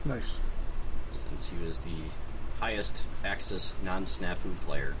Nice. Since he was the highest access non-snafu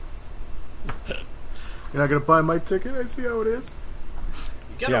player. You're not going to buy my ticket? I see how it is.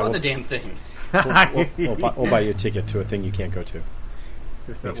 You gotta run the damn thing. We'll buy you a ticket to a thing you can't go to.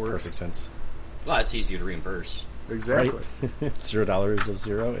 If that Makes works. perfect sense. Well, it's easier to reimburse. Exactly. Right? $0 of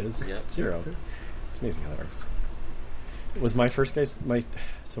zero is zero. It's amazing how that works. Was my first guy my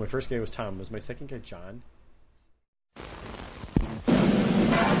first guy was Tom. Was my second guy John?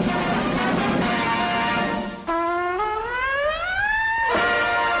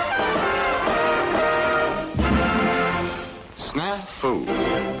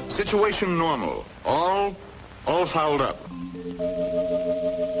 Snafu. Situation normal. All fouled up.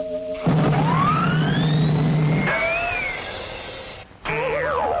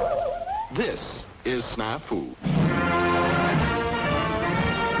 This is Snafu.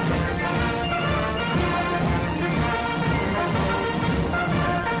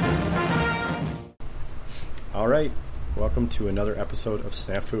 All right. Welcome to another episode of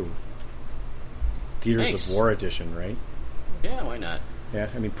Snafu. Theaters Thanks. of War edition, right? Yeah, why not? Yeah,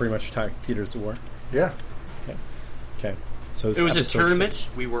 I mean, pretty much Theaters of War. Yeah. Okay. So this It was a episode tournament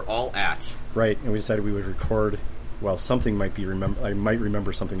we were all at. right? And we decided we would record. Well, something might be I might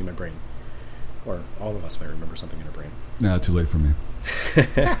remember something in my brain, or all of us might remember something in our brain. No, too late for me.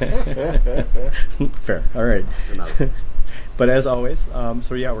 Fair. All right. You're not- But as always,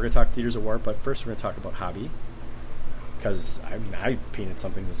 so yeah, we're going to talk Theaters of War. But first, we're going to talk about hobby, because I painted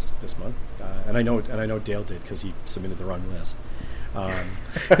something this month, and I know Dale did because he submitted the wrong list.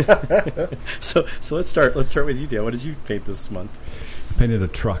 So let's start with you, Dale. What did you paint this month? Painted a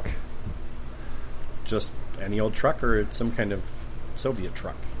truck. Just any old truck, or some kind of Soviet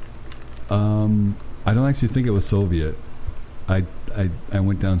truck? I don't actually think it was Soviet. I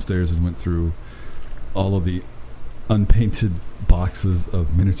went downstairs and went through all of the unpainted boxes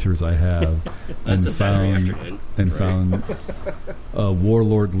of miniatures I have, That's a Saturday afternoon. found a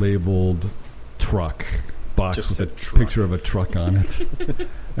Warlord labeled truck box Just with a said truck. picture of a truck on it,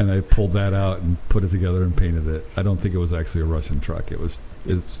 and I pulled that out and put it together and painted it. I don't think it was actually a Russian truck.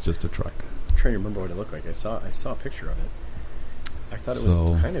 It's just a truck. I'm trying to remember what it looked like. I saw a picture of it. I thought it was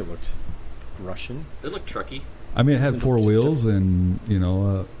kind of looked Russian. It looked trucky. I mean, it had four wheels and,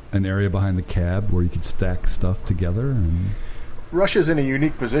 an area behind the cab where you could stack stuff together. And Russia's in a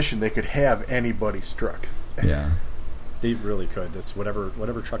unique position. They could have anybody's truck. yeah. They really could. That's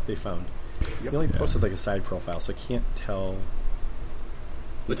whatever truck they found. Yep. They only Yeah. posted like a side profile, so I can't tell.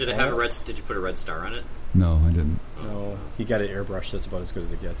 But did it have a red? Did you put a red star on it? No, I didn't. No, he got it airbrushed. That's about as good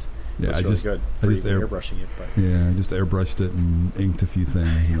as it gets. Yeah, Looks I really just- good I for just even airbrushing it, but Yeah, I just airbrushed it and inked a few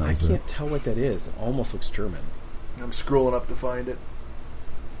things. And that I was can't it. tell what that is. It almost looks German. I'm scrolling up to find it.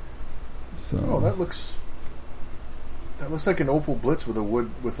 So, Oh, that looks like an Opel Blitz with the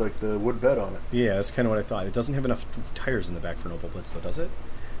wood bed on it. Yeah, that's kind of what I thought. It doesn't have enough tires in the back for an Opel Blitz, though, does it?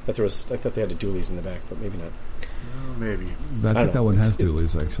 I thought they had the dualies in the back, but maybe not. Maybe. I don't think know. that one has It's-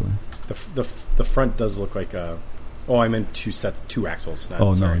 dualies, actually. The front does look like a. Oh, I meant two axles. Not,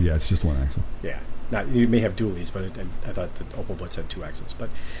 Oh, sorry. no, yeah, it's just one axle. Yeah, not you may have dualies, but I thought the Opel Blitz had two axles. But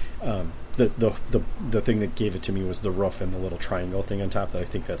the thing that gave it to me was the roof and the little triangle thing on top. That I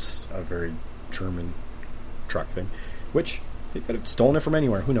think that's a very German truck thing, which they could have stolen it from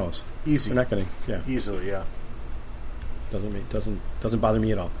anywhere. Who knows? Easy. They're not going to. Yeah, Easily, yeah. doesn't bother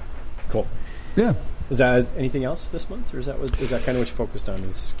me at all. Cool. Yeah. Is that anything else this month, or is that kind of what you focused on?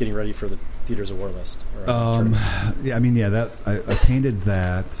 Is getting ready for the Theaters of War list? Or tournament? Yeah, I mean, yeah, that I painted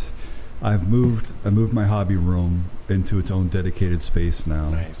that. I moved my hobby room into its own dedicated space now.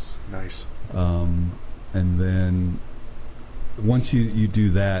 Nice. And then once you do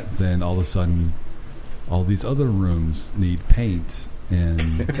that, then all of a sudden, all these other rooms need paint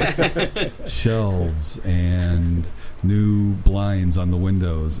and shelves and new blinds on the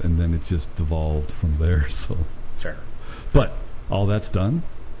windows, and then it just devolved from there. So Fair. but all that's done,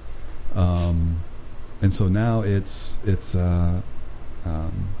 and so now it's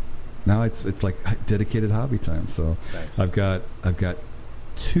like dedicated hobby time. So Nice. I've got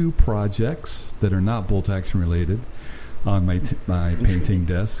two projects that are not bolt action related on my painting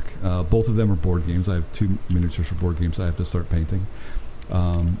desk. Both of them are board games. I have two miniatures for board games I have to start painting,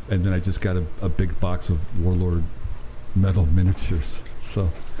 and then I just got a big box of Warlord metal miniatures. So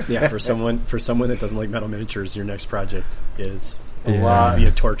Yeah, for someone that doesn't like metal miniatures, your next project is Yeah. be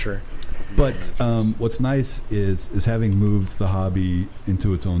a torture. But what's nice is having moved the hobby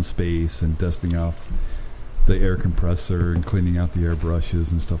into its own space and dusting off the air compressor and cleaning out the airbrushes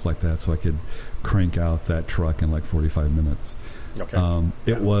and stuff like that, so I could crank out that truck in like 45 minutes. Okay.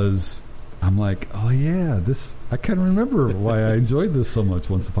 It was I'm like, oh yeah, this. I kind of remember why I enjoyed this so much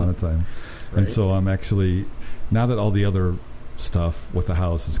once upon a time, and Right. so I'm actually now that all the other stuff with the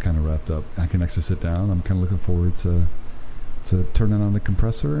house is kind of wrapped up, I can actually sit down. I'm kind of looking forward to turning on the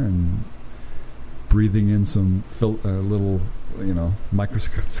compressor and breathing in some little,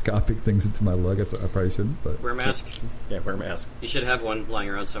 microscopic things into my lung. I probably shouldn't, but Wear a mask. Yeah, wear a mask. You should have one lying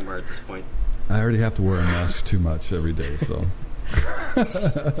around somewhere at this point. I already have to wear a mask too much every day. So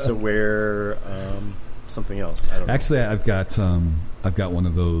So wear something else. I don't know. actually, I've got one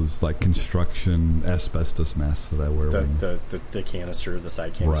of those like construction asbestos masks that I wear. The canister, the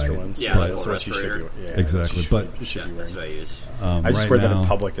side canister Right. ones. Yeah, the that's full what you should be. respirator. Yeah, Exactly, that's what but- you should be That's what I wearing. use. I just right wear that now- in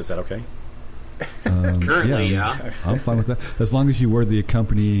public. Is that okay? Currently, yeah, yeah. I'm fine with that as long as you wear the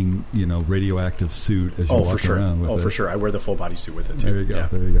accompanying, radioactive suit as you Oh, walk for sure. around with Oh, it. for sure. I wear the full body suit with it too. There you go. Yeah.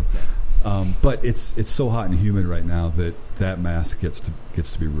 There you go. But it's so hot and humid right now that mask gets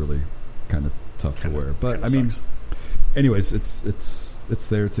to be really kind of tough to wear. But I mean, sucks. anyways, it's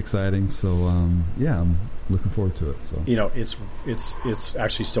there. It's exciting. So yeah, I'm looking forward to it. So It's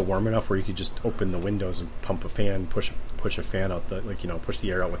actually still warm enough where you could just open the windows and pump a fan, push a fan out push the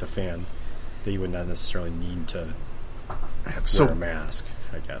air out with a fan. That you would not necessarily need to So wear a mask,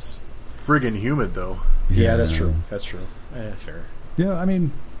 I guess. friggin' humid though. Yeah, that's true. That's true. Fair. Yeah, I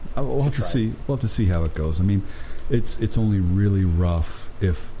mean, we'll have to try. see. We'll have to see how it goes. I mean, it's only really rough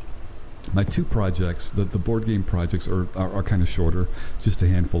if my two projects, the board game projects, are kind of shorter, just a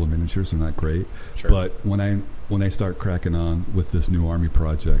handful of miniatures. They're not great. Sure. But when I start cracking on with this new army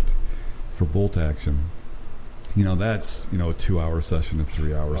project for Bolt Action, that's a 2-hour session, a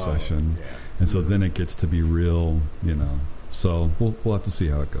 3-hour session, Yeah. and so then it gets to be real. So we'll have to see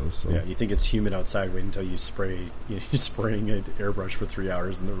how it goes. So. Yeah, you think it's humid outside? Wait until you spray. You're spraying an airbrush for 3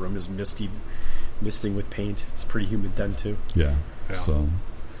 hours, and the room is misting with paint. It's pretty humid then too. Yeah. Yeah. So,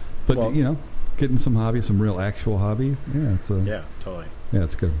 but Well- getting some hobby, some real actual hobby. Yeah, Yeah, totally. yeah,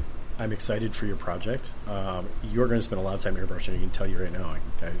 it's good. I'm excited for your project. You're going to spend a lot of time airbrushing. I can tell you right now.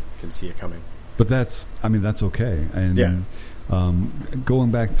 I can see it coming. But that's okay. And Yeah.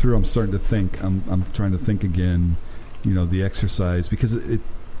 going back through, I'm starting to think. I'm trying to think again. The exercise, because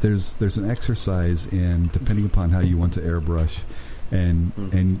there's an exercise in depending upon how you want to airbrush, and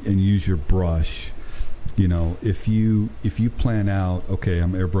use your brush. If you plan out, okay,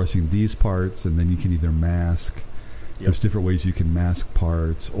 I'm airbrushing these parts, and then you can either mask. Yep. There's different ways you can mask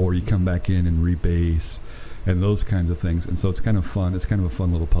parts, or you come back in and rebase, and those kinds of things. And so it's kind of fun. It's kind of a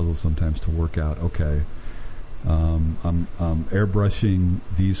fun little puzzle sometimes to work out. Okay, I'm airbrushing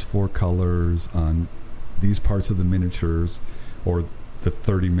these 4 colors on these parts of the miniatures, or the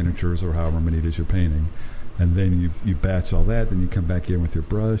 30 miniatures, or however many it is you're painting. And then you batch all that, then you come back in with your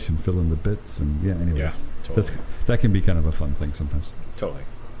brush and fill in the bits, and anyways, Yeah, totally. that can be kind of a fun thing sometimes. Totally.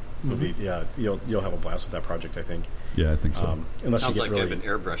 You'll have a blast with that project, I think. Yeah, I think so. Unless Sounds you like get I've really, been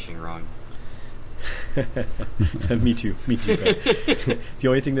airbrushing wrong. me too. Ben. The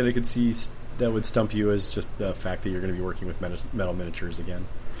only thing that I could see that would stump you is just the fact that you're going to be working with metal miniatures again.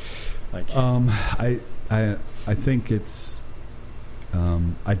 Like, I think it's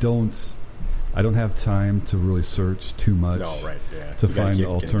I don't have time to really search too much. no, right? Yeah. To You gotta find get it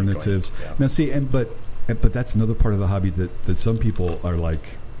going. alternatives. Yeah. Now, see, but that's another part of the hobby that some people are like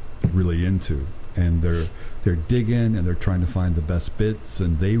really into, and they're digging and they're trying to find the best bits,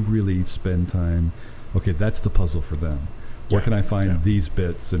 and they really spend time. Okay, that's the puzzle for them. Where Yeah, can I find yeah. these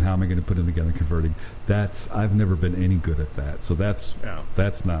bits, and how am I going to put them together and converting? I've never been any good at that, so that's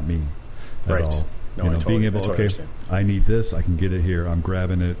not me at Right. all. No, I totally- being I able, totally okay, understand. I need this, I can get it here, I'm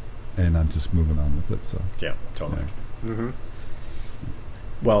grabbing it, and I'm just moving on with it. So Yeah, totally. yeah. Mm-hmm.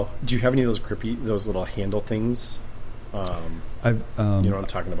 Well, do you have any of those little handle things? I've You know what I'm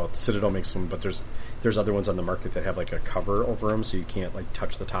talking about. Citadel makes them, but there's other ones on the market that have like a cover over them, so you can't like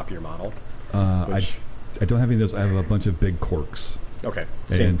touch the top of your model. I don't have any of those. I have a bunch of big corks Okay,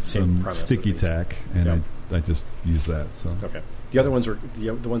 and same some premise, sticky at least. tack, and Yeah. I just use that. So Okay. The other ones were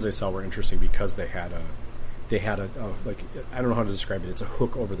the ones I saw were interesting because they had a like, I don't know how to describe it. It's a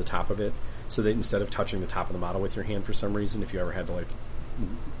hook over the top of it, so that instead of touching the top of the model with your hand for some reason, if you ever had to like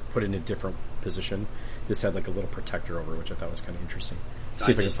put it in a different position, this had like a little protector over it, which I thought was kind of interesting.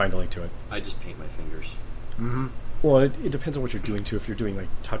 See if I can find a link to it. I just paint my fingers. Mm-hmm. Well, it depends on what you're doing too. If you're doing like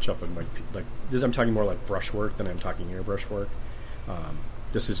touch up and like this, I'm talking more like brush work than I'm talking airbrush work.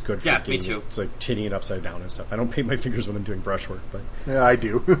 This is good for Yeah, me getting too. It's like hitting it upside down and stuff. I don't paint my fingers when I'm doing brush work, but Yeah, I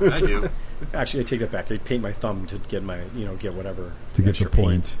do. I do. actually I take that back. I paint my thumb to get my get whatever To get extra the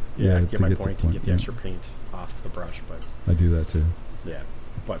point. paint. Yeah, Yeah, get to my get the point point, and get the yeah. extra paint off the brush. But I do that too. yeah,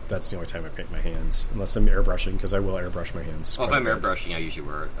 but that's the only time I paint my hands, unless I'm airbrushing, because I will airbrush my hands. Well, if quite I'm a bit. airbrushing, I usually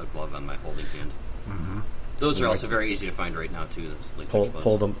wear a glove on my holding hand. Mm-hmm. Those are also very easy to find right now too. Those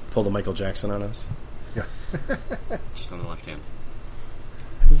Pull the Michael Jackson on us. Yeah. just on the left hand.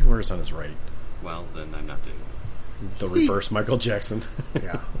 I think he wears on his right. Well, then I'm not doing it. The reverse Michael Jackson.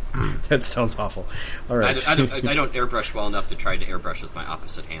 Yeah. That sounds awful. All right. I don't airbrush well enough to try to airbrush with my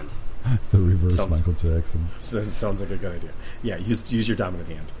opposite hand. The reverse Sounds- Michael Jackson. So, sounds like a good idea. Yeah, use your dominant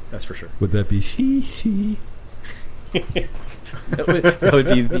hand. That's for sure. Would that be she? That would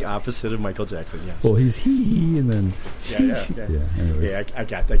be the opposite of Michael Jackson. Yes. Well, he's he, and then Yeah. anyways. Yeah, I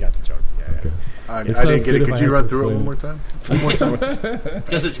got the joke. Yeah. Okay. I It's not didn't as get good it. if I Could you had run to through it explain one more time?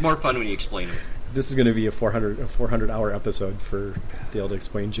 Because it's more fun when you explain them. This is going to be a 400 hour episode for Dale to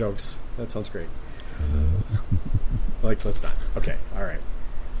explain jokes. That sounds great. Let's not. Okay, all right.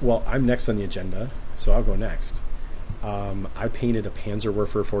 Well, I'm next on the agenda, so I'll go next. I painted a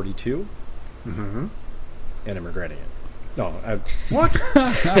Panzerwerfer 42, and I'm regretting it. No, What?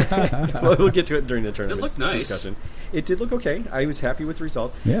 well, we'll get to it during the tournament looked nice. discussion. It did look okay. I was happy with the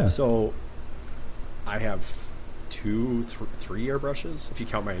result. Yeah. So I have three airbrushes, if you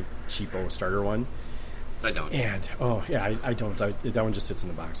count my cheapo starter one. I don't. And, I don't. That one just sits in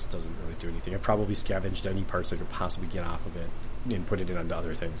the box. It doesn't really do anything. I probably scavenged any parts I could possibly get off of it and put it in onto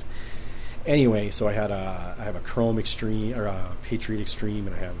other things. Anyway, so I have a Chrome Extreme, or a Patriot Extreme,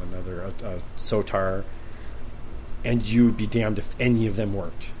 and I have another a Sotar. And you would be damned if any of them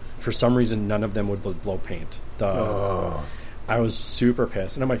worked. For some reason, none of them would blow paint. I was super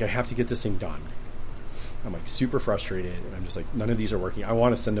pissed. And I'm like, I have to get this thing done. I'm like super frustrated, and I'm just like, none of these are working. I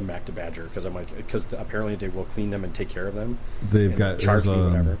want to send them back to Badger because apparently they will clean them and take care of them. They've and got charge there's me a-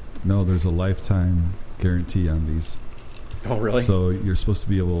 whatever. No, there's a lifetime guarantee on these. Oh, really? So you're supposed to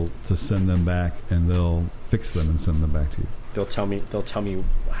be able to send them back, and they'll fix them and send them back to you. They'll tell me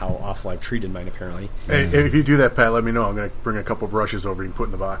how awful I've treated mine. Apparently, Hey, if you do that, Pat, let me know. I'm going to bring a couple brushes over and put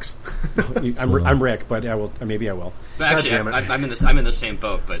in the box. I'm Rick, but I will. Maybe I will. But actually, damn it. I'm in the same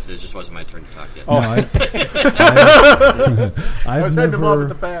boat, but it just wasn't my turn to talk yet. Oh, I was heading them off at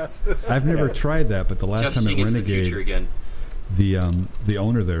the pass. I've never tried that, but the last Jeff's time seeing at into the future Renegade, again. the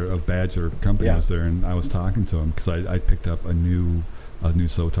owner there of Badger Company Yeah. was there, and I was talking to him because I picked up a new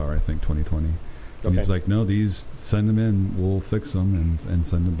Sotar, I think 2020, and Okay. he's like, "No, these send them in, we'll fix them and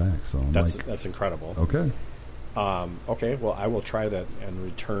send them back." So I'm like, that's incredible. "Okay, Okay, well, I will try that and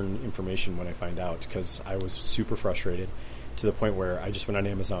return information when I find out, because I was super frustrated to the point where I just went on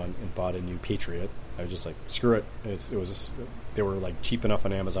Amazon and bought a new Patriot. I was just like, screw it. They were like cheap enough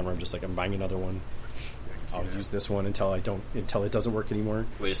on Amazon where I'm just like, I'm buying another one. I'll use this one until it doesn't work anymore.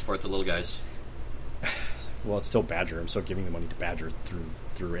 Way to support the little guys. Well, it's still Badger. I'm still giving the money to Badger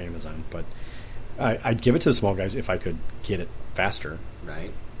through Amazon, but I'd give it to the small guys if I could get it faster.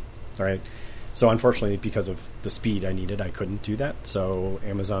 Right. All right. So unfortunately, because of the speed I needed, I couldn't do that. So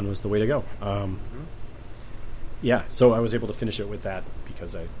Amazon was the way to go. Yeah. So I was able to finish it with that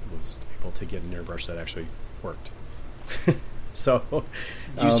because I was able to get an airbrush that actually worked. So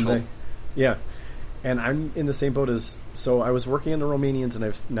Useful. yeah. And I'm in the same boat so I was working on the Romanians, and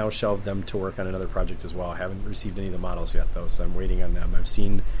I've now shelved them to work on another project as well. I haven't received any of the models yet, though, so I'm waiting on them. I've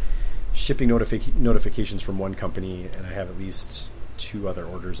seen shipping notifications from one company, and I have at least 2 other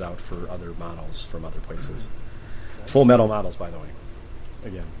orders out for other models from other places. Full metal models, by the way.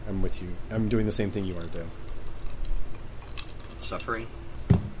 Again, I'm with you. I'm doing the same thing you are doing. Suffering.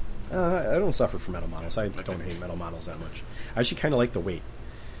 I don't suffer from metal models. I don't hate metal models that much. I actually kind of like the weight.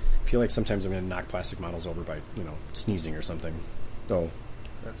 I feel like sometimes I'm going to knock plastic models over by, sneezing or something. So,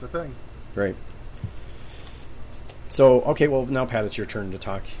 That's the thing. right. So, okay, well, now, Pat, it's your turn to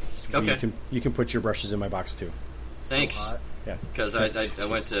talk. Okay. You can put your brushes in my box, too. Thanks. hot. Yeah. Because I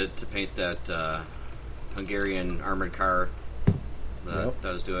went to paint that Hungarian armored car that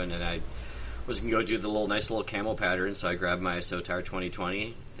I was doing, and I was going to go do the nice little camo pattern, so I grabbed my Sotar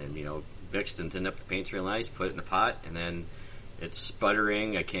 2020 and, mixed and thinned up the paint real nice, put it in the pot, and then it's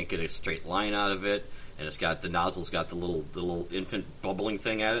sputtering. I can't get a straight line out of it, and it's got the nozzle's got the little infant bubbling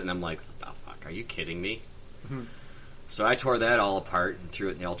thing at it, and I'm like, what the fuck, are you kidding me? Mm-hmm. So I tore that all apart and threw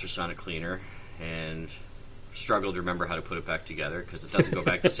it in the ultrasonic cleaner, and struggled to remember how to put it back together because it doesn't go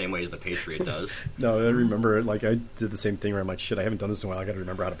back the same way as the Patriot does. No, I remember it. Like, I did the same thing where I'm like, shit, I haven't done this in a while. I got to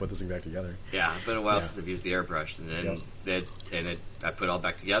remember how to put this thing back together. Yeah, it's been a while Yeah. since I've used the airbrush, and then I put it all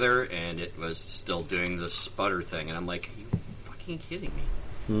back together, and it was still doing the sputter thing, and I'm like, are you fucking kidding me?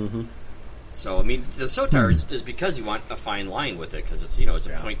 Mm-hmm. So I mean, the Sotar is because you want a fine line with it because it's a Yeah.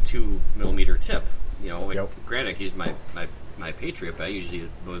 0.2 millimeter tip. Yep. Granted, I use my Patriot, but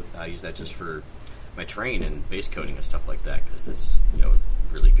I use that just for my train and base coating and stuff like that because it's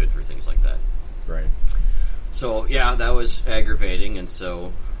really good for things like that. Right. So yeah, that was aggravating, and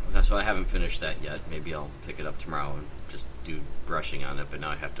so I haven't finished that yet. Maybe I'll pick it up tomorrow and just do brushing on it. But now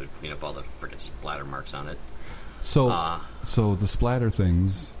I have to clean up all the frickin' splatter marks on it. So the splatter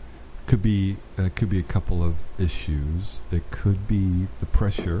things could be a couple of issues. It could be the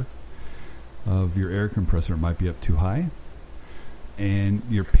pressure of your air compressor might be up too high, and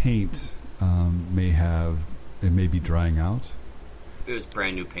your paint may be drying out. It was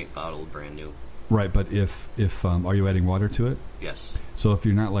brand new paint bottle, brand new. Right, but if are you adding water to it? Yes. So if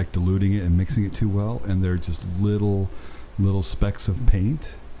you're not like diluting it and mixing it too well, and they're just little specks of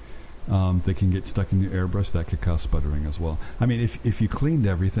paint, they can get stuck in your airbrush. That could cause sputtering as well. I mean, if you cleaned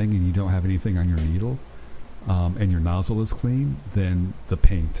everything and you don't have anything on your needle, and your nozzle is clean, then the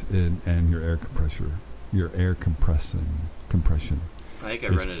paint and your air compression. I think I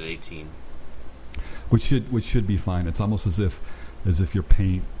run it at 18. Which should be fine. It's almost as if your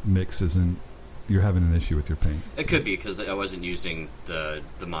paint mix isn't. You're having an issue with your paint. It could be because I wasn't using the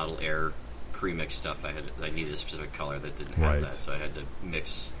Model Air pre-mix stuff. I needed a specific color that didn't have that, so I had to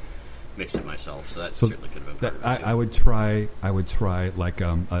mix it myself. So that certainly could have been part of it too. I would try like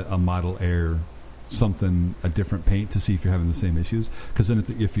a Model Air, a different paint to see if you're having the same issues. Because then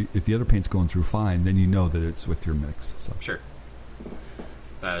if the other paint's going through fine, then you know that it's with your mix. So. Sure.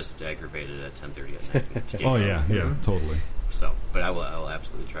 I was aggravated at 10:30 at night. Oh yeah, totally. So, but I will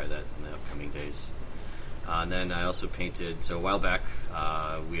absolutely try that in the upcoming days. And then I also painted. So a while back,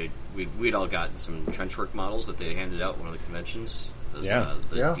 we'd all gotten some trench work models that they handed out at one of the conventions. Those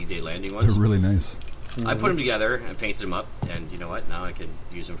D-Day landing ones. They're really nice. Mm-hmm. I put them together and painted them up, and you know what? Now I can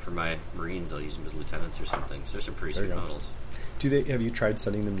use them for my Marines. I'll use them as lieutenants or something. So there's some pretty sweet models. Have you tried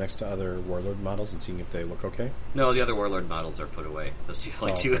setting them next to other Warlord models and seeing if they look okay? No, the other Warlord models are put away. Those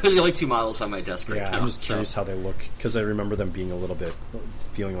are the only two models on my desk right now. I'm just curious how they look, because I remember them being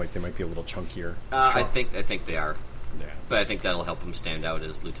feeling like they might be a little chunkier. I think they are. Yeah. But I think that'll help them stand out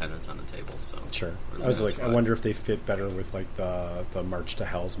as lieutenants on the table. So sure. I wonder if they fit better with like the March to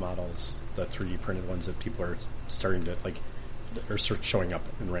Hell's models, the 3D printed ones that people are starting to like, are showing up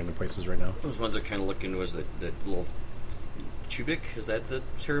in random places right now. Those ones are kind of looking the little Chubik, is that the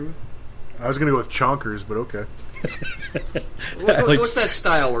term? I was going to go with chonkers, but okay. What's that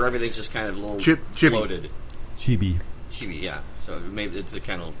style where everything's just kind of a little bloated? Chibi, yeah. So maybe it's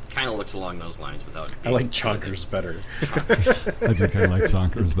kind of looks along those lines without. I like chonkers better. I do kind of like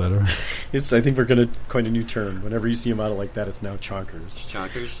chonkers better. I think we're going to coin a new term. Whenever you see a model like that, it's now chonkers.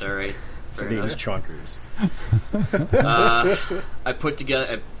 Chonkers, all right. His name is Chonkers. I put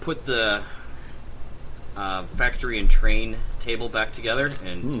the factory and train table back together,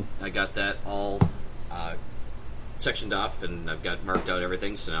 and I got that all sectioned off, and I've got marked out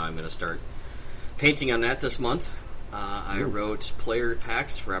everything. So now I'm going to start painting on that this month. I wrote player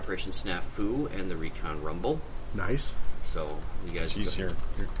packs for Operation Snafu and the Recon Rumble. Nice. So you guys, you're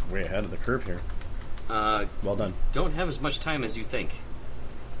way ahead of the curve here. Well done. Don't have as much time as you think.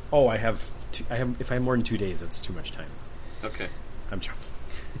 Oh, I have. If I have more than 2 days, that's too much time. Okay. I'm joking.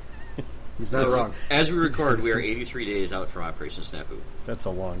 He's not wrong. As we record, we are 83 days out from Operation Snafu. That's a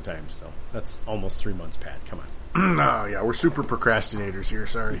long time still. That's almost 3 months, Pat. Come on. Oh, yeah, we're super procrastinators here.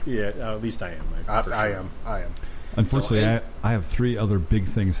 Sorry. Yeah, at least I am. I am. Unfortunately, I have 3 other big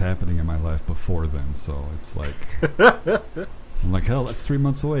things happening in my life before then, so it's like I'm like, hell, that's 3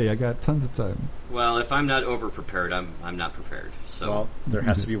 months away. I got tons of time. Well, if I'm not over prepared, I'm not prepared. So well, there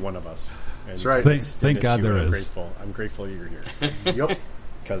has to be one of us. And that's right. Thank God there is. I'm grateful you're here. Yep.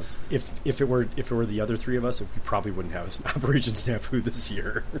 Because if it were the other 3 of us, we probably wouldn't have an Operation Snafu this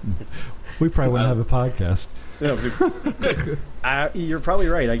year. We probably wouldn't have a podcast. Yeah, you're probably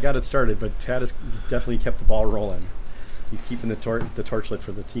right. I got it started, but Pat has definitely kept the ball rolling. He's keeping the torch lit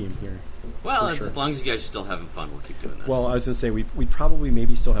for the team here. Well, as long as you guys are still having fun, we'll keep doing this. Well, I was going to say we'd probably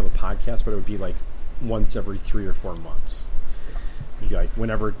maybe still have a podcast, but it would be like once every 3 or 4 months. It'd be like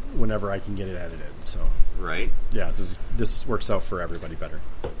whenever I can get it edited. So right. Yeah, this works out for everybody better.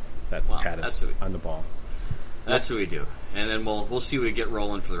 Pat is on the ball. That's what we do, and then we'll see we get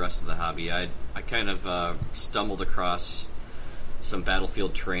rolling for the rest of the hobby. I kind of stumbled across some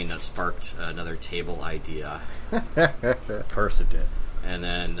Battlefield terrain that sparked another table idea. Of course it did. And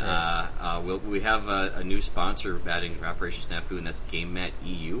then we have a new sponsor adding Operation Snafu, and that's GameMat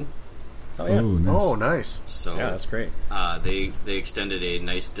EU. Oh yeah. Ooh, nice. Oh, nice. So yeah, that's great. They extended a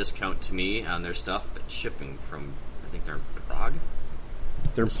nice discount to me on their stuff, but shipping from, I think they're in Prague.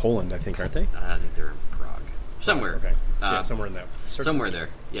 They're in Poland, I think, aren't they? I think they're in Prague. Somewhere. Okay. Yeah, somewhere in that. Somewhere there.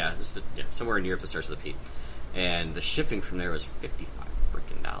 Yeah, somewhere in Europe that starts with a P. And the shipping from there was $55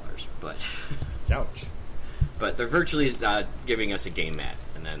 freaking, but ouch. But they're virtually giving us a game mat,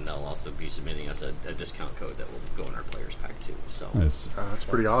 and then they'll also be submitting us a discount code that will go in our players pack too. So Nice. That's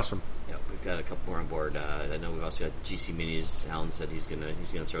pretty awesome. yeah, we've got a couple more on board. I know we've also got GC Minis. Alan said he's gonna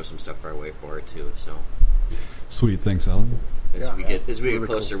throw some stuff our way for it too. So Sweet. Thanks, Alan. as Yeah, we get really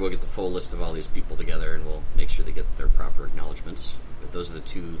closer, cool. we'll get the full list of all these people together, and we'll make sure they get their proper acknowledgments. But those are the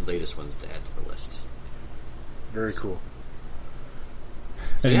 2 latest ones to add to the list. Very cool.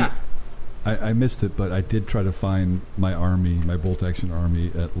 So And yeah. I missed it, but I did try to find my army, my bolt action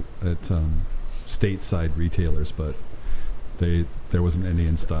army at stateside retailers, but there wasn't any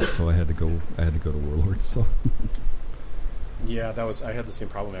in stock, so I had to go to Warlords. So Yeah, I had the same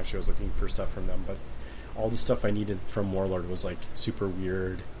problem actually. I was looking for stuff from them, but all the stuff I needed from Warlord was like super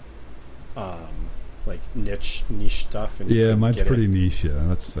weird, like niche stuff. And you yeah, couldn't mine's get pretty it. niche. Yeah,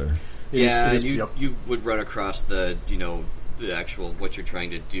 that's fair. Yeah, It is- and yep. you would run across the actual what you're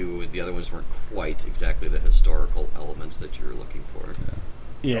trying to do. The other ones weren't quite exactly the historical elements that you were looking for.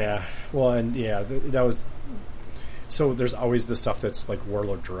 Yeah, well, and yeah, that was. So there's always the stuff that's like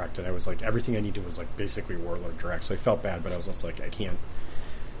Warlord Direct, and I was like, everything I needed was like basically Warlord Direct. So I felt bad, but I was just like, I can't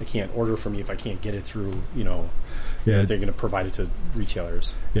order from you if I can't get it through. Yeah, they're going to provide it to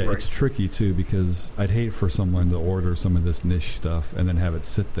retailers. yeah, Right. it's tricky too because I'd hate for someone to order some of this niche stuff and then have it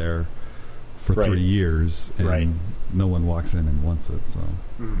sit there for Right. 3 years and Right. no one walks in and wants it. So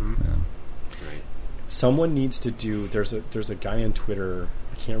Mm-hmm. yeah. Right. Someone needs to do. There's a guy on Twitter.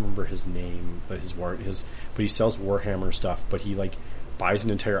 I can't remember his name, but but he sells Warhammer stuff. But he like buys an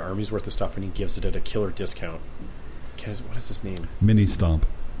entire army's worth of stuff and he gives it at a killer discount. What is his name? Mini Stomp.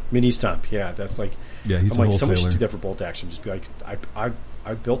 Mini Stomp. Yeah, that's like. Yeah, he's I'm a like, someone should wholesaler. do that for bolt action. Just be like,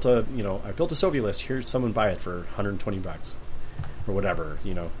 I built a Soviet list. Here, someone buy it for $120 or whatever.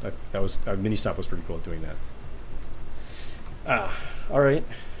 That was Mini Stomp was pretty cool at doing that. All right,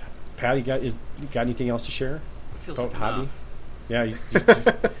 Pat, you got anything else to share It feels about like hobby? enough. Yeah,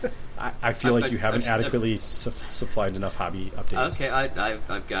 I feel like you haven't I've- adequately supplied enough hobby updates. Okay,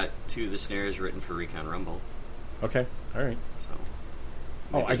 I've got 2 of the snares written for Recon Rumble. Okay. All right. So.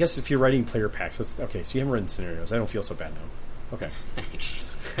 Oh, maybe- I guess if you're writing player packs, that's okay. So you haven't written scenarios. I don't feel so bad now. Okay.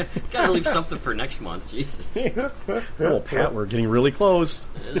 Thanks. Gotta leave something for next month. Jesus. Oh, Pat, we're getting really close.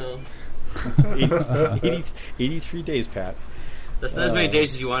 I know. 83 days, Pat. That's not as many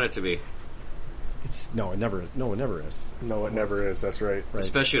days as you want it to be. It never is. No, it never is. No, it never is. That's right. Right.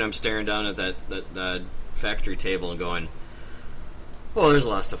 Especially when I'm staring down at that factory table and going, well, there's a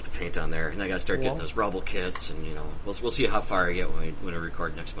lot of stuff to paint on there, and I got to start getting those rubble kits, and we'll see how far I get when I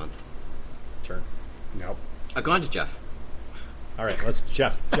record next month. Sure. Nope. I've gone to Jeff. All right,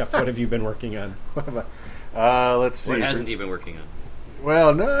 Jeff, what have you been working on? Let's see. What hasn't he been working on?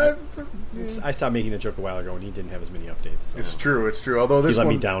 Well, no, I stopped making the joke a while ago, and he didn't have as many updates. So. it's true. It's true. Although He this let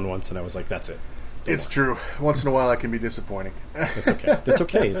one, me down once, and I was like, "That's it." it's true. Once in a while, I can be disappointing. That's okay. That's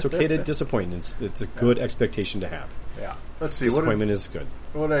okay. It's okay to disappoint. It's a good expectation to have. Yeah. Let's see. Disappointment is good.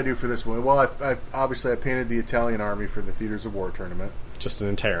 What did I do for this one? Well, I obviously I painted the Italian army for the Theaters of War tournament. Just an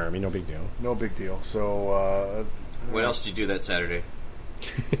entire army, no big deal. No big deal. So, What else did you do that Saturday?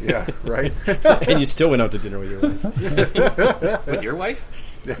 yeah, right. And you still went out to dinner with your wife. With your wife?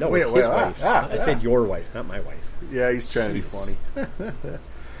 No, Wait, with his wait, wife. I said your wife, not my wife. Yeah, he's trying to be Jeez. funny.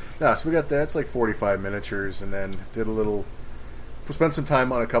 No, so we got that. It's like 45 miniatures, and then did a little. We spent some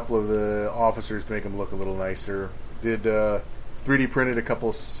time on a couple of the officers to make them look a little nicer. Did 3D printed a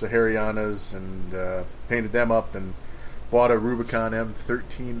couple Saharianas and painted them up, and bought a Rubicon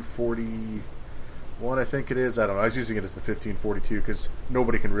M1341, I think it is. I don't know. I was using it as the 1542 because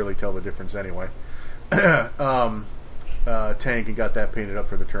nobody can really tell the difference anyway. Tank and got that painted up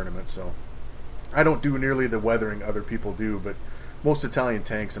for the tournament. So I don't do nearly the weathering other people do, but most Italian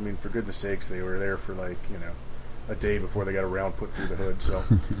tanks, I mean, for goodness sakes, they were there for like, a day before they got a round put through the hood. So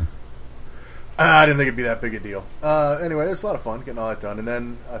I didn't think it'd be that big a deal. Anyway, it was a lot of fun getting all that done. And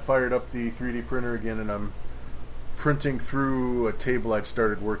then I fired up the 3D printer again, and I'm printing through a table I'd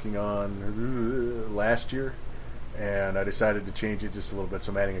started working on last year. And I decided to change it just a little bit,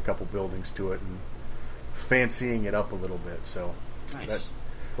 so I'm adding a couple buildings to it and fancying it up a little bit. So Nice.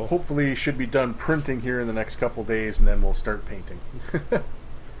 that hopefully should be done printing here in the next couple days, and then we'll start painting.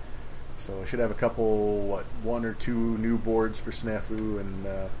 So I should have a couple, 1 or 2 new boards for Snafu, and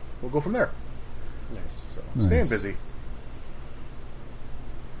we'll go from there. Nice. So Nice. staying busy.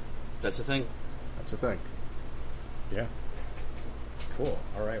 That's the thing. That's the thing. Yeah. Cool.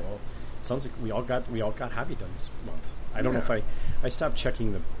 All right. Well, sounds like we all got hobby done this month. I don't know if I stopped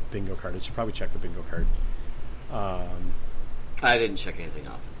checking the bingo card. I should probably check the bingo card. I didn't check anything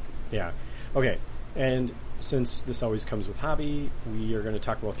off. Yeah. Okay. And since this always comes with hobby, we are going to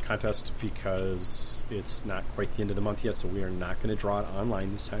talk about the contest because it's not quite the end of the month yet, so we are not going to draw it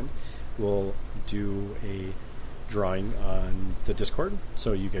online this time. We'll do a drawing on the Discord,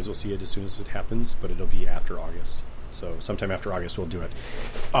 so you guys will see it as soon as it happens, but it'll be after August. So sometime after August we'll do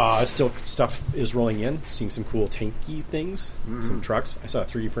it. Still stuff is rolling in, seeing some cool tanky things, some trucks. I saw a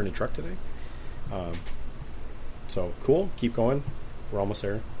 3D printed truck today. So cool, keep going. We're almost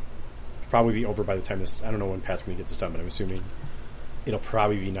there. Probably be over by the time this, I don't know when Pat's going to get this done, but I'm assuming it'll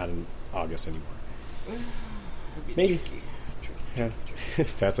probably be not in August anymore. Maybe. Tricky.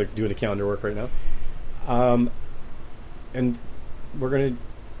 Pat's like doing the calendar work right now. And we're going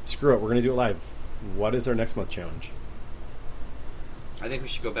to, screw it, we're going to do it live. What is our next month challenge? I think we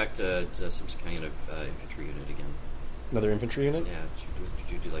should go back to some kind of infantry unit again. Another infantry unit? Yeah,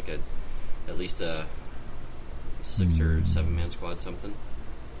 should you do like at least a 6 or 7 man squad something?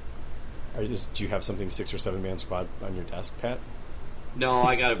 Do you have something 6 or 7 man squad on your desk, Pat? No,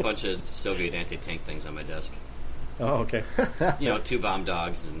 I got a bunch of Soviet anti-tank things on my desk. Oh, okay. 2 bomb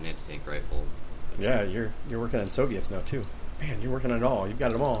dogs and an anti-tank rifle. Yeah, you're working on Soviets now too. Man, you're working on it all. You've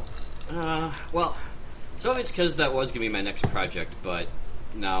got them all. Well, Soviets, because that was going to be my next project, but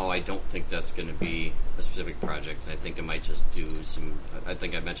now I don't think that's going to be a specific project. I think I might just do some, I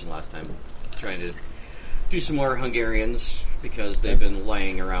think I mentioned last time, trying to do some more Hungarians, because they've been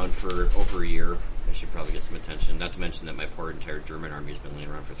laying around for over a year. I should probably get some attention. Not to mention that my poor entire German army has been laying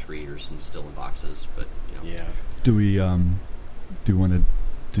around for 3 years and still in boxes, but, Yeah. Do we, do you want to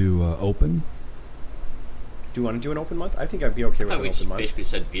do open? Do you want to do an open month? I think I'd be okay with I an thought we open just month. basically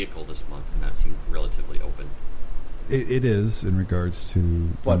said vehicle this month, and that seemed relatively open. It is in regards to,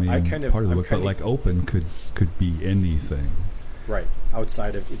 But part of the book, but like open could be anything. Right.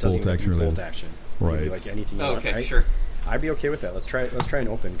 Outside of, it doesn't Bolt even action be bolt related. action. Right. It could be like anything you want, Okay, right? sure. I'd be okay with that. Let's try an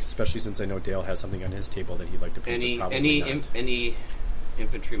open, especially since I know Dale has something on his table that he'd like to prove. Any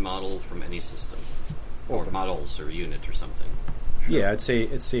infantry model from any system, or Open. models or unit or something. Yeah, I'd say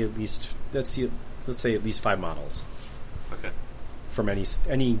at least let's say at least 5 models Okay. from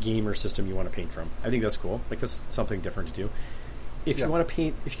any game or system you want to paint from. I think that's cool. Like, that's something different to do. If you want to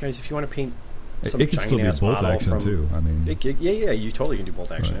paint, if you want to paint some It can still be giant-ass bolt model action from, too. I mean, yeah, you totally can do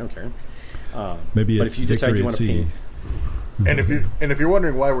bolt action. Right. I don't care. maybe but it's if you decide Victory you at want to Sea. paint, And if you're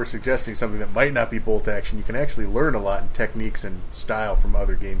wondering why we're suggesting something that might not be bolt action, you can actually learn a lot in techniques and style from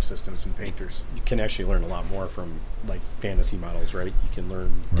other game systems and painters. you can actually learn a lot more from like fantasy models, right? You can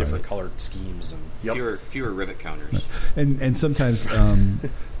learn different Right. colored schemes and Yep. Fewer rivet counters. And sometimes the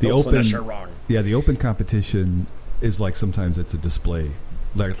No open Slaanesh are wrong. Yeah, the open competition is like sometimes it's a display.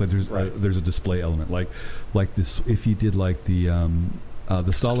 Like there's Right. there's a display element. Like this, if you did like the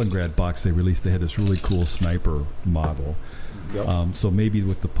Stalingrad box they released, they had this really cool sniper model. Yep. So maybe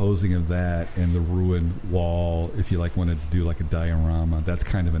with the posing of that and the ruined wall, if you like wanted to do like a diorama, that's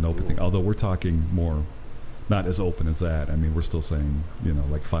kind of an open thing. Although we're talking more, not as open as that. I mean, we're still saying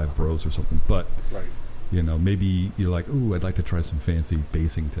like 5 bros or something. But Right. maybe you're like, ooh, I'd like to try some fancy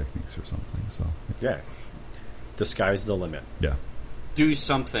basing techniques or something. So Yeah. The sky's the limit. yeah. Do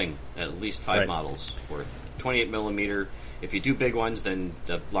something. At least 5 Right. models worth. 28 millimeter. If you do big ones, then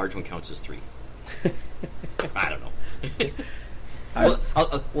the large one counts as 3. I don't know.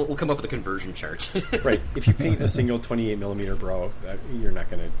 We'll come up with a conversion chart. Right. If you paint a single 28 millimeter bro, you're not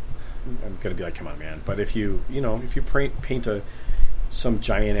gonna. I'm gonna be like, come on, man. But if you paint some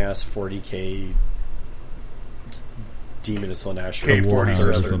giant ass 40K Demon of Slaanesh K-47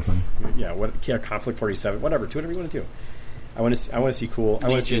 or something. Conflict 47, whatever. Do whatever you want to do. I want to see cool. I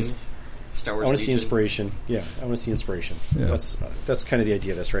want to Legion. see. Star Wars I want to see Legion. inspiration. Yeah, I want to see inspiration. Yeah. That's kind of the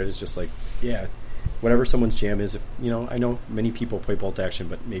idea of this, right? It's just like, yeah, whatever someone's jam is. If, I know many people play bolt action,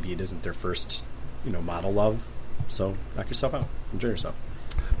 but maybe it isn't their first, model love. So knock yourself out. Enjoy yourself.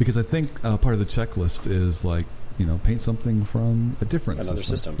 Because I think part of the checklist is like, paint something from a different Another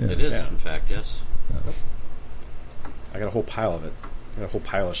system. Yeah. It is, Yeah. in fact, yes. I got a whole pile of it. I got a whole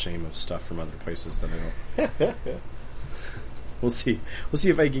pile of shame of stuff from other places that I don't. We'll see. We'll see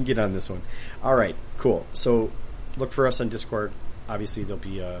if I can get on this one. All right, cool. So look for us on Discord. Obviously, there'll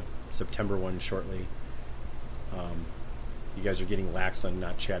be a September one shortly. You guys are getting lax on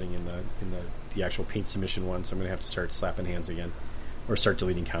not chatting in the actual paint submission one, so I'm going to have to start slapping hands again, or start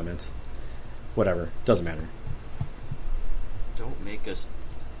deleting comments. Whatever, doesn't matter. Don't make us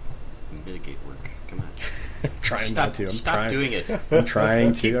mitigate work. Come on. I'm trying not to. Stop doing it. I'm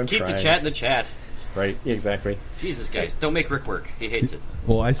trying to. Keep the chat in the chat. Right, exactly. Jesus, guys, don't make Rick work. He hates it.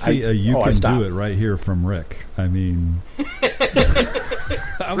 Well, I see you I can stopped. do it right here from Rick. I mean, I'm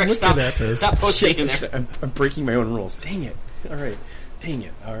Rick, looking stop! at this. Stop posting in there. I'm breaking my own rules. Dang it. All right. Dang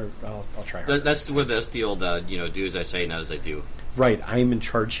it. I'll try harder. That's the old, do as I say, not as I do. Right, I am in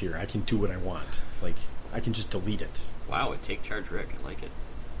charge here. I can do what I want. Like, I can just delete it. Wow, take charge, Rick. I like it.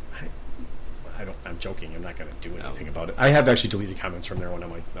 I'm joking. I'm not going to do anything about it. I have actually deleted comments from there when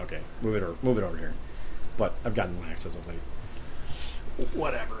I'm like, okay, move it over here. But I've gotten lax as of late.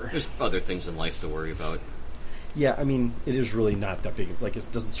 Whatever. There's other things in life to worry about. Yeah, I mean, it is really not that big. Like, it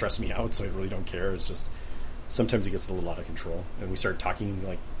doesn't stress me out, so I really don't care. It's just sometimes it gets a little out of control, and we start talking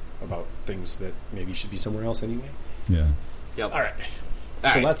like about things that maybe should be somewhere else anyway. Yeah. Yep. All right. All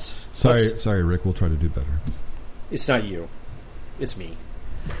so right. let's. Sorry, Rick. We'll try to do better. It's not you. It's me.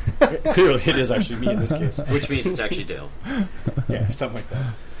 Clearly, it is actually me in this case. Which means it's actually Dale. Yeah, something like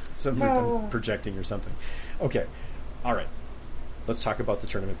that. Something like I'm projecting or something. Okay. All right. Let's talk about the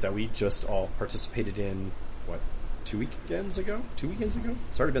tournament that we just all participated in, 2 weekends ago? 2 weekends ago?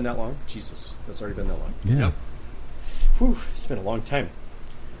 It's already been that long? Jesus, that's already been that long. Yeah. Yep. Whew, it's been a long time.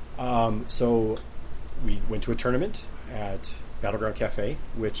 So we went to a tournament at Battleground Cafe,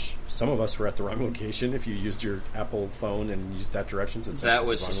 which some of us were at the wrong location. If you used your Apple phone and used that directions, it's That actually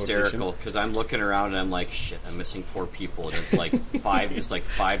was the wrong hysterical location. because I'm looking around and I'm like, shit, I'm missing 4 people. And it's like 5. It's like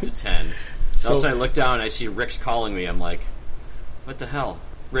 5 to 10. So all of a sudden I look down and I see Rick's calling me. I'm like, what the hell?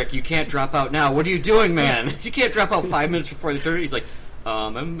 Rick, you can't drop out now. What are you doing, man? You can't drop out 5 minutes before the tournament. He's like,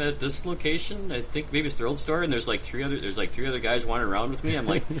 I'm at this location. I think maybe it's their old store, and there's like three other guys wandering around with me. I'm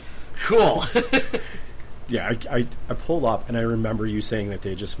like, cool. Yeah, I pulled up, and I remember you saying that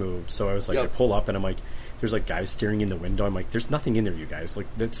they just moved. So I was like, Yep. I pull up, and I'm like, there's like guys staring in the window. I'm like, there's nothing in there, you guys. Like,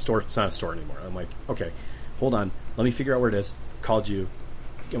 that store, it's not a store anymore. I'm like, okay, hold on. Let me figure out where it is. Called you.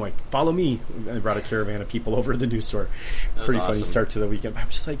 I'm like, follow me. I brought a caravan of people over to the new store. That was Pretty funny awesome. start to the weekend. I'm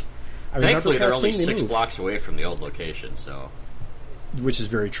just like, I Thankfully, remember they're only saying they 6 moved, blocks away from the old location, so... which is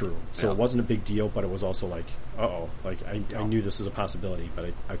very true. So Yeah. it wasn't a big deal, but it was also like, uh-oh. Like, I knew this was a possibility,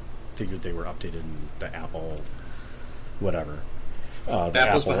 but I figured they were updated in the Apple, whatever. The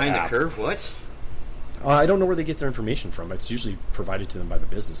Apple's Apple behind app. the curve? What? I don't know where they get their information from. It's usually provided to them by the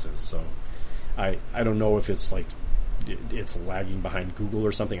businesses. So I don't know if it's like it's lagging behind Google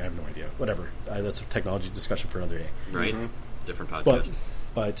or something. I have no idea. Whatever. That's a technology discussion for another day. Right? Different podcast.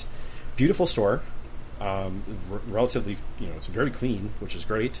 But beautiful store. Relatively, it's very clean, which is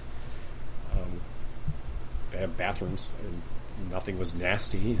great. They have bathrooms, and nothing was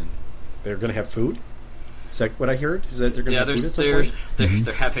nasty. And they're going to have food. Is that what I heard? Is that they're going to have food at some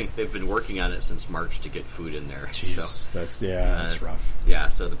point? They've been working on it since March to get food in there. Jeez, So that's rough. yeah,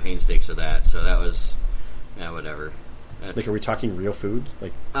 so the painstaking of that. So that was whatever. Like, are we talking real food?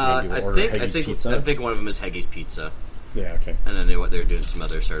 Like, maybe we'll I order think Haggis Pizza? I think one of them is Haggis Pizza, Yeah, okay. and then they're doing some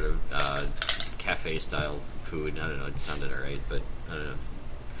other sort of cafe style food. I don't know. It sounded alright, but I don't know.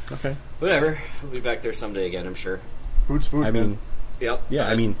 Okay. Whatever. We'll be back there someday again, I'm sure. Food's food. I man. mean, Yep. yeah,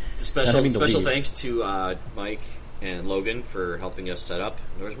 I mean, not having to special leave. thanks to Mike and Logan for helping us set up.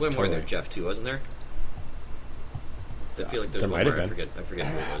 There was one more in there, Totally. Jeff too, wasn't there? I feel like there's There one might more. have I been. forget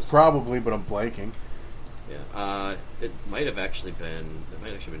who it was. Probably, but I'm blanking. Yeah. It might have actually been. It might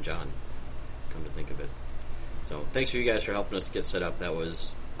have actually been John. Come to think of it. So thanks for you guys for helping us get set up. That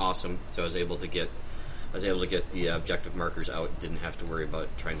was awesome. So I was able to get the objective markers out. Didn't have to worry about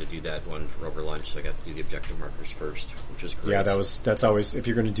trying to do that one for over lunch. So I got to do the objective markers first, which is great. Yeah, that's always, if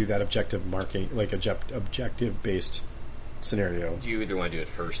you're going to do that objective marking, like objective based scenario. Do you either want to do it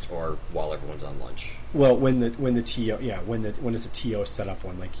first or while everyone's on lunch? Well, when it's a TO setup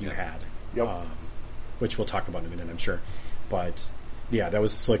one like you Yeah. had, Yep. which we'll talk about in a minute, I'm sure. But yeah, that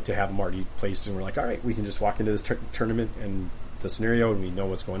was slick to have them already placed, and we're like, all right, we can just walk into this tournament and the scenario, and we know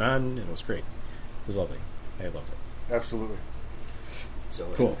what's going on, and it was great. It was lovely. I loved it. Absolutely. So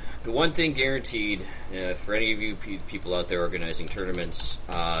Cool. The one thing guaranteed for any of you people out there organizing tournaments,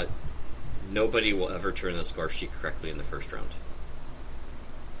 nobody will ever turn the score sheet correctly in the first round.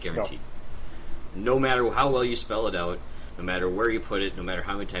 Guaranteed. No matter how well you spell it out, no matter where you put it, no matter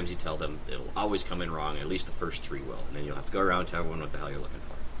how many times you tell them, it'll always come in wrong. At least the first 3 will, and then you'll have to go around and tell everyone what the hell you're looking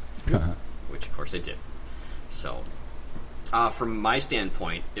for. Which, of course, I did. So, from my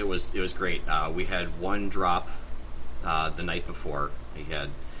standpoint, it was great. We had one drop the night before. He had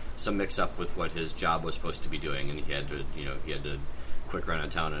some mix-up with what his job was supposed to be doing, and he had to quick run out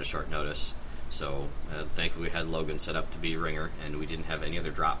of town on a short notice. So, thankfully, we had Logan set up to be ringer, and we didn't have any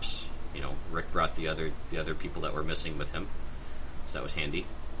other drops. Rick brought the other people that were missing with him, so that was handy.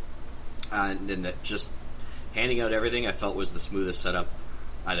 And then that just handing out everything, I felt was the smoothest setup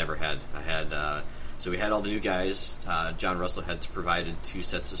I'd ever had. So we had all the new guys. John Russell had provided 2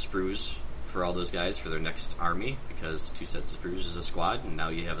 sets of sprues for all those guys for their next army, because 2 sets of sprues is a squad, and now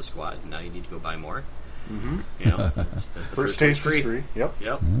you have a squad, and now you need to go buy more. You know, that's the First taste is free. Yep.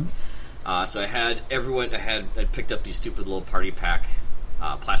 Yep. So I had everyone. I picked up these stupid little party pack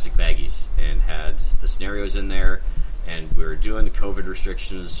plastic baggies and had the scenarios in there. And we were doing the COVID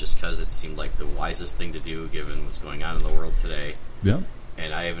restrictions just because it seemed like the wisest thing to do given what's going on in the world today. Yeah.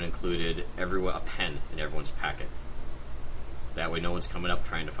 And I even included a pen in everyone's packet. That way, no one's coming up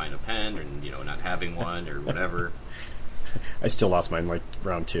trying to find a pen and not having one or whatever. I still lost mine like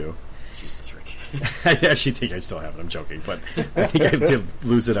round 2. Jesus, Rick. I actually think I still have it. I'm joking, but I think I did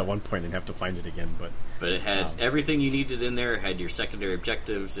lose it at one point and have to find it again. But it had everything you needed in there. It had your secondary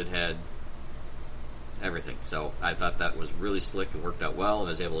objectives. It had everything. So I thought that was really slick. It worked out well. I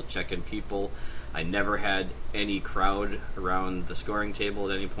was able to check in people. I never had any crowd around the scoring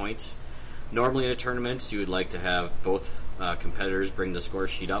table at any point. Normally in a tournament, you would like to have both competitors bring the score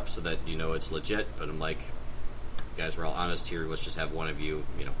sheet up so that it's legit. But I'm like, you guys, we're all honest here. Let's just have one of you,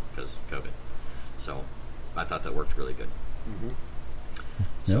 because COVID. So I thought that worked really good.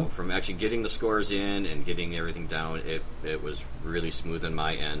 So from actually getting the scores in and getting everything down, it was really smooth on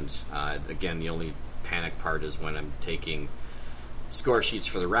my end. Again, the only panic part is when I'm taking score sheets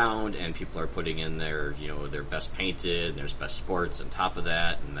for the round and people are putting in their best painted and there's best sports on top of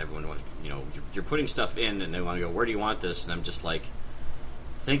that, and everyone wants, you're putting stuff in and they want to go, where do you want this? And I'm just like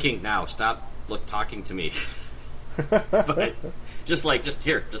thinking, now stop talking to me. But just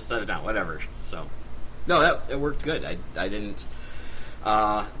here, just set it down, whatever. So no, it worked good. I didn't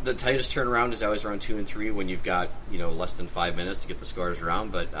the tightest turnaround is always round 2 and 3 when you've got less than 5 minutes to get the scores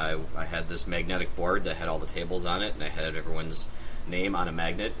around. But I had this magnetic board that had all the tables on it, and I had everyone's name on a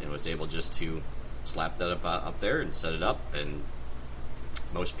magnet, and was able just to slap that up there and set it up. And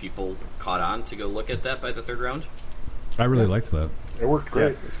most people caught on to go look at that by the third round. I really liked that. It worked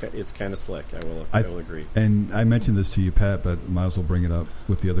great. Yeah, it's kind of slick. I will agree. And I mentioned this to you, Pat, but might as well bring it up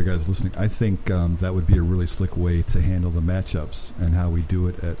with the other guys listening. I think that would be a really slick way to handle the matchups and how we do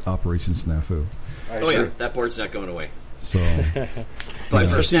it at Operation Snafu. Yeah, that board's not going away. So, but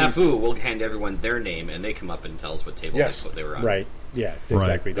for Snafu, we'll hand everyone their name, and they come up and tell us what table they were on. Right. Yeah.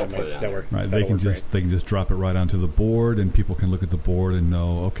 Exactly. Right. That worked. Right. They can just drop it right onto the board, and people can look at the board and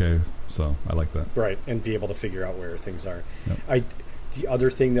know. Okay. So I like that. Right, and be able to figure out where things are. Yep. The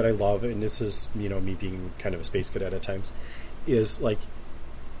other thing that I love, and this is me being kind of a space cadet at times, is like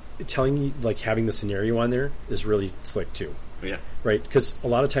telling you, like having the scenario on there is really slick too. Yeah. Right, because a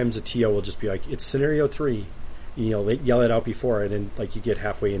lot of times a TO will just be like, it's scenario 3. They yell it out before, and then like you get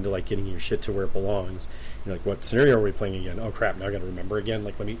halfway into like getting your shit to where it belongs. You're like, what scenario are we playing again? Oh crap! Now I got to remember again.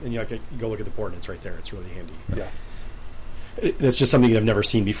 Like you go look at the board, and it's right there. It's really handy. Yeah. It's just something I've never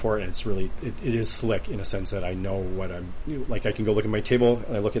seen before, and it's really it is slick in a sense that I know what I'm like. I can go look at my table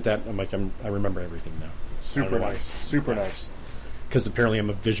and I look at that, and I'm like, I remember everything now. Super nice. Because apparently I'm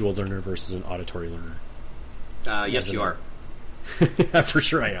a visual learner versus an auditory learner. Yes, you are. For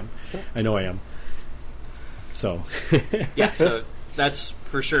sure, I am. I know I am. So yeah, so that's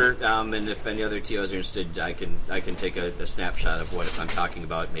for sure. And if any other TOs are interested, I can take a snapshot of what I'm talking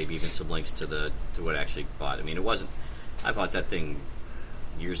about. Maybe even some links to what I actually bought. I mean, it wasn't. I bought that thing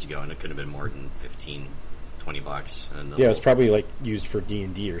years ago, and it could have been more than $15-20. And yeah, it's probably like used for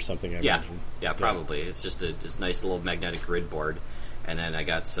D&D or something. I imagine. Yeah, probably. It's just this nice little magnetic grid board, and then I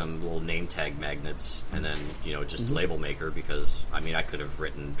got some little name tag magnets, and then just label maker because I could have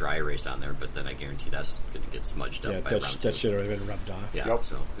written dry erase on there, but then I guarantee that's going to get smudged up. By round 2. That should have been rubbed off. Yeah,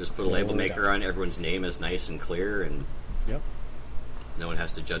 so just put a label maker on. Everyone's name is nice and clear, and no one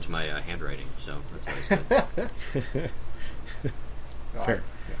has to judge my handwriting. So that's always good. Fair.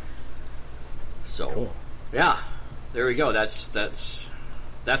 So, cool. Yeah, there we go. That's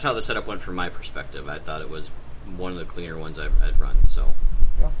how the setup went from my perspective. I thought it was one of the cleaner ones I'd run. So,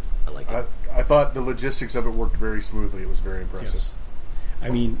 I like it. I thought the logistics of it worked very smoothly. It was very impressive. Yes. I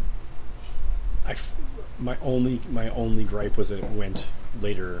mean, my only gripe was that it went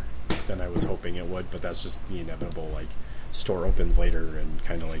later than I was hoping it would, but that's just the inevitable. Like, store opens later, and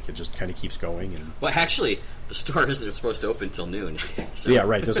kind of like it just kind of keeps going. And well, actually, the store isn't supposed to open till noon. So. Yeah,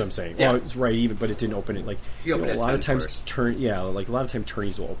 right. That's what I'm saying. Well, it's right, but it didn't open at like a lot of times. Like a lot of times,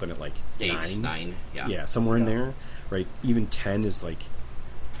 tourneys will open at like 9. Yeah, somewhere in there. Right, even 10 is like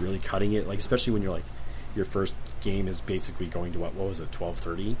really cutting it. Like especially when you're like your first game is basically going to what was it,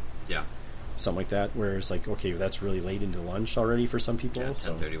 12:30? Yeah. Something like that, where it's like, okay, that's really late into lunch already for some people. Yeah,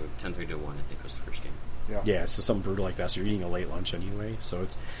 10:30 to 1, I think, was the first game. Yeah, so something brutal like that. So you're eating a late lunch anyway. So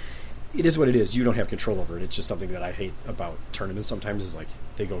it is what it is. You don't have control over it. It's just something that I hate about tournaments. Sometimes is like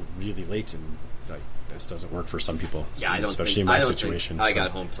they go really late, and like this doesn't work for some people. Yeah, especially in my situation. I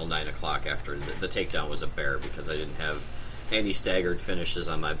got home till 9 o'clock after the takedown was a bear because I didn't have any staggered finishes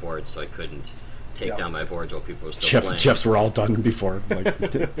on my board, so I couldn't take down my boards while people were still playing. Jeff's were all done before,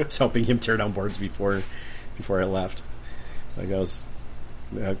 like helping him tear down boards before I left. Like I was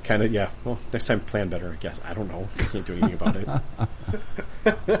kind of Well, next time plan better, I guess. I don't know. I can't do anything about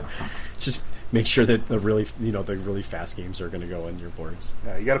it. Just make sure that the really fast games are going to go on your boards.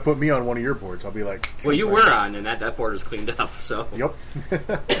 Yeah, you got to put me on one of your boards. I'll be like, well, you were on, and that board was cleaned up. So yep.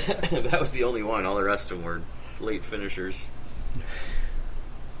 That was the only one. All the rest of them were late finishers.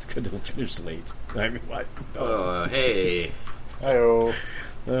 It's good to finish late. I mean, what? Oh, hey. Hi-oh.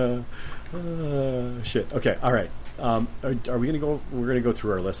 Shit. Okay. All right. Are we gonna go? We're gonna go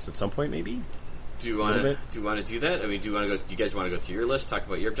through our lists at some point, maybe. Do you want to do that? I mean, do you guys want to go through your list, talk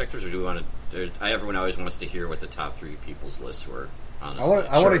about your objectives, or do we want to? Everyone always wants to hear what the top 3 people's lists were. Honestly,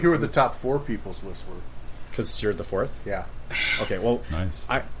 I want to hear what the top 4 people's lists were. Because you're the 4th. Yeah. Okay. Well, Nice.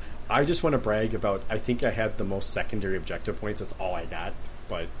 I just want to brag about. I think I had the most secondary objective points. That's all I got,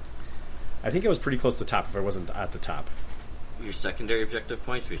 but I think I was pretty close to the top if I wasn't at the top. Your secondary objective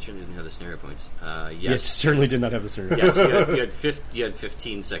points? We certainly didn't have the scenario points. Yes. Yes, certainly did not have the scenario. Yes, you had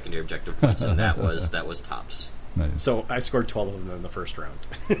 15 secondary objective points, and that was tops. Nice. So I scored 12 of them in the first round.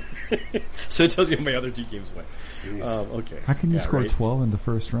 So it tells you how my other 2 games went. Okay. How can you score right? 12 in the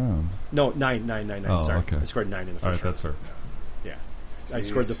first round? No, 9. Oh, Sorry, okay. I scored 9 in the first All right, round. that's fair. Yeah,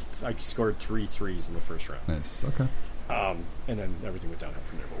 Jeez. I scored 3 threes in the first round. Nice. Okay. And then everything went downhill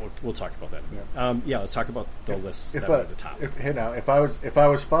from there. But we'll talk about that. In a minute. Let's talk about the lists that were at the top. If I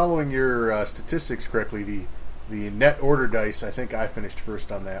was following your statistics correctly, the net order dice, I think I finished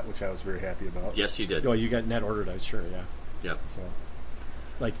first on that, which I was very happy about. Yes, you did. Oh, you got net order dice, sure, yeah. Yep. So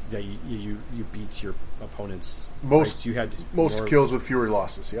Like you beat your opponents. most you had most more, kills with fewer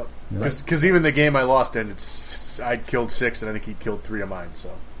losses. Yep. Yeah. Because even the game I lost in, I killed 6, and I think he killed 3 of mine.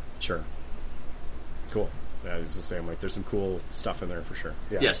 So Sure. Cool. Yeah, it's the same. Like, there's some cool stuff in there for sure.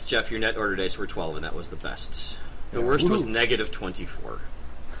 yeah. Yes, Jeff, your net order dice were 12, and that was the best. The worst was Woohoo. negative 24.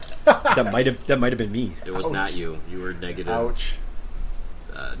 That might have been me. It was Ouch. not you. You were negative. Ouch.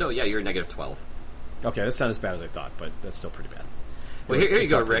 You were negative 12. Okay, that's not as bad as I thought, but that's still pretty bad. Well, here you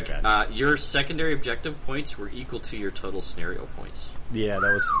go, It's Rick. pretty bad. Your secondary objective points were equal to your total scenario points. Yeah,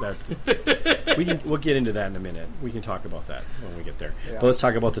 that was that. We'll get into that in a minute. We can talk about that when we get there. Yeah. But let's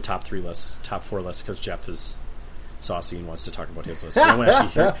talk about the top 4 lists, because Jeff is saucy and wants to talk about his list.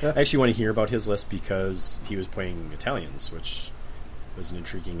 I actually want to hear about his list because he was playing Italians, which was an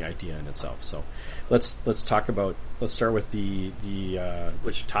intriguing idea in itself. So let's start with the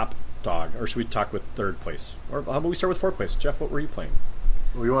which top dog, or should we talk with third place, or how about we start with fourth place? Jeff, what were you playing?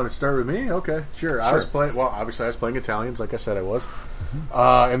 Well, you want to start with me? Okay, sure. I was playing. Well, obviously, I was playing Italians, like I said, I was,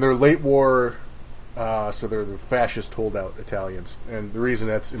 and they're late war, so they're the fascist holdout Italians. And the reason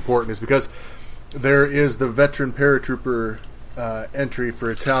that's important is because there is the veteran paratrooper entry for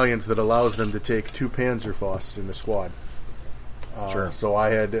Italians that allows them to take 2 Panzerfausts in the squad. Sure. So I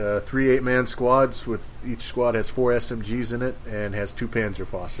had 3 8-man squads. With each squad has 4 SMGs in it and has 2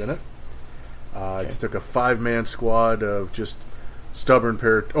 Panzerfausts in it. I just took a 5-man squad of just stubborn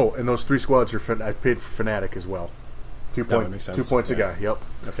and those 3 squads are. I paid for Fanatic as well. 2 That would make sense. 2 points Yeah. a guy. Yep.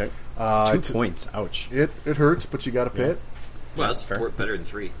 Okay. 2 points. Ouch. It hurts, but you got to pay it. Well, that's fair. better than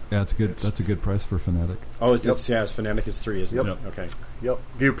 3. Yeah, that's good. That's a good price for Fnatic. Oh, it's Fanatic is 3, isn't Yep. it? Okay. Yep.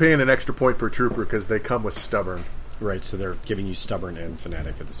 You're paying an extra point per trooper because they come with stubborn. Right, so they're giving you stubborn and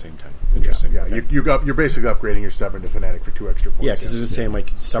Fanatic at the same time. Interesting. Yeah. Okay. You're basically upgrading your stubborn to Fanatic for 2 extra points. Yeah, because it's just saying like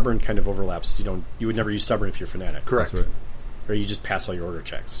stubborn kind of overlaps. You would never use stubborn if you're Fanatic. Correct. That's right. Or you just pass all your order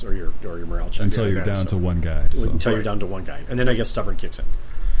checks or your morale checks Until you're Yeah, down so- to 1 guy. So. until you're down to 1 guy, and then I guess stubborn kicks in.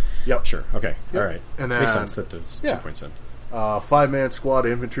 Yep. Sure. Okay. Yep. All right. And Makes then- sense that there's yeah. 2 points in. 5-man squad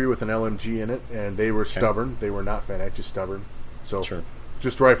infantry with an LMG in it, and they were stubborn. They were not Fanatic, just stubborn. So Sure.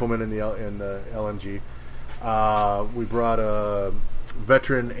 just riflemen in the LMG. We brought a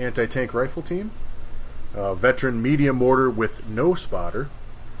veteran anti-tank rifle team, a veteran medium mortar with no spotter,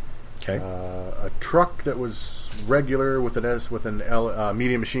 Okay. a truck that was regular with an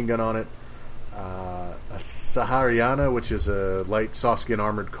medium machine gun on it, a Sahariana, which is a light soft skin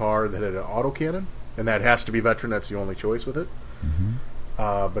armored car that had an autocannon, and that has to be veteran. That's the only choice with it.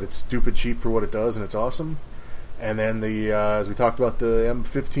 But it's stupid cheap for what it does, and it's awesome. And then as we talked about, the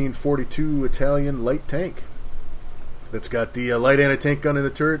M1542 Italian light tank that's got the light anti-tank gun in the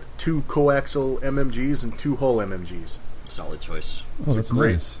turret, 2 coaxial MMGs, and 2 hull MMGs. Solid choice. Oh, that's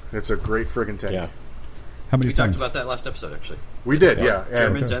great. nice. It's a great friggin' tank. Yeah. How many We talked times? about that last episode, actually. We did, yeah. And,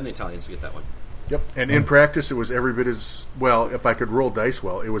 Germans and the Italians get that one. yep. And in practice, it was every bit as well. If I could roll dice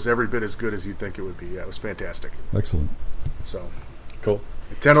well, it was every bit as good as you'd think it would be. Yeah, it was fantastic. Excellent. So, Cool.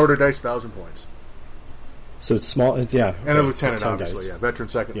 10 order dice, 1,000 points. So it's small. Yeah, And a okay, lieutenant, so 10 obviously, guys. yeah. Veteran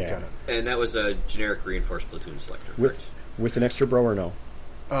second Yeah. lieutenant. And that was a generic reinforced platoon selector. With an extra bro or no?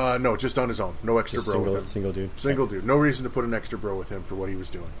 No, just on his own. No extra Just bro with him. single dude. Single dude. No reason to put an extra bro with him for what he was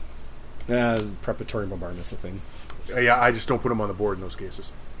doing. Preparatory bombardment's a thing. Yeah, I just don't put him on the board in those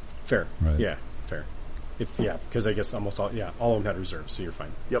cases. Fair. Right. Yeah, fair. Because I guess almost all of them had reserves, so you're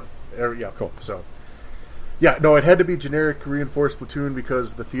fine. Yep. Yeah. Cool. So, yeah, no, it had to be generic reinforced platoon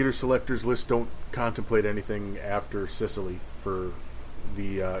because the theater selectors list don't contemplate anything after Sicily for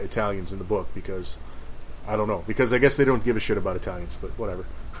the Italians in the book because I don't know because I guess they don't give a shit about Italians, but whatever.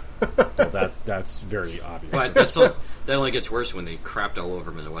 Well, that's very obvious. But that only gets worse when they crapped all over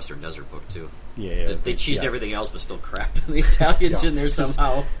him in the Western Desert book too. Yeah, They cheesed everything else, but still crapped on the Italians in there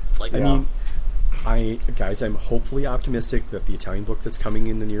somehow. It's like, I mean, I'm hopefully optimistic that the Italian book that's coming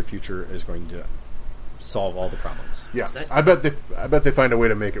in the near future is going to solve all the problems. Yeah, Is that- I bet they find a way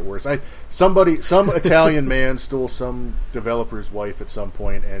to make it worse. Some Italian man stole some developer's wife at some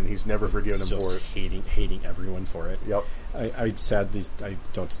point, and he's never forgiven him Just for it. hating everyone for it. Yep.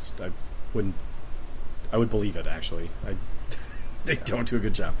 I would believe it actually. They don't do a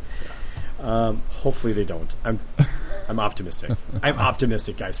good job. Hopefully they don't. I'm optimistic. I'm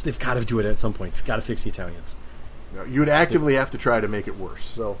optimistic, guys. They've got to do it at some point. They've got to fix the Italians. No, you would actively have to try to make it worse.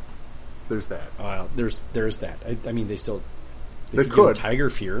 So there's that. There's that. I mean, they They give him could. Tiger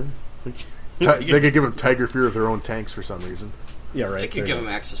Fear. They could give them Tiger Fear of their own tanks for some reason. Yeah, right. they could give him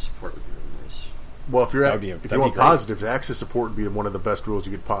access support would be really nice. Well, if you're That'd be- if that'd you be want great. positives, access support would be one of the best rules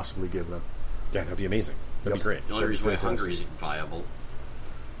you could possibly give them. Yeah, that'd be amazing. That'd Yep. be great. The only That'd reason be why fantastic. Hungary's viable.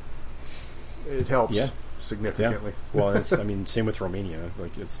 It helps Yeah. significantly. Well, same with Romania.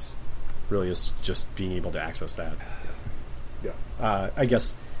 Like, it's really is just being able to access that. Yeah. I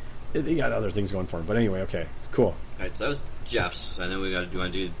guess they got other things going for them. But anyway, okay, cool. All right, so that was Jeff's. I know we got to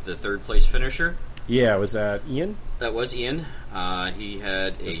want to do the third place finisher. Yeah, was that Ian? That was Ian. He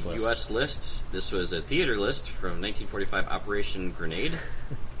had a This list. U.S. list. This was a theater list from 1945 Operation Grenade.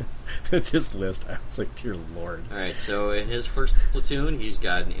 This list, I was like, dear Lord. All right, so in his first platoon, he's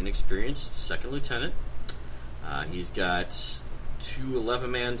got an inexperienced second lieutenant. He's got two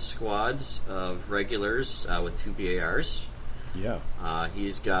 11-man squads of regulars with two BARs. Yeah.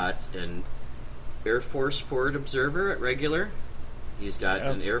 He's got an Air Force forward observer at regular. He's got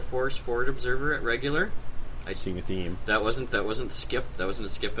Yeah. an Air Force forward observer at regular. I seeing a theme. That wasn't skip. That wasn't a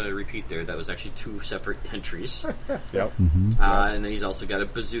skip and a repeat there. That was actually two separate entries. Yep. And then he's also got a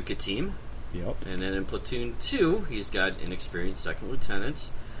bazooka team. Yep. And then in platoon 2, he's got an experienced second lieutenant.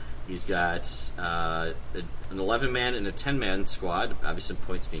 He's got an 11-man and a 10-man squad. Obviously,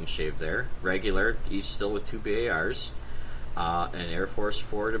 points being shaved there. Regular, each still with two BARs. An Air Force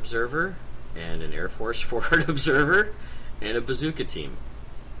forward observer, and an Air Force forward observer, and a bazooka team.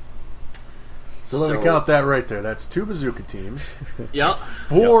 So let me count that right there. That's two bazooka teams, Yep.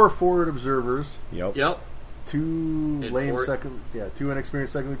 4 forward observers, Yep. Yep. 2 And lame 4 2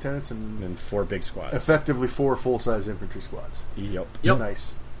 inexperienced second lieutenants, and And 4 big squads. effectively 4 full-size infantry squads. Yep. Yep.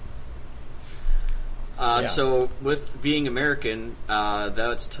 Nice. Yeah. So, with being American,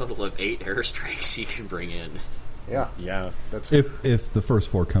 that's a total of 8 airstrikes you can bring in. Yeah, Yeah. that's If the first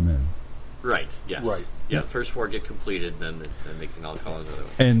 4 come in, Right. Yes. Right. Yeah. The first 4 get completed, then they can all call another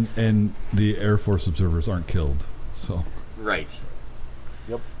one. and the Air Force observers aren't killed, so Right.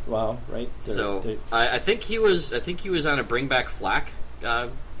 Well, right. So I think he was on a Bring Back Flak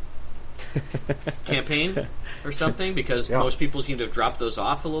campaign or something because Yeah. most people seem to have dropped those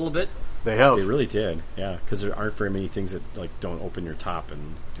off a little bit. they have. They really did, yeah, because there aren't very many things that like don't open your top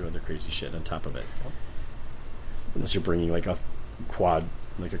and do other crazy shit on top of it, unless you're bringing like a quad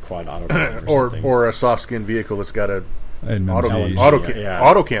autocannon or something. or a soft skin vehicle that's got a and LMG. MG.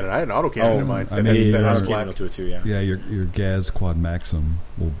 autocannon. I had an autocannon in Oh, mind. I That mean, had- yeah, that yeah, was autocannon black. will do it too. Yeah, Yeah, your Gaz Quad Maxim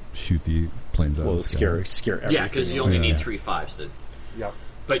will shoot the planes out. well, of the sky. scare everything. Yeah, because you only Yeah. need 3 5s to. Yeah.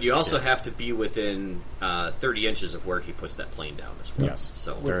 But you also have to be within 30 inches of where he puts that plane down as well. Yes,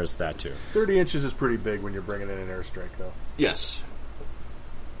 So there is that too. 30 inches is pretty big when you're bringing in an airstrike, though. yes.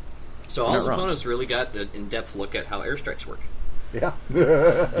 So all Not his wrong. opponents really got an in-depth look at how airstrikes work. Yeah.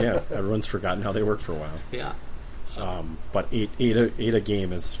 Yeah, everyone's forgotten how they work for a while. Yeah. So, But eight a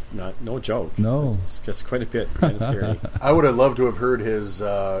game is no joke. No. It's just quite a bit, kind of scary. I would have loved to have heard his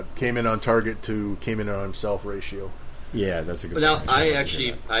came in on target to came in on himself ratio. Yeah, that's a good. but now point. I should actually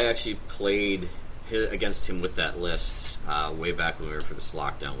hear that. I actually played against him with that list way back when we were for this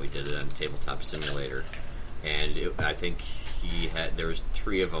lockdown. We did it on Tabletop Simulator, and I think there was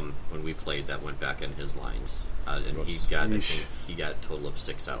 3 of them when we played that went back in his lines, and Whoops. I Yeesh. think he got a total of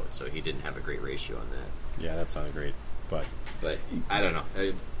 6 out, so he didn't have a great ratio on that. Yeah, that sounded great, but But I don't know.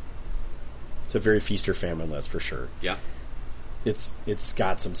 It's a very feast or famine list for sure. Yeah. It's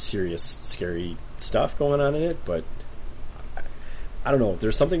got some serious, scary stuff going on in it, but I don't know.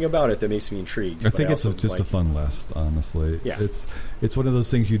 There's something about it that makes me intrigued. I but think it's also just a fun list, honestly. Yeah. It's one of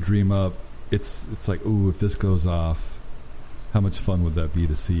those things you dream up. It's like, ooh, if this goes off, how much fun would that be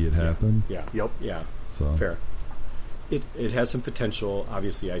to see it happen? Yeah. Yep. Yeah. So Fair. It has some potential.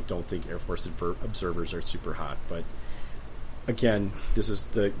 Obviously, I don't think Air Force observers are super hot, but again,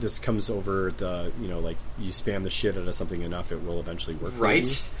 this comes over the like you spam the shit out of something enough, it will eventually work. Right.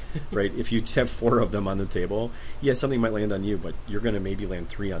 For you. Right. If you have 4 of them on the table, yeah, something might land on you, but you're going to maybe land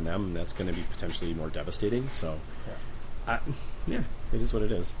 3 on them, and that's going to be potentially more devastating. So, yeah, it is what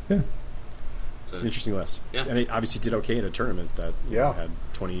it is. yeah. It's an interesting list. Yeah. And it obviously did okay in a tournament that Yeah. had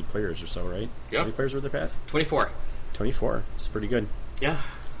 20 players or so, right? Yeah. How many players were there, Pat? 24. 24. It's pretty good. Yeah.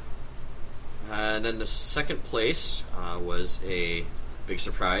 And then the second place was a big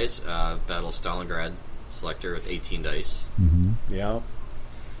surprise, Battle of Stalingrad selector with 18 dice. Mm-hmm. Yeah.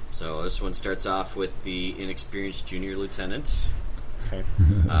 So this one starts off with the inexperienced junior lieutenant, Okay.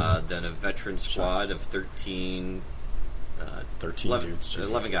 then a veteran squad of 13... 13 dudes. Jesus.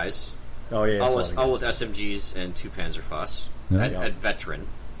 11 guys. Oh, yeah. all it's with, 11 all with guys. SMGs and 2 Panzerfaust Yeah. at veteran.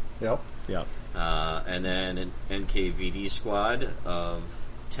 Yep. Yeah. And then an NKVD squad of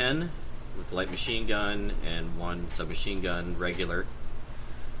 10 with light machine gun and 1 submachine gun regular.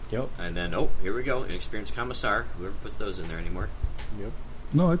 Yep. And then, here we go, inexperienced commissar. Whoever puts those in there anymore. Yep.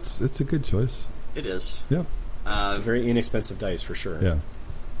 No, it's a good choice. It is. Yep. It's a very inexpensive dice for sure. Yeah.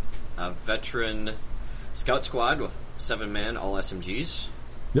 A veteran scout squad with 7 men, all SMGs.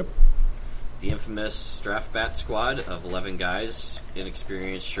 Yep. The infamous Draft Bat squad of 11 guys,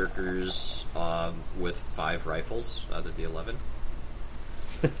 inexperienced shirkers with 5 rifles out of the 11.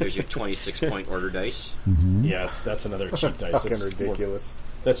 There's your 26-point order dice. Mm-hmm. Yes, that's another cheap dice. Fucking ridiculous.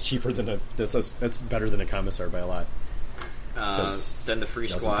 That's cheaper than that's better than a commissar by a lot. Then the free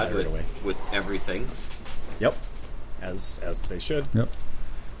doesn't squad tire it away. with everything. Yep. As they should. Yep.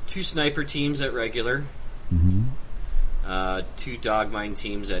 2 sniper teams at regular. Mm-hmm. 2 dog mine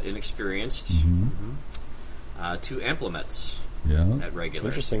teams at inexperienced. Mm-hmm. 2 amplements Yeah. at regular.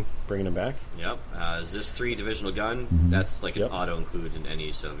 Interesting. Bringing them back. Yep. ZIS-3 divisional gun. Mhm. That's like an Yep. auto include in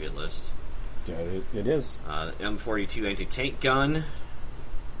any Soviet list. Yeah, it is. M42 anti-tank gun.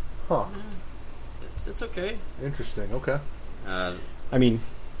 Huh. It's okay. Interesting. Okay. I mean,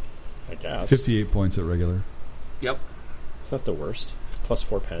 I guess 58 points at regular. Yep. it's not the worst. Plus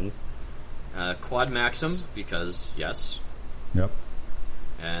 4 pen. Quad Maxim, because yes. Yep.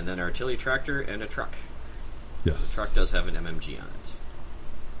 And then artillery tractor and a truck. Yes. The truck does have an MMG on it.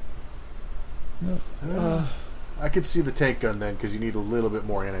 Yep. I could see the tank gun then, because you need a little bit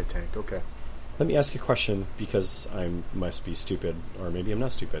more anti-tank. Okay. Let me ask you a question because I must be stupid, or maybe I'm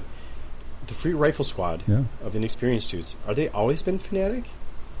not stupid. The free rifle squad Yeah. of inexperienced dudes, are they always been fanatic?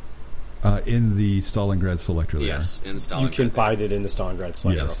 In the Stalingrad selector there. Yes, in Stalingrad. You can buy that in the Stalingrad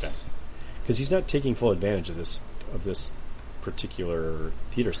Slayer. Yes. Okay. Because he's not taking full advantage of this particular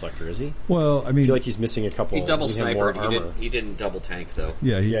theater selector, is he? Well, I I mean, feel like he's missing a couple. He double he had more snipered. armor. He didn't double tank though.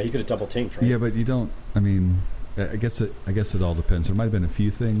 yeah, Yeah, he could have double tanked, right? Yeah, but you don't. I mean, I guess it all depends. There might have been a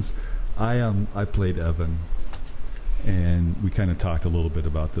few things. I played Evan, and we kind of talked a little bit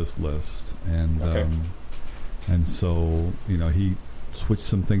about this list, and Okay. and so he switched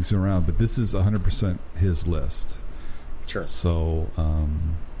some things around, but this is 100% his list. Sure. So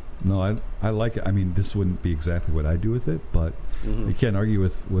no, I like it. I mean, this wouldn't be exactly what I do with it, but Mhm. you can't argue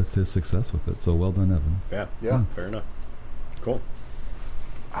with his success with it. So well done, Evan. Yeah. Yeah. Fair enough. Cool.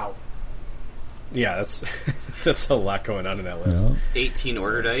 Ow. Yeah, that's that's a lot going on in that list. Yeah. 18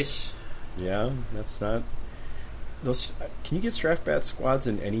 order dice. Yeah, that's not. Those can you get Draft Bat squads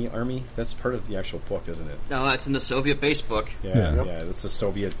in any army? That's part of the actual book, isn't it? No, that's in the Soviet base book. Yeah, Yeah. yeah. Yep. That's the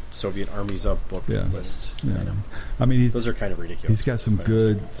Soviet armies of book Yeah. list. Yeah. I know. I mean, Those are kind of ridiculous. he's got some quite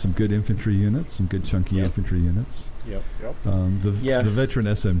honestly. good infantry units, some good chunky Yep. infantry units. Yep. Yep. Yeah. The veteran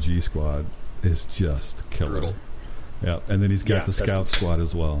SMG squad is just killer. Brutal. Yeah, and then he's got Yeah, the that's- scout squad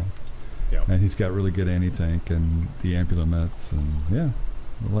as well, Yep. and he's got really good anti-tank and the ambulances, and yeah,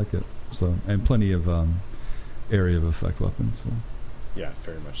 I like it. So and plenty of area of effect weapons. So. Yeah,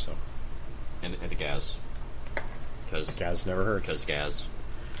 very much so. And the gas. Because Gas never hurts. gas.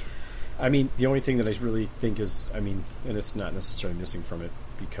 I mean, the only thing that I really think is, and it's not necessarily missing from it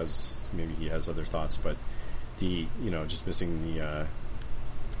because maybe he has other thoughts, but just missing the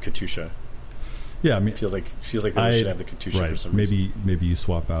Katusha. Yeah, I mean, It feels like they should have the Katusha for some reason. Maybe you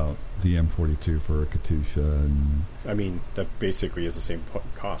swap out the M42 for a Katusha, and I mean, that basically is the same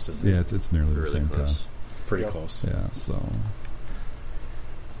cost, isn't it? yeah, it's nearly the Really same close. cost. Pretty Yep. close. Yeah, so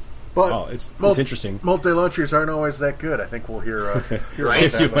But it's interesting. Multi-launchers aren't always that good. I think we'll hear Right. about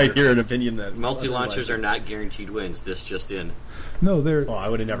that You later. might hear an opinion that Multi-launchers are not guaranteed wins. This just in. No, they're. Well, I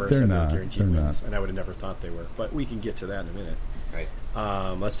would have never They're said they not. were guaranteed They're wins, not. and I would have never thought they were. But we can get to that in a minute. Right.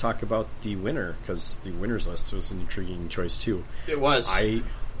 Let's talk about the winner, because the winners list was an intriguing choice too. It was.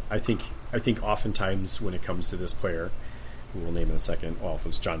 I think oftentimes when it comes to this player, who we'll name in a second. Well, if it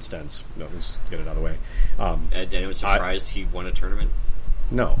was John Stentz, no, let's just get it out of the way. Anyone surprised he won a tournament?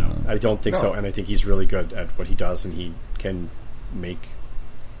 No, I don't think so, No. and I think he's really good at what he does, and he can make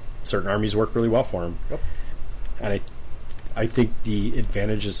certain armies work really well for him. Yep. And I think the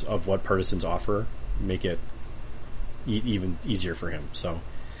advantages of what partisans offer make it even easier for him. So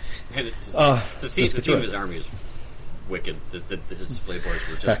And the let's theme get of through his it. army is wicked. His display boards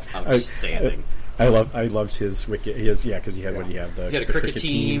were just outstanding. I loved his wicket. Because he had what he had the He had a the cricket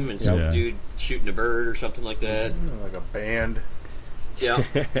team and some Yeah. dude shooting a bird or something like that. Like a band. Yeah.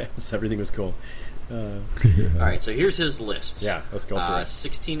 so everything was cool. All right, so here's his list. Yeah, let's go through it.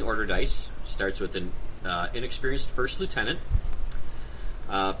 16 order dice. Starts with an inexperienced first lieutenant.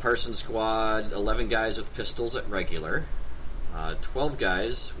 Partisan squad, 11 guys with pistols at regular. 12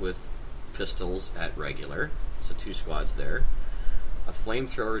 guys with pistols at regular. So 2 squads there. A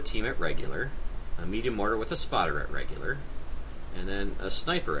flamethrower team at regular. A medium mortar with a spotter at regular. And then a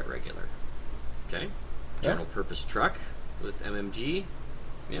sniper at regular. Okay? General purpose truck with MMG.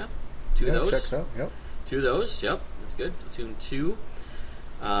 Yeah. 2 of those. Checks out. Yep. 2 of those, yep, that's good. Platoon 2.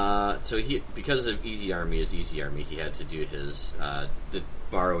 So he, because of Easy Army is Easy Army, he had to do his the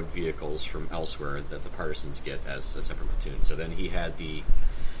borrowed vehicles from elsewhere that the partisans get as a separate platoon. So then he had the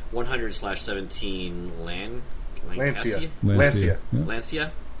 100/17 Lancia. Lancia. Yeah.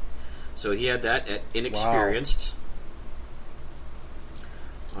 Lancia. So he had that at inexperienced.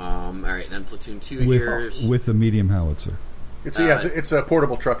 All right, then platoon 2 here. With a medium howitzer. It's a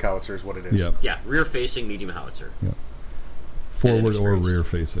portable truck howitzer is what it is. Yep. Yeah, rear-facing medium howitzer. Yep. Forward or inexperienced. rear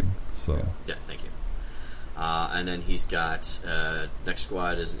facing. So Yeah, thank you. And then he's got next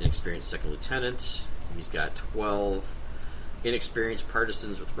squad is an inexperienced second lieutenant. He's got 12 inexperienced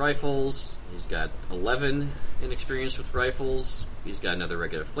partisans with rifles. He's got 11 inexperienced with rifles. He's got another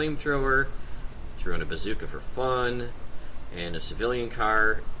regular flamethrower. Threw in a bazooka for fun, and a civilian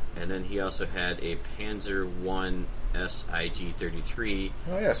car. And then he also had a Panzer I SIG-33.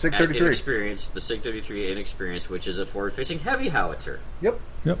 Oh yeah, SIG At 33. inexperienced, the SIG-33 inexperienced, which is a forward-facing heavy howitzer. Yep.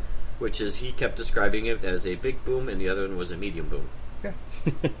 yep. Which is, he kept describing it as a big boom, and the other one was a medium boom. Yeah.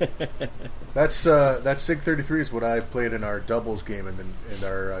 That's that SIG 33 is what I played in our doubles game in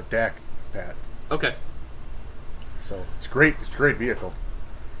our DAC pad. Okay. So it's great. It's a great vehicle.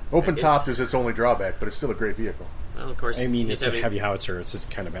 Open topped is its only drawback, but it's still a great vehicle. Well, of course. I mean, he's it's a having- heavy howitzer. It's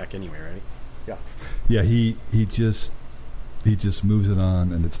just kind of back anyway, right? Yeah. Yeah, he just moves it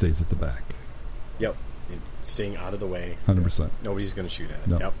on and it stays at the back. Yep. Staying out of the way. 100%. Nobody's going to shoot at it.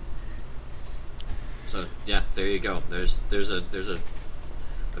 No. Yep. So yeah, there you go. There's a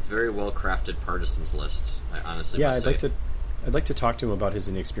very well crafted partisans list. I honestly Yeah, must I'd say. like to talk to him about his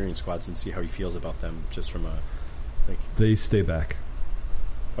inexperienced squads and see how he feels about them, just from a They stay back.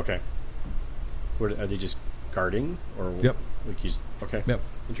 okay. Are they just guarding or Yep. Like he's okay. Yep.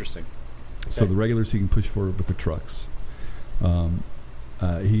 Interesting. So Okay. the regulars he can push forward with the trucks.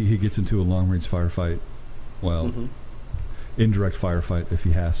 He gets into a long range firefight. Well, Mhm. indirect firefight if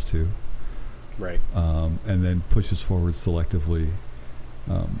he has to, Right. and then pushes forward selectively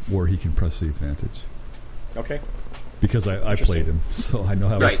where he can press the advantage. Okay. Because I Interesting. played him, so I know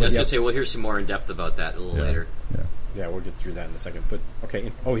how to Right, I play. was Yep. going to say, we'll hear some more in depth about that a little Yeah. later. Yeah. Yeah, we'll get through that in a second. But okay.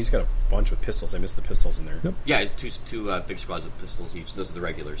 Oh, he's got a bunch with pistols. I missed the pistols in there. Yep. Yeah, it's two big squads with pistols each. Those are the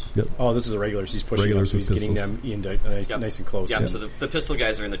regulars. Yep. Oh, this is the regulars. He's pushing Regulars up, so he's with getting pistols. them into nice and close. Yep, so the pistol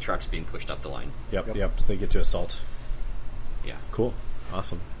guys are in the trucks being pushed up the line. Yep. So they get to assault. Yeah. Cool.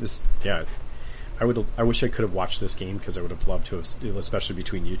 Awesome. This. Yeah. I wish I could have watched this game because I would have loved to have, especially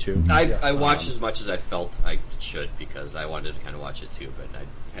between you two. I watched as much as I felt I should because I wanted to kind of watch it too, but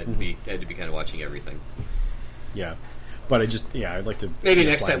I had to be kind of watching everything. Yeah. But I'd like to Maybe be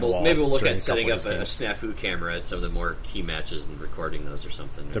a next fly time on the wall we'll look during at setting couple up of a his games. snafu camera at some of the more key matches and recording those or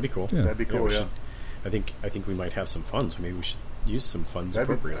something. That'd be cool. Yeah. That'd be cool. we Yeah. should- I think we might have some funds. Maybe we should use some funds I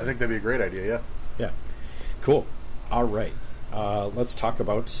appropriately. think that'd be a great idea. Yeah. Yeah. Cool. All right. Let's talk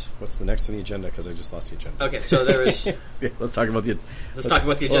about what's the next on the agenda because I just lost the agenda. Okay, so there was. Yeah, let's talk about the. Let's talk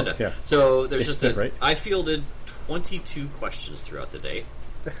about the agenda. yeah. So there's just Right. I fielded 22 questions throughout the day,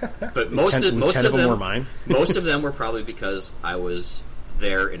 but most 10 of them them were mine. most of them were probably because I was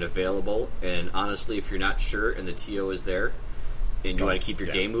there and available. And honestly, if you're not sure and the TO is there, and you want to keep your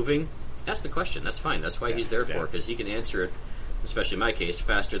game moving, ask the question. That's fine. That's why he's there for, because he can answer it especially in my case,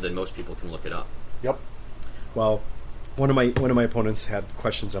 faster than most people can look it up. Yep. Well, one of my opponents had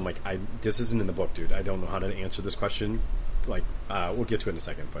questions. I'm like, this isn't in the book, dude. I don't know how to answer this question. Like, we'll get to it in a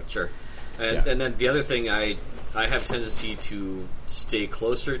second, but Sure. And then the other thing, I have tendency to stay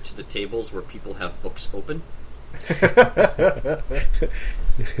closer to the tables where people have books open.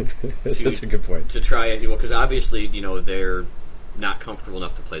 That's a good point. To try it, because obviously, they're not comfortable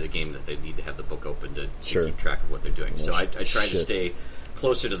enough to play the game that they need to have the book open to Sure. keep track of what they're doing. So I try to Shit. stay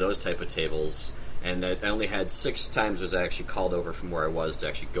closer to those type of tables. And I only had 6 times was I actually called over from where I was to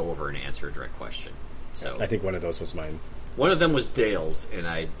actually go over and answer a direct question. So I think one of those was mine. one of them was Dale's, and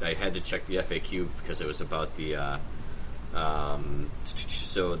I had to check the FAQ because it was about the.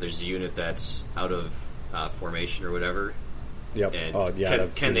 So there's a unit that's out of formation or whatever, Yep.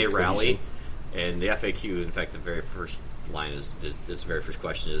 and can they rally? And the FAQ, in fact, the very first line is this very first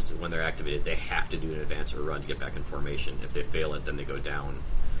question is when they're activated, they have to do an advance or run to get back in formation. If they fail it, then they go down.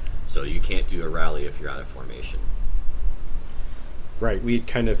 So you can't do a rally if you're out of formation. Right. We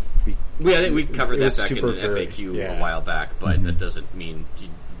kind of I think we covered it that was back in super the very- FAQ yeah. a while back, but that doesn't mean you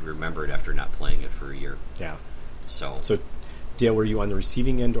remember it after not playing it for a year. Yeah. So Dale, were you on the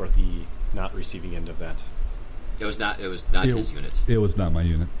receiving end or the not receiving end of that? it was not his unit. It was not my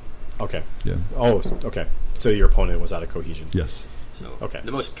unit. Okay. Yeah. Oh, okay. So your opponent was out of cohesion. Yes. So Okay.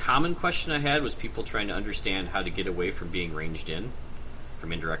 the most common question I had was people trying to understand how to get away from being ranged in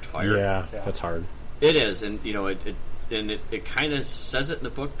from indirect fire. Yeah, that's hard. It is, and it kind of says it in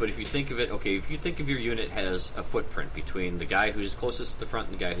the book. But if you think of it, okay, if you think of your unit has a footprint between the guy who's closest to the front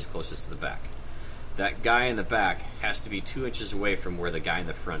and the guy who's closest to the back, that guy in the back has to be 2 inches away from where the guy in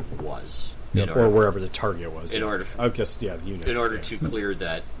the front was. Yep. Or wherever the target was. In yeah. order- I guess, yeah, the unit. In order yeah. to clear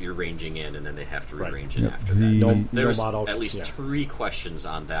that, you're ranging in, and then they have to Right. re-range in Yep. after The- that. No There's model. at least yeah. 3 questions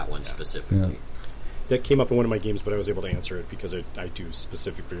on that one specifically. Yeah. That came up in one of my games, but I was able to answer it because I do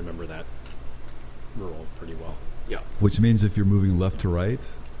specifically remember that rule pretty well. Yeah. Which means if you're moving left to right,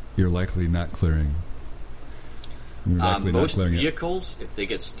 you're likely not clearing. You're likely not Most clearing it. vehicles, if they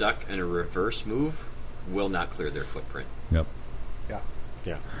get stuck in a reverse move, will not clear their footprint. Yep. Yeah.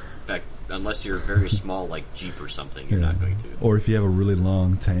 Yeah. In fact, unless you're very small, like Jeep or something, you're Yeah. not going to. Or if you have a really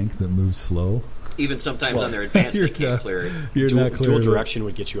long tank that moves slow, Even sometimes Well, on their advance, they you're can't not- clear it. you're Dual, not clearing dual it. direction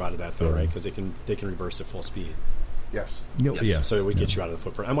would get you out of that, though, So- right? Because they can reverse at full speed. Yes. Yep. Yes. Yes. So it would Yeah. get you out of the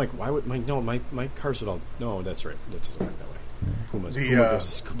footprint. I'm like, why would my cars would all? No, that's right. That doesn't work that way.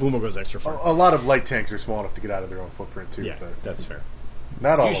 Puma goes extra far. A lot of light tanks are small enough to get out of their own footprint too. yeah, But that's fair.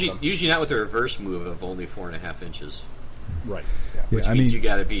 not all Usually, of them. usually not with a reverse move of only 4.5 inches, Right. Yeah, which I means mean, you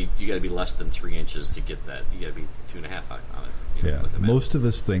got to be less than 3 inches to get that. You got to be 2.5 on it. yeah. look at the map. Most of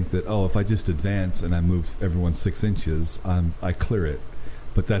us think that if I just advance and I move everyone 6 inches, I clear it.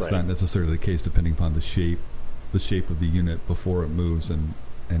 But that's Right. not necessarily the case, depending upon the shape of the unit before it moves and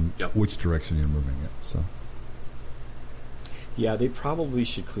Yep. which direction you're moving it. So Yeah, they probably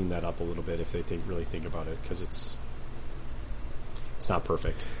should clean that up a little bit if they really think about it, because it's not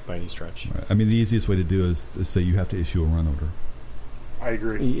perfect by any stretch. right. I mean, the easiest way to do is say you have to issue a run order. I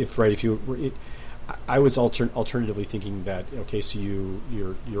agree. I was alternatively thinking that so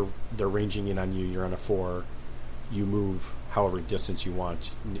they're ranging in on you. You're on a 4. You move however distance you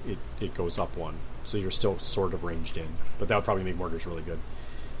want. It goes up 1, so you're still sort of ranged in. But that would probably make mortars really good.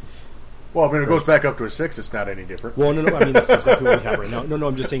 Well, I mean, it goes Right. back up to a 6. It's not any different. Well, no. I mean, that's exactly what we have right now. No.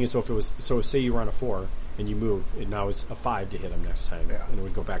 I'm just saying. So say you were on a 4 and you move. Now it's a 5 to hit them next time, Yeah. and it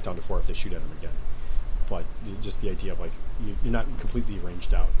would go back down to 4 if they shoot at them again. But just the idea of you're not completely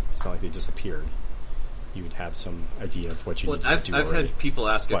ranged out. It's not like they disappeared. You would have some idea of what you Well, need to I've do already. had people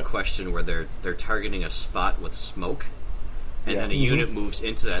ask a But- question where they're targeting a spot with smoke, and Yeah. then a unit moves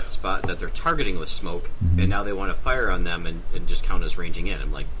into that spot that they're targeting with smoke, Mm-hmm. and now they want to fire on them and just count as ranging in.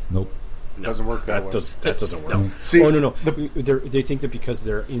 I'm like, Nope. no. Doesn't work that way. That doesn't work. No. See, No. They think that because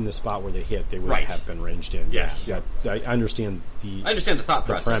they're in the spot where they hit, they would Right. have been ranged in. Yes. Yeah. I understand the. I understand the thought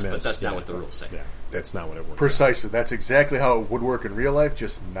process, but premise, that's yeah. not what the rules say. Yeah, that's not what it works. Precisely. That's exactly how it would work in real life,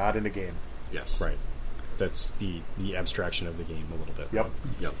 just not in a game. Yes. Right. That's the abstraction of the game a little bit. Yep.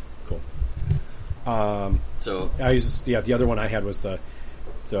 Yep. Cool. So The other one I had was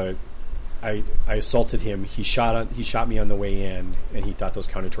I assaulted him. He shot me on the way in, and he thought those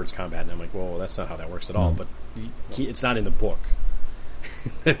counted towards combat. And I'm like, well, that's not how that works at all. But it's not in the book.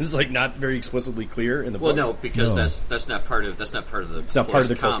 It's not very explicitly clear in the well, book. no, because No. that's not part of the. It's not part of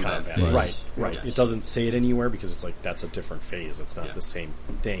the close combat. phase. Right. Yes. It doesn't say it anywhere because it's that's a different phase. It's not Yeah. the same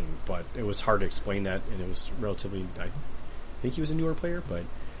thing. But it was hard to explain that, and it was relatively. I think he was a newer player, but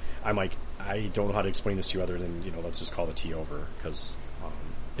I'm like, I don't know how to explain this to you other than let's just call the T over because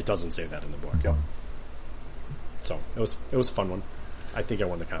it doesn't say that in the book. Yep. So it was a fun one. I think I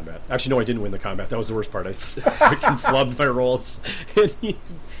won the combat. Actually, no, I didn't win the combat. That was the worst part. I freaking flubbed my rolls, and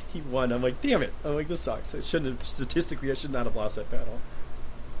he won. I'm like, damn it! I'm like, this sucks. I should not have lost that battle.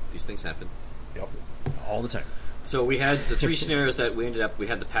 These things happen. Yep, all the time. So we had the 3 scenarios that we ended up. We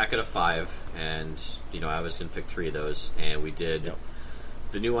had the packet of 5, and I was going to pick 3 of those, and we did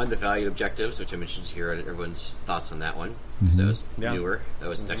the new one, the valued objectives, which I mentioned here. Everyone's thoughts on that one because that was newer. That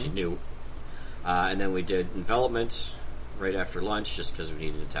was actually new. And then we did envelopment right after lunch, just because we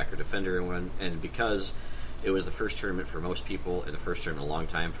needed attacker defender and one, and because it was the first tournament for most people and the first tournament in a long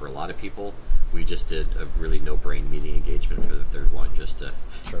time for a lot of people, we just did a really no-brain meeting engagement for the third one, just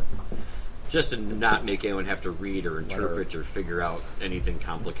to not make anyone have to read or interpret or figure out anything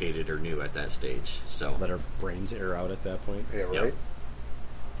complicated or new at that stage. So let our brains air out at that point. Yeah, right. Yep.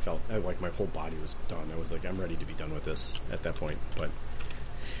 Felt like my whole body was done. I was like, I'm ready to be done with this at that point. But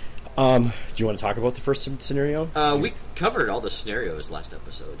do you want to talk about the first scenario? We covered all the scenarios last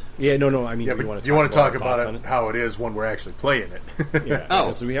episode. Yeah, no. I mean, Yeah, do but you want to talk about it? how it is when we're actually playing it? Yeah. Oh.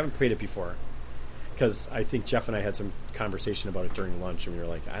 Because we haven't played it before. Because I think Jeff and I had some conversation about it during lunch, and we were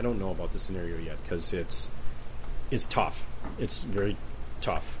like, I don't know about the scenario yet because it's tough. It's very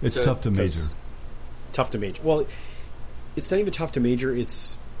tough. It's tough to major. Tough to major. Well, it's not even tough to major.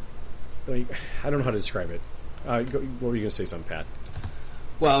 It's like, I don't know how to describe it. What were you going to say, something, Pat?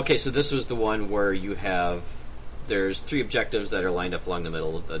 Well, okay, so this was the one where there's 3 objectives that are lined up along the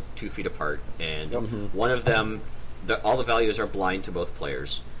middle, 2 feet apart, and one of them, all the values are blind to both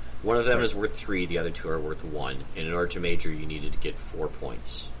players. One of them is worth 3, the other 2 are worth 1, and in order to major, you needed to get 4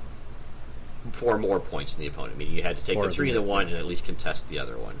 points. 4 more points than the opponent, meaning you had to take the 3 and the 1 and at least contest the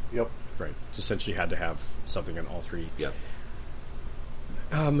other one. Yep. Right. Essentially had to have something on all 3. Yep.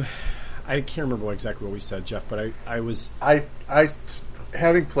 I can't remember exactly what we said, Jeff, but I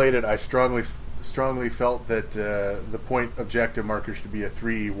having played it, I strongly felt that the point objective marker should be a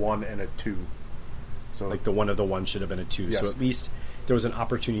 3, 1, and a 2. So like the one of the 1 should have been a 2. Yes. So at least there was an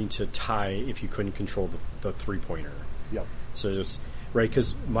opportunity to tie if you couldn't control the 3-pointer. Yep. So just right,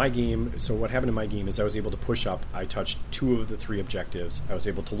 because my game. So what happened in my game is I was able to push up. I touched 2 of the 3 objectives. I was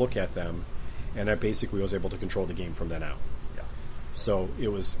able to look at them, and I basically was able to control the game from then out. Yeah. So it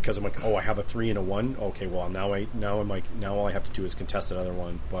was because I'm like, oh, I have a 3 and a 1. Okay, well now I'm like, now all I have to do is contest another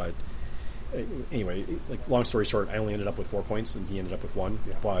one. But anyway, like long story short, I only ended up with 4 points, and he ended up with 1.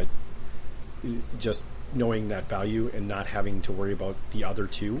 Yeah. But just knowing that value and not having to worry about the other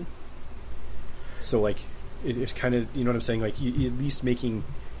 2. So like it's kind of, you know what I'm saying, like you at least making,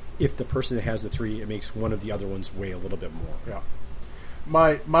 if the person that has the 3, it makes one of the other ones weigh a little bit more. Yeah.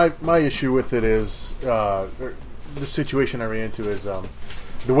 My issue with it is the situation I ran into is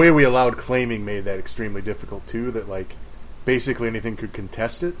the way we allowed claiming made that extremely difficult too, that like basically anything could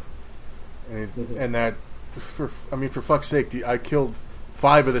contest it, and that for fuck's sake, I killed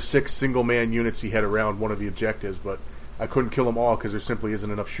 5 of the 6 single man units he had around one of the objectives, but I couldn't kill them all because there simply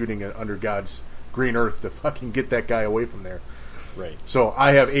isn't enough shooting under God's green earth to fucking get that guy away from there. Right. So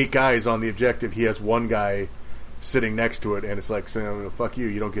I have 8 guys on the objective. He has 1 guy sitting next to it, and it's like saying, "Fuck you!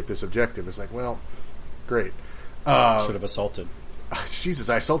 You don't get this objective." It's like, well, great. Should have assaulted. Jesus,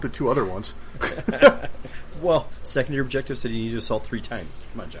 I assaulted 2 other ones. Well, secondary objective said you need to assault 3 times.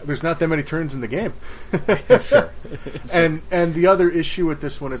 Come on, Jeff. There's not that many turns in the game. Fair. And the other issue with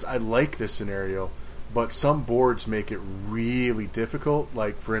this one is I like this scenario, but some boards make it really difficult.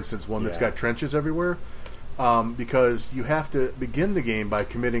 Like, for instance, one that's got trenches everywhere. Because you have to begin the game by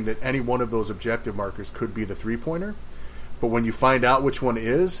committing that any one of those objective markers could be the 3-pointer. But when you find out which one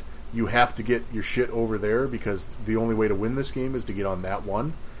is, you have to get your shit over there because the only way to win this game is to get on that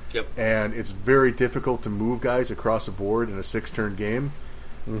one. Yep. And it's very difficult to move guys across a board in a 6-turn game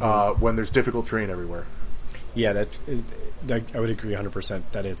when there's difficult terrain everywhere. Yeah, I would agree 100%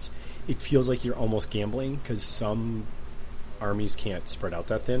 that it feels like you're almost gambling because some armies can't spread out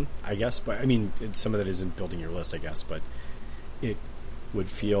that thin, I guess. But I mean, some of that isn't building your list, I guess. But it would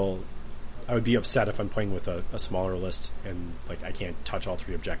feel, I would be upset if I'm playing with a smaller list and like I can't touch all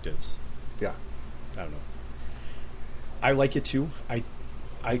 3 objectives. Yeah. I don't know. I like it too.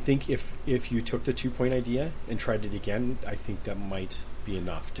 I think if you took the 2-point idea and tried it again, I think that might be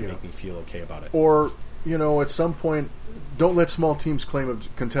enough to make me feel okay about it. Or, at some point, don't let small teams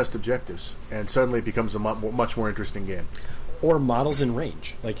contest objectives, and suddenly it becomes a much more interesting game. Or models in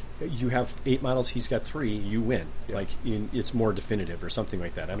range. Like, you have 8 models, he's got 3, you win. Yeah. Like, it's more definitive or something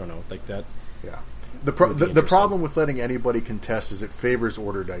like that. I don't know. Like that. Yeah. The problem with letting anybody contest is it favors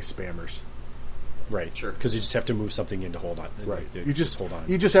order dice spammers. Right. Sure. Because you just have to move something in to hold on. Right. You just hold on.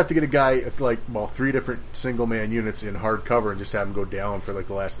 You just have to get a guy, 3 different single-man units in hard cover and just have him go down for,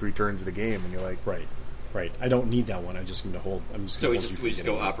 the last 3 turns of the game, and you're like... Right. Right. I don't need that one. I'm just going to hold. I'm just. So gonna we hold just you we from just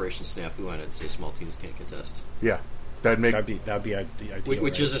go getting it. Operation Snafu on it and say small teams can't contest, Yeah, that'd make That'd be the ideal. which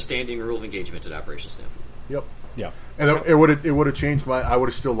right? is a standing rule of engagement at Operation Snafu. yep. Yeah. And it would have changed my. I would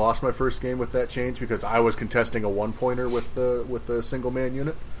have still lost my first game with that change because I was contesting a 1-pointer with the single man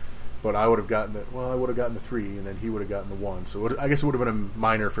unit, but I would have gotten it. Well, I would have gotten the 3, and then he would have gotten the 1. So I guess it would have been a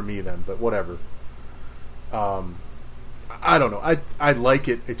minor for me then. But whatever. I don't know. I like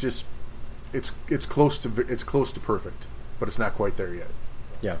it. It just it's close to perfect, but it's not quite there yet.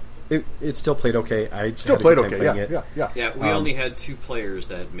 Yeah. It still played okay. I Still had a good played time okay. playing it. Yeah. Yeah, we only had 2 players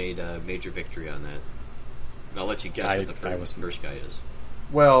that made a major victory on that. I'll let you guess what the first guy is.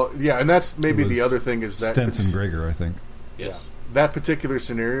 Well, yeah, and that's maybe It was the other thing is that Stenson Gregor, I think. Yes. that particular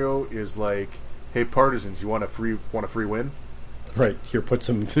scenario is like, hey, partisans, you want a free win? Right. Here, put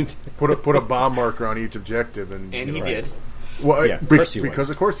some. Put a bomb marker on each objective, and And you he know, did. Well, Yeah, of course you would. because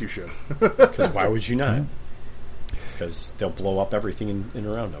of course you should. Because why would you not? Because they'll blow up everything in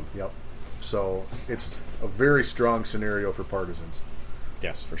around them. Yep. So it's a very strong scenario for partisans.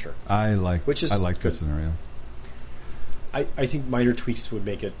 Yes, for sure. I like Which is I like good. this scenario. I think minor tweaks would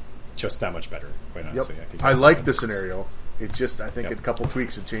make it just that much better. Quite Yep. honestly, I think I that's like all. the scenario. It just I think Yep. a couple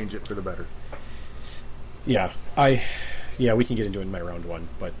tweaks would change it for the better. Yeah, we can get into it in my round 1,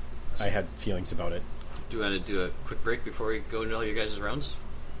 but I had feelings about it. Do you want to do a quick break before we go into all your guys' rounds?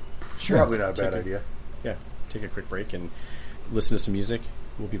 Sure. Probably not a bad Take idea. Yeah, take a quick break and listen to some music.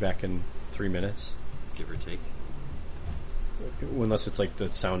 We'll be back in 3 minutes, Give or take. unless it's like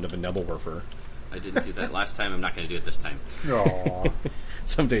the sound of a Nebelwerfer. I didn't do that last time. I'm not going to do it this time. Aw.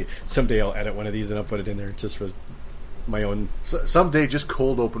 Someday I'll edit one of these and I'll put it in there just for my own. Someday just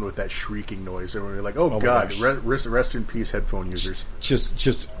cold open with that shrieking noise, and we're like, "Oh, my God, gosh. rest in peace, headphone users."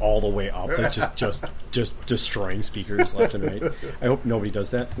 Just all the way up, like just destroying speakers left and right. I hope nobody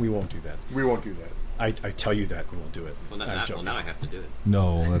does that. We won't do that. We won't do that. I tell you that, and we'll do it. Well, I'm joking. now I have to do it.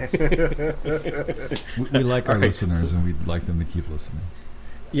 No, that's, we like our listeners, and we'd like them to keep listening.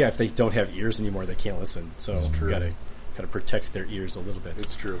 Yeah, if they don't have ears anymore, they can't listen. So It's true. we gotta protect their ears a little bit.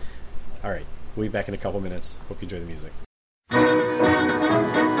 It's true. All right, we'll be back in a couple minutes. Hope you enjoy the music.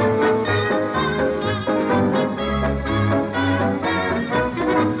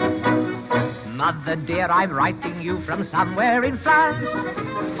 Mother dear, I'm writing you from somewhere in France,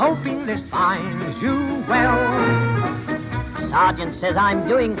 hoping this finds you well. Sergeant says I'm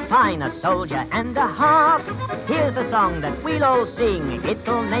doing fine, a soldier and a half. Here's a song that we'll all sing,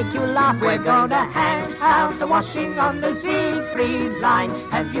 it'll make you laugh. We're gonna hang out the washing on the Siegfried line.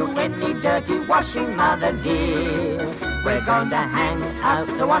 Have you any dirty washing, mother dear? We're gonna hang out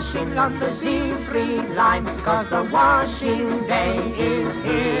the washing on the Siegfried line, 'cause the washing day is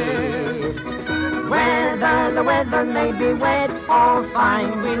here. Whether the weather may be wet or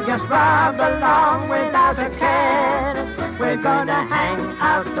fine, we'll just rub along without a care. We're gonna hang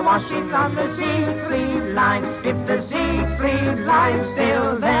out the washing on the Siegfried line, if the Siegfried line's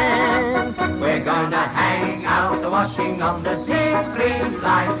still there. We're gonna hang out the washing on the Siegfried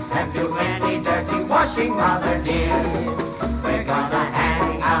line. Have you any dirty washing, mother dear? We're gonna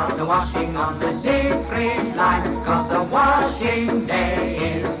hang out the washing on the Siegfried line, 'cause the washing day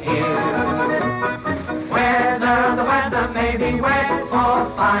is here. Whether the weather may be wet or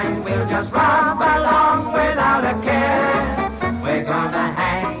fine, we'll just rub along without a care. We're gonna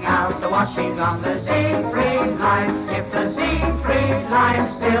hang out the washing on the Siegfried line, if the Siegfried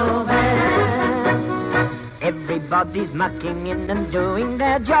line's still there. Everybody's mucking in and doing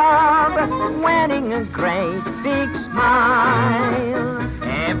their job, wearing a great big smile.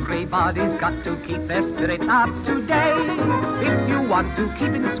 Everybody's got to keep their spirits up today. If you want to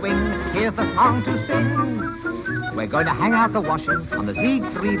keep in swing, here's the song to sing. We're going to hang out the washing on the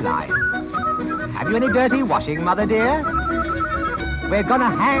Siegfried line. Have you any dirty washing, mother dear? We're going to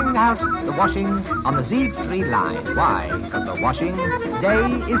hang out the washing on the Siegfried line. Why? 'Cause the washing day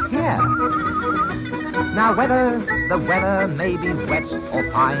is here. Now whether the weather may be wet or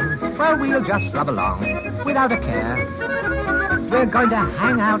fine, well, we'll just rub along without a care. We're going to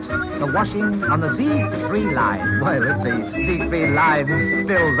hang out the washing on the Siegfried line. Well, if the Siegfried line's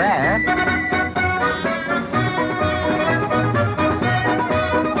still there.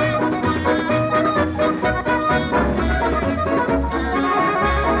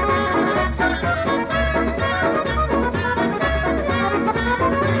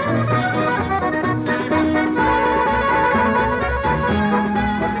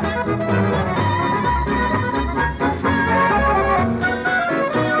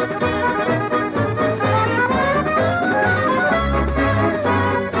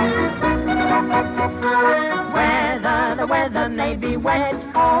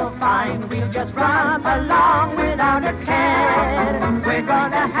 just run along without a care. We're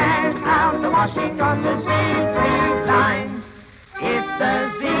gonna hang out the Washington Siegfried Line. If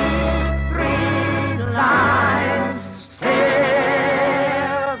the Siegfried Line's still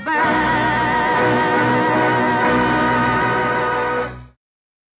there.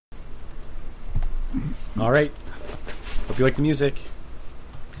 All right. Hope you like the music.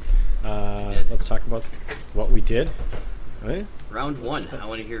 Let's talk about what we did. Right? Round 1. I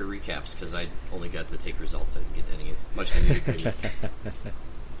want to hear recaps because I only got to take results. I didn't get any much of the nitty-gritty.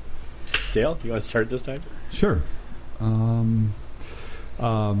 Dale, you want to start this time? Sure.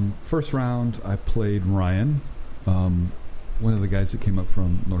 First round, I played Ryan, one of the guys that came up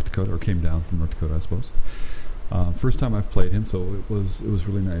from North Dakota, or came down from North Dakota, I suppose. First time I've played him, so it was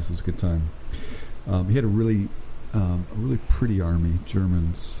really nice. It was a good time. He had a really pretty army,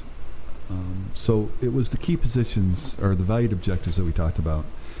 Germans. So it was the key positions or the valued objectives that we talked about.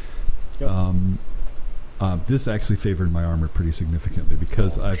 Yep. This actually favored my armor pretty significantly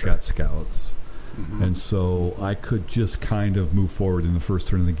because I've got scouts. Mm-hmm. And so I could just kind of move forward in the first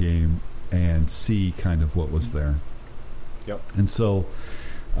turn of the game and see kind of what was there. Yep. And so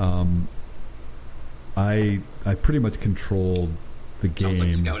I pretty much controlled the game. Sounds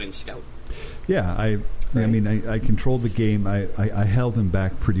like scouting scout. Yeah, I mean, I controlled the game. I held them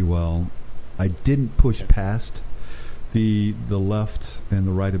back pretty well. I didn't push past the left and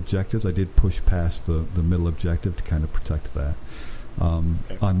the right objectives. I did push past the middle objective to kind of protect that.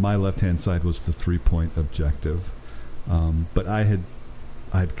 On my left-hand side was the 3-point objective, but I had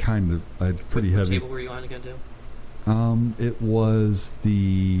pretty What heavy. table were you on again, Dale? It was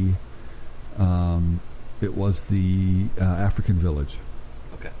the African village.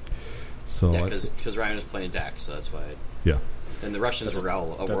 Okay. So Yeah, because Ryan was playing DAC, so that's why. yeah, And the Russians were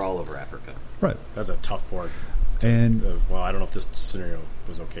all over Africa. right. That's a tough board. And Well, I don't know if this scenario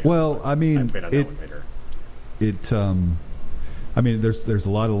was okay. well, I mean, I played on that one later. I mean, there's a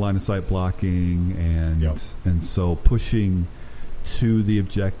lot of line of sight blocking, and Yep. and so pushing to the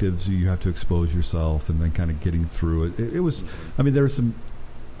objectives, you have to expose yourself, and then kind of getting through it. It was, I mean, there was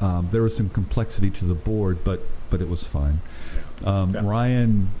some complexity to the board, but it was fine. Yeah.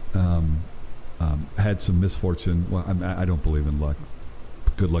 Ryan had some misfortune. Well, I don't believe in luck.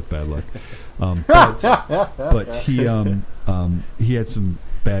 Good luck, bad luck. But he had some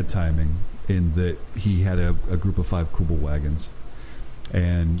bad timing in that he had a group of 5 Kubel wagons,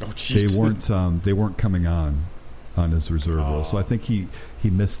 and they weren't coming on his reserve roll. So I think he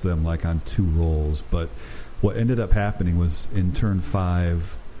missed them like on 2 rolls. But what ended up happening was in turn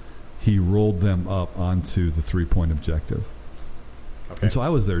 5, he rolled them up onto the 3-point objective. Okay. And so I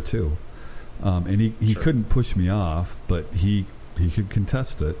was there too, and he couldn't push me off, but he could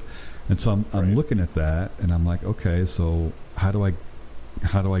contest it. And so I'm looking at that, and I'm like, okay, so how do I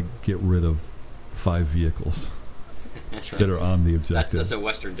get rid of 5 vehicles that are on the objective? That's a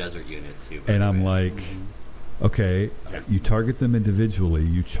Western Desert unit too. And I'm like, okay, you target them individually,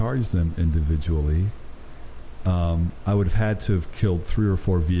 you charge them individually. I would have had to have killed 3 or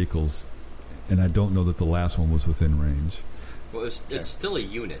 4 vehicles, and I don't know that the last one was within range. Well, it's still a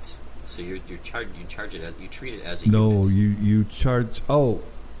unit, so you treat it as a No, unit. you charge. Oh,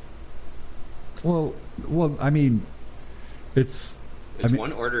 well, I mean, it's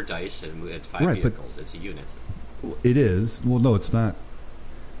one order dice and at 5 right, vehicles. It's a unit. It is. Well, no, it's not.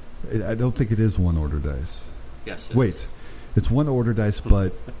 I don't think it is 1 order dice. Yes. Wait, it's 1 order dice,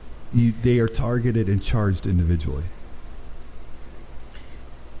 but they are targeted and charged individually.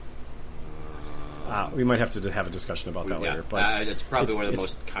 We might have to have a discussion about that later. But it's probably one of the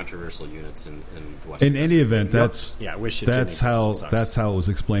most controversial units in the Western. In any event, that's I wish it didn't exist. that's how it was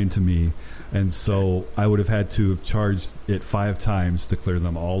explained to me, and so I would have had to have charged it 5 times to clear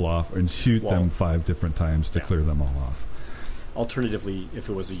them all off, and shoot them 5 different times to clear them all off. Alternatively, if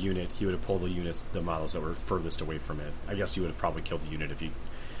it was a unit, he would have pulled the models that were furthest away from it. I guess you would have probably killed the unit if he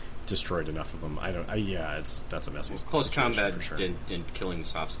destroyed enough of them. That's a messy. Close situation combat for sure. and killing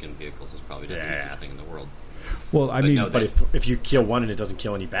soft skin vehicles is probably not the easiest thing in the world. Well, I mean, But if you kill one and it doesn't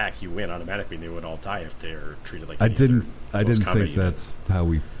kill any back, you win automatically. They would all die if they're treated like. I didn't combat think unit. that's how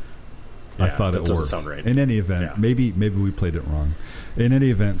we. I thought that it doesn't worked. sound right. In any event, maybe we played it wrong. In any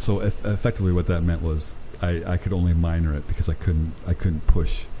event, so effectively, what that meant was I could only minor it because I couldn't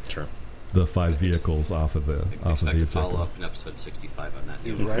push the 5 vehicles off of the Expect to follow objective. up in episode 65 on that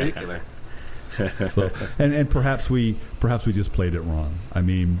in particular. So, and perhaps we just played it wrong. I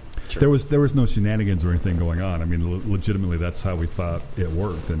mean, there was no shenanigans or anything going on. I mean, legitimately, that's how we thought it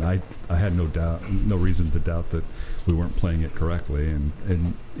worked, and I had no reason to doubt that we weren't playing it correctly.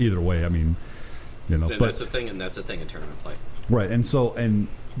 And either way, I mean, But that's a thing in tournament play. Right, and so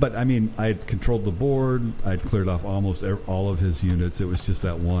But I mean, I had controlled the board. I'd cleared off almost all of his units. It was just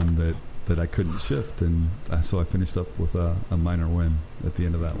that one that I couldn't shift, and so I finished up with a minor win at the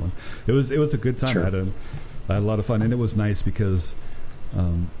end of that one. It was a good time. Sure. I had a lot of fun, and it was nice because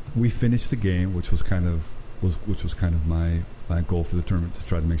we finished the game, which was kind of my goal for the tournament, to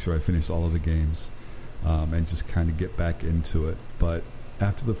try to make sure I finished all of the games and just kind of get back into it. But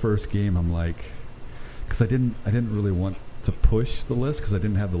after the first game, I'm like, because I didn't really want to push the list because I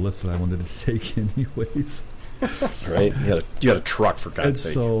didn't have the list that I wanted to take anyways. Right? You had a truck, for God's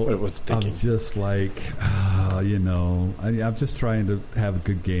sake. So What was thinking? I'm just like, I'm just trying to have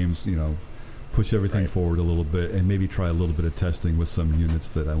good games, push everything forward a little bit and maybe try a little bit of testing with some units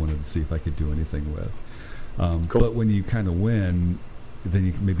that I wanted to see if I could do anything with. Cool. But when you kind of win, then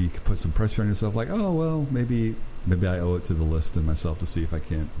you maybe put some pressure on yourself, like, oh, well, maybe I owe it to the list and myself to see if I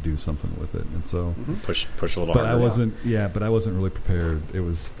can't do something with it. And so push a little but harder. I wasn't really prepared.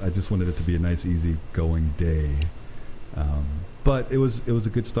 I just wanted it to be a nice, easy going day. But it was a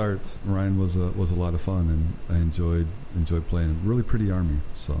good start. Ryan was a lot of fun, and I enjoyed playing. Really pretty army.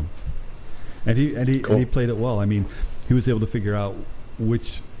 So, and he played it well. I mean, he was able to figure out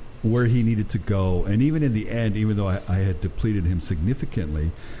where he needed to go, and even in the end, even though I had depleted him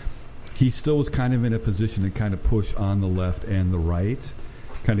significantly, he still was kind of in a position to kind of push on the left and the right,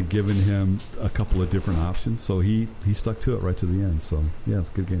 kind of giving him a couple of different options. So he stuck to it right to the end. So yeah, it's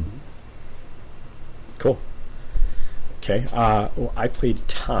a good game. Cool. Okay. Well, I played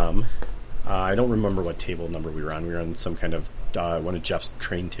Tom. I don't remember what table number we were on. We were on some kind of one of Jeff's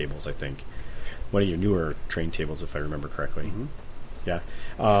train tables, I think. One of your newer train tables, if I remember correctly. Mm-hmm. Yeah.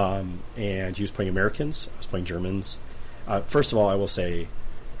 And he was playing Americans. I was playing Germans. First of all, I will say,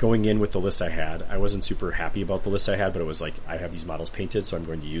 going in with the list I had, I wasn't super happy about the list I had, but it was like, I have these models painted, so I'm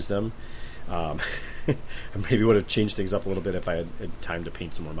going to use them. I maybe would have changed things up a little bit if I had time to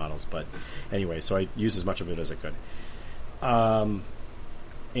paint some more models. But anyway, so I used as much of it as I could.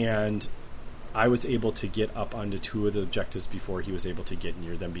 And I was able to get up onto two of the objectives before he was able to get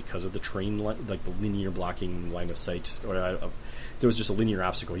near them because of the train, like the linear blocking line of sight. There was just a linear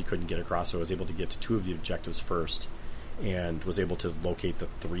obstacle he couldn't get across, so I was able to get to two of the objectives first and was able to locate the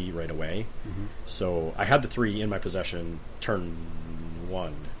 3 right away. Mm-hmm. So I had the 3 in my possession turn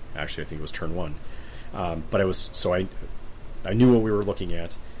 1. Actually, I think it was turn 1. But I knew what we were looking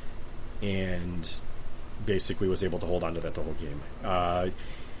at and basically was able to hold on to that the whole game.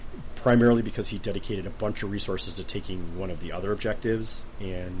 Primarily because he dedicated a bunch of resources to taking one of the other objectives,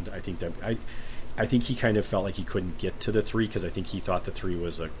 and I think he kind of felt like he couldn't get to the 3 because I think he thought the 3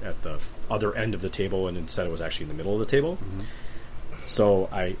 was at the other end of the table, and instead it was actually in the middle of the table. Mm-hmm. So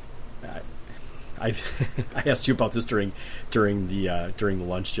I asked you about this during the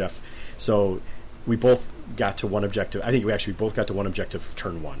lunch, Jeff. So we both got to one objective. I think we actually both got to one objective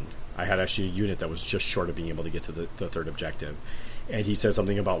turn 1. I had actually a unit that was just short of being able to get to the third objective. And he said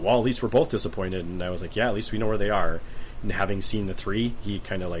something about, well, at least we're both disappointed. And I was like, yeah, at least we know where they are. And having seen the 3, he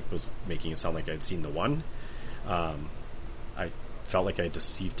kind of was making it sound like I'd seen the 1. I felt like I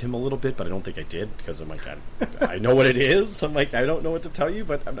deceived him a little bit, but I don't think I did because I'm like, I know what it is. I'm like, I don't know what to tell you,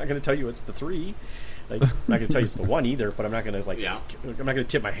 but I'm not going to tell you it's the 3. Like, I'm not going to tell you it's the 1 either, but I'm not going to I'm not going to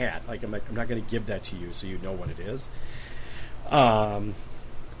tip my hat. Like, I'm not going to give that to you so you know what it is.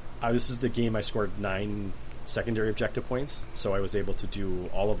 This is the game I scored 9 secondary objective points, so I was able to do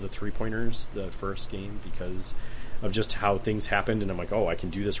all of the 3-pointers the first game because of just how things happened, and I'm like, oh, I can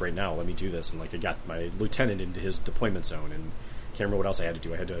do this right now, let me do this, and like I got my lieutenant into his deployment zone, and I can't remember what else I had to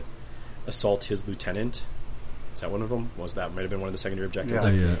do. I had to assault his lieutenant. Is that one of them? Might have been one of the secondary objectives.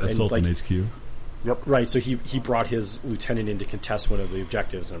 Yeah, assault an HQ. Yep. Right, so he brought his lieutenant in to contest one of the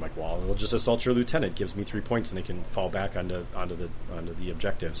objectives, and I'm like, well, we'll just assault your lieutenant. It gives me 3 points, and they can fall back onto the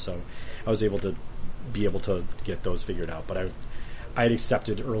objective. So I was able to get those figured out. But I had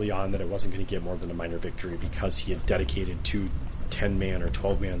accepted early on that I wasn't going to get more than a minor victory because he had dedicated 2 10-man or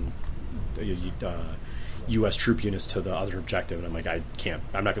 12-man U.S. troop units to the other objective, and I'm like, I'm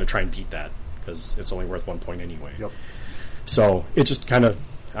not going to try and beat that because it's only worth 1 point anyway. Yep. So it just kind of,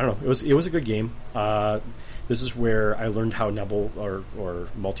 I don't know. It was a good game. This is where I learned how Nebel or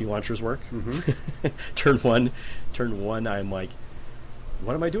multi-launchers work. Mm-hmm. Turn one, I'm like,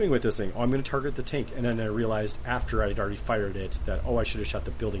 what am I doing with this thing? Oh, I'm going to target the tank. And then I realized after I'd already fired it that, I should have shot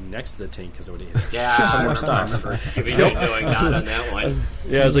the building next to the tank because it would have hit ton more stuff. Giving you knowing not on that one.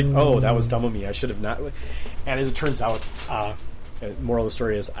 Yeah, I was like, that was dumb of me. I should have not. And as it turns out, moral of the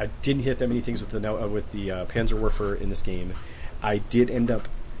story is I didn't hit that many things with the Panzerwerfer in this game. I did end up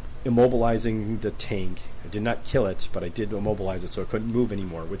immobilizing the tank. I did not kill it, but I did immobilize it so it couldn't move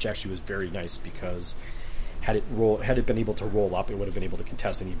anymore, which actually was very nice because had it been able to roll up, it would have been able to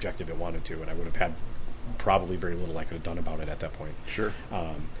contest any objective it wanted to, and I would have had probably very little I could have done about it at that point. Sure.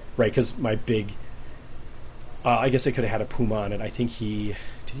 Right, because my big... I guess I could have had a Puma on it. I think did he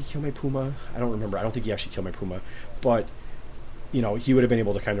kill my Puma? I don't remember. I don't think he actually killed my Puma. But, he would have been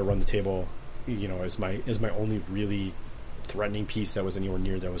able to kind of run the table, as my only really threatening piece that was anywhere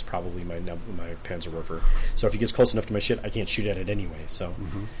near that was probably my Panzerwerfer. So if he gets close enough to my shit, I can't shoot at it anyway. So,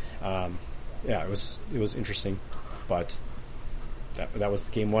 it was interesting. But that was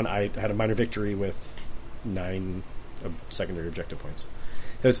game one. I had a minor victory with 9 secondary objective points.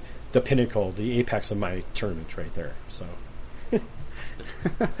 It was the pinnacle, the apex of my tournament right there. So,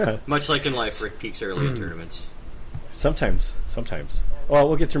 much like in life, Rick peaks early in tournaments. Sometimes. Well,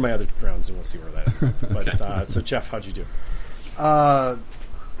 we'll get through my other rounds and we'll see where that ends up. But so, Jeff, how'd you do?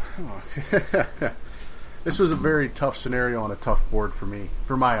 This was a very tough scenario on a tough board for me,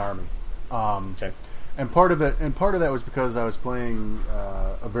 for my army. Okay. And part of that was because I was playing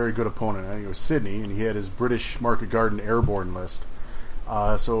a very good opponent. I think it was Sydney, and he had his British Market Garden airborne list.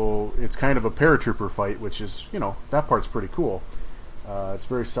 So it's kind of a paratrooper fight, which is, that part's pretty cool. It's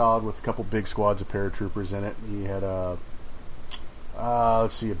very solid with a couple big squads of paratroopers in it. He had a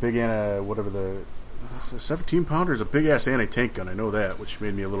big 17-pounder is a big-ass anti-tank gun. I know that, which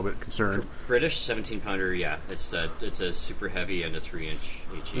made me a little bit concerned. British 17-pounder, yeah. It's a super heavy and a 3-inch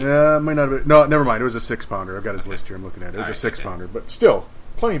HE. Yeah, it might not have been. No, never mind. It was a 6-pounder. I've got his list here. I'm looking at it. It was a 6-pounder, but still,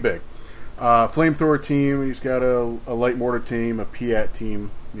 plenty big. Flamethrower team. He's got a light mortar team, a Piat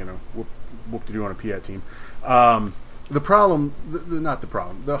team. What to do on a Piat team.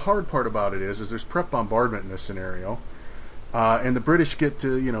 The hard part about it is there's prep bombardment in this scenario. And the British get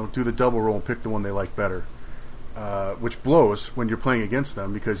to, do the double roll and pick the one they like better, which blows when you're playing against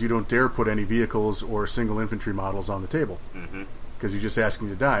them because you don't dare put any vehicles or single infantry models on the table because you're just asking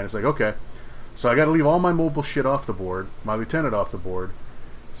to die. And it's like, okay, so I got to leave all my mobile shit off the board, my lieutenant off the board,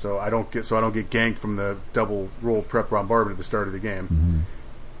 so I don't get ganked from the double roll prep bombardment at the start of the game.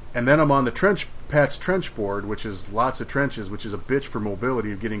 And then I'm on the Pat's trench board, which is lots of trenches, which is a bitch for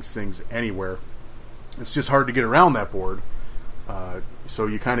mobility of getting things anywhere. It's just hard to get around that board. So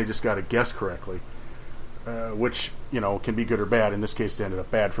you kind of just got to guess correctly, which can be good or bad. In this case, it ended up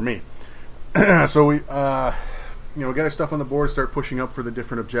bad for me. So we got our stuff on the board, start pushing up for the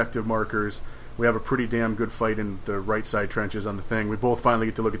different objective markers. We have a pretty damn good fight in the right side trenches on the thing. We both finally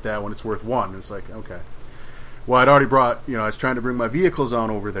get to look at that when it's worth 1. It's like, okay. Well, I'd already brought, I was trying to bring my vehicles on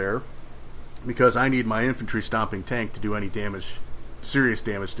over there because I need my infantry stomping tank to do any damage, serious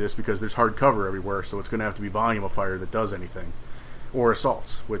damage to this, because there's hard cover everywhere, so it's going to have to be volume of fire that does anything. Or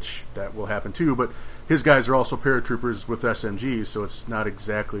assaults, which that will happen too, but his guys are also paratroopers with SMGs, so it's not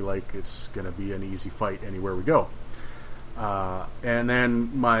exactly like it's going to be an easy fight anywhere we go. And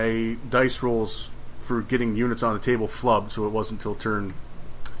then my dice rolls for getting units on the table flubbed, so it wasn't until turn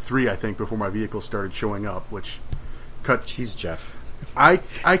 3, I think, before my vehicles started showing up, which cut... Jeez, Jeff. I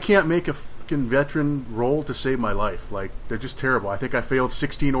can't make a fucking veteran roll to save my life. Like, they're just terrible. I think I failed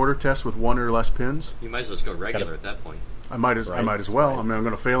 16 order tests with 1 or less pins. You might as well just go regular at that point. I might as well. Right. I mean, I'm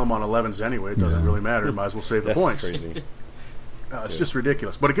going to fail them on 11s anyway. It doesn't really matter. Might as well save the points. That's crazy. It's just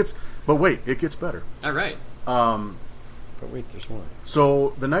ridiculous. But wait, it gets better. All right. But wait, there's more.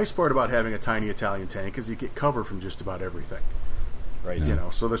 So the nice part about having a tiny Italian tank is you get cover from just about everything. Right.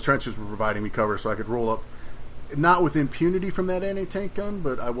 So those trenches were providing me cover, so I could roll up, not with impunity from that anti-tank gun,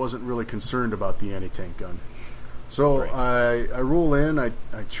 but I wasn't really concerned about the anti-tank gun. So I roll in, I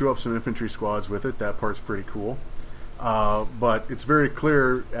chew up some infantry squads with it. That part's pretty cool. But it's very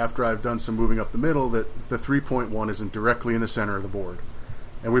clear after I've done some moving up the middle that the 3.1 isn't directly in the center of the board.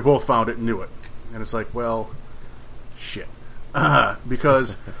 And we both found it and knew it. And it's like, well, shit.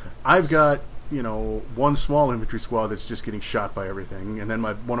 Because I've got, one small infantry squad that's just getting shot by everything, and then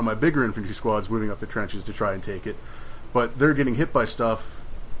one of my bigger infantry squads moving up the trenches to try and take it. But they're getting hit by stuff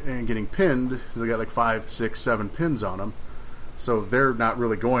and getting pinned. They got like 5, 6, 7 pins on them. So they're not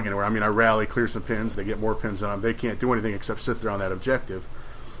really going anywhere. I mean, I rally, clear some pins, they get more pins on them. They can't do anything except sit there on that objective.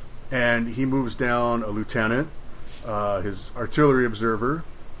 And he moves down a lieutenant, his artillery observer,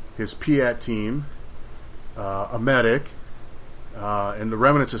 his Piat team, a medic, and the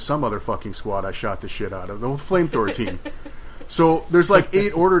remnants of some other fucking squad I shot the shit out of. The whole flamethrower team. So there's like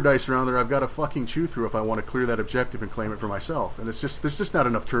 8 order dice around there I've got to fucking chew through if I want to clear that objective and claim it for myself. And there's just not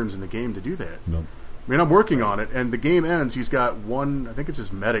enough turns in the game to do that. Nope. I mean, I'm working on it, and the game ends. He's got one, I think it's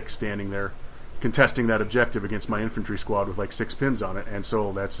his medic, standing there contesting that objective against my infantry squad with like 6 pins on it, and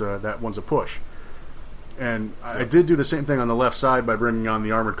so that one's a push. And I did do the same thing on the left side by bringing on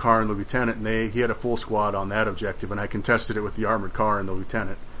the armored car and the lieutenant, and he had a full squad on that objective, and I contested it with the armored car and the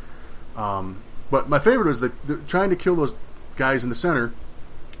lieutenant. But my favorite was trying to kill those guys in the center.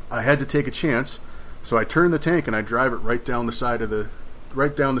 I had to take a chance, so I turn the tank and I drive it right down the side of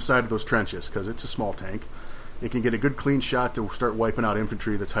those trenches because it's a small tank. It can get a good clean shot to start wiping out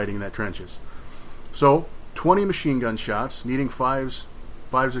infantry that's hiding in that trenches. So 20 machine gun shots, needing fives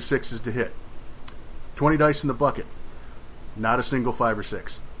or sixes to hit. 20 dice in the bucket, not a single 5 or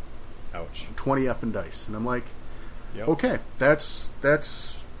 6. Ouch. 20 effing dice, and I'm like, Yep. okay, that's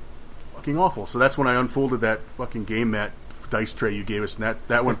fucking awful. So that's when I unfolded that fucking game mat dice tray you gave us, and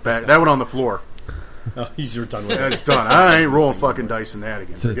that went back. That went on the floor. Oh, you're done with it. That's done. I ain't rolling fucking dice in that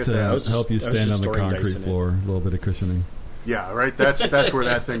again. To Forget that. help you stand on the concrete floor, a little bit of cushioning. Yeah, right. That's where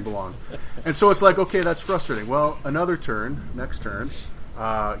that thing belonged. And so it's like, okay, that's frustrating. Well, another turn, next turn,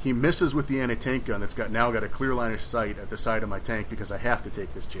 he misses with the anti-tank gun. It's now got a clear line of sight at the side of my tank because I have to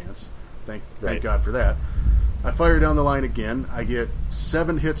take this chance. Thank God for that. I fire down the line again. I get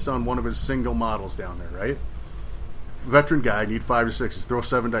 7 hits on one of his single models down there, right? Veteran guy, need 5 or 6s. Throw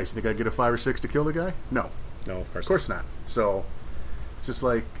 7 dice. You think I get a 5 or 6 to kill the guy? No. No, Of course not. So it's just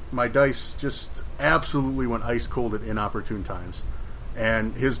like my dice just absolutely went ice cold at inopportune times.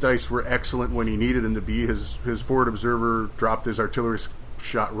 And his dice were excellent when he needed them to be. His forward observer dropped his artillery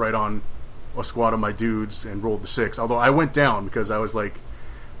shot right on a squad of my dudes and rolled the 6. Although I went down because I was like,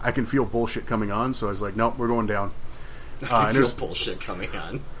 I can feel bullshit coming on. So I was like, nope, we're going down. I feel bullshit coming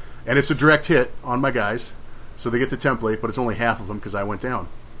on. And it's a direct hit on my guys. So they get the template, but it's only half of them because I went down.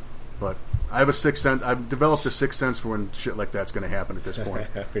 But I have a 6th sense. I've developed a 6th sense for when shit like that's going to happen at this point.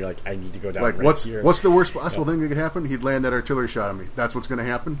 I feel like I need to go down. Like, right here. what's the worst possible thing that could happen? He'd land that artillery shot on me. That's what's going to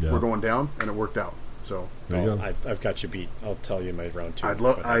happen. Yeah. We're going down, and it worked out. So There you go. I've got you beat. I'll tell you in my round 2. I'd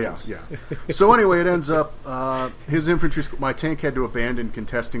love. Yeah. So anyway, it ends up his infantry. My tank had to abandon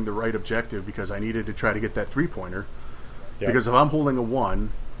contesting the right objective because I needed to try to get that 3-pointer. Yep. Because if I'm holding a 1,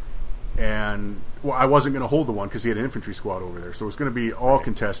 and I wasn't going to hold the 1 because he had an infantry squad over there, so it was going to be all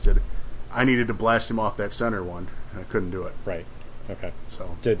contested. I needed to blast him off that center one, and I couldn't do it. Right. Okay.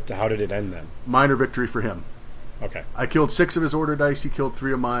 So How did it end then? minor victory for him. Okay. I killed 6 of his order dice. He killed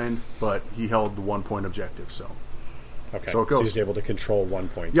 3 of mine, but he held the 1-point objective. So Okay. So it goes. he was able to control 1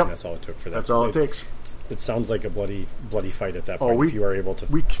 point. Yep. And that's all it took for that. that's all it takes. It sounds like a bloody fight at that Oh, point. If you are able to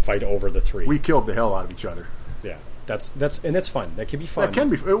we- fight over the 3. We killed the hell out of each other. Yeah. That's fun. That can be fun. That can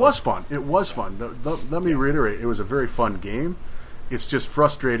be. It was fun. It was fun. Let me reiterate. It was a very fun game. It's just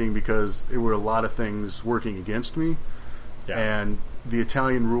frustrating because there were a lot of things working against me, Yeah. and the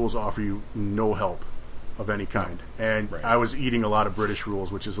Italian rules offer you no help of any kind. And Right. I was eating a lot of British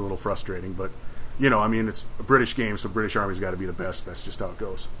rules, which is a little frustrating. But I mean, it's a British game, so British Army's got to be the best. That's just how it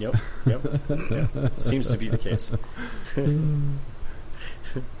goes. Yep. Yeah. Seems to be the case.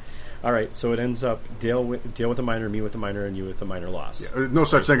 All right, so it ends up Dale with a minor, me with a minor, and you with a minor loss. Yeah, no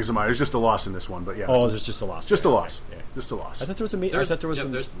such thing as a minor. There's just a loss in this one. But yeah, Oh, there's just a loss. just a there. loss. Yeah. Just a loss. I thought there was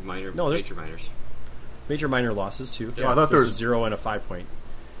some There's minor, No, there's- major minors. major minor losses too. Yeah, I thought there there's was- a 0 and a 5 point.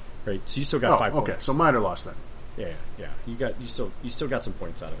 Right, so you still got 5 okay. points. So minor loss then. Yeah. You still got some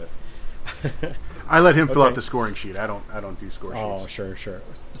points out of it. I let him fill Okay. out the scoring sheet. I don't do score Oh, sheets. sure.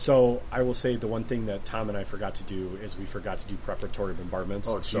 So I will say the one thing that Tom and I forgot to do is we forgot to do preparatory bombardments.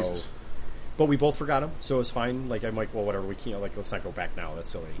 Oh, so, Jesus. but we both forgot them, so it was fine. Like I'm like, well, whatever. We can't. Like, let's not go back now. That's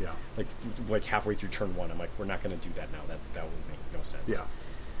silly. Yeah. Like halfway through turn 1, I'm like, we're not going to do that now. That would make no sense. Yeah.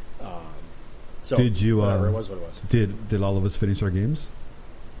 So Did you? Whatever, it was what it was. Did all of us finish our games?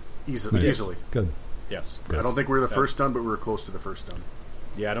 Easily. Nice. Easily. Good. Yes. I don't think we were the Yeah. first done, but we were close to the first done.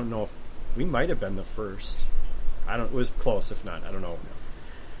 Yeah, I don't know if we might have been the first. It was close, if not. I don't know.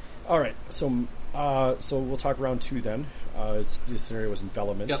 All right, so we'll talk round 2 then. The scenario was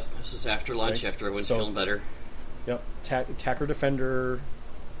envelopment. Yep, this is after lunch, Right. after everyone's So- feeling better. Yep. Attacker, defender.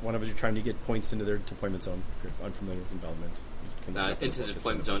 One of us, you're trying to get points into their deployment zone. If you're unfamiliar with envelopment, you can look up Into the what fits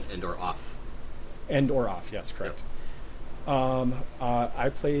deployment in. zone and or off. And or off. Yes, correct. I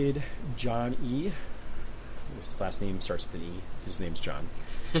played John E. His last name starts with an E. His name's John.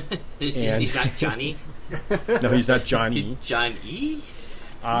 He's not Johnny. No, he's not John He's E. John E.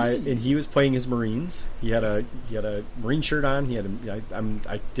 And he was playing his Marines. He had a Marine shirt on. He had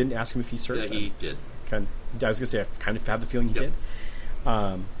I didn't ask him if he served. Yeah, he did. I was gonna say I kind of have the feeling he Yep.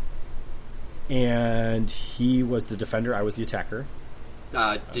 did. And he was the defender. I was the attacker.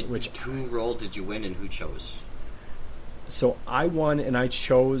 Who rolled? Did you win, and who chose? So I won, and I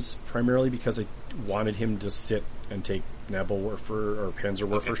chose primarily because I wanted him to sit and take Nebelwerfer or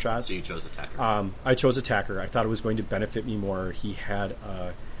Panzerwerfer Okay, shots. So you chose attacker. I chose attacker. I thought it was going to benefit me more. He had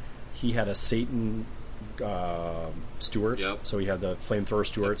a Satan Stewart, Yep. so he had the flamethrower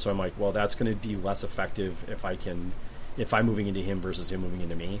Stewart. Yep. So I'm like, well, that's going to be less effective if I'm moving into him versus him moving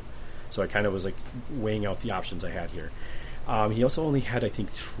into me. So I kind of was like weighing out the options I had here. He also only had, I think,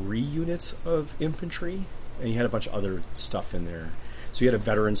 3 units of infantry, and he had a bunch of other stuff in there. So he had a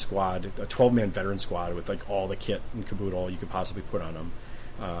veteran squad, a 12-man veteran squad with like all the kit and caboodle you could possibly put on him.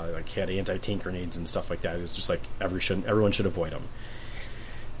 Like he had anti-tank grenades and stuff like that. It was just like everyone should avoid him.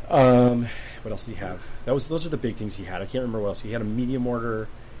 What else did he have? Those are the big things he had. I can't remember what else. He had a medium mortar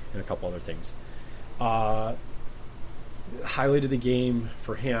and a couple other things. Highlight of the game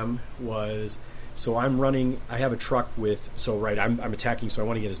for him was, so I'm running. I have a truck with. So right, I'm attacking. So I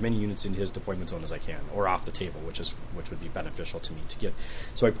want to get as many units in his deployment zone as I can, or off the table, which would be beneficial to me to get.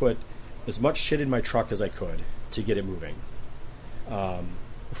 So I put as much shit in my truck as I could to get it moving.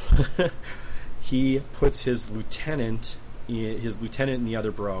 He puts his lieutenant and the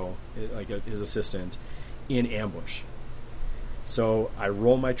other bro, like his assistant, in ambush. So I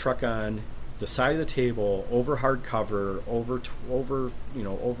roll my truck on the side of the table, over hard cover, over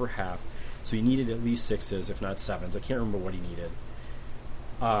half. So he needed at least 6s, if not 7s. I can't remember what he needed.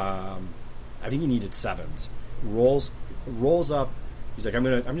 I think he needed 7s. Rolls up. He's like, I'm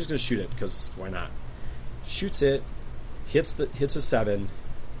just gonna shoot it because why not? Shoots it, hits a 7,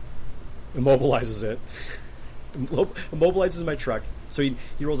 immobilizes it, immobilizes my truck. So he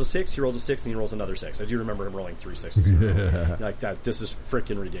rolls a 6, he rolls a 6, and he rolls another 6. I do remember him rolling 3 6s like that. This is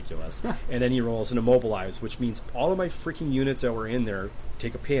freaking ridiculous. And then he rolls an immobilize, which means all of my freaking units that were in there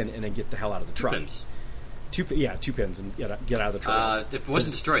take a pin and then get the hell out of the truck. 2 pins. 2 pins and get out of the truck. If it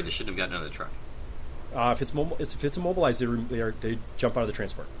wasn't destroyed, they shouldn't have gotten out of the truck. If it's immobilized, they jump out of the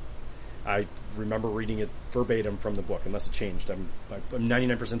transport. I remember reading it verbatim from the book, unless it changed. I'm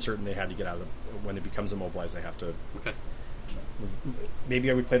 99% certain they had to get out of when it becomes immobilized. They have to. Okay.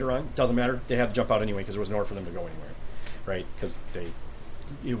 Maybe I played it wrong. Doesn't matter. They had to jump out anyway because there was nowhere for them to go anywhere, right? Because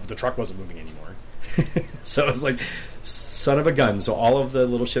the truck wasn't moving anymore. So it was like, son of a gun. So all of the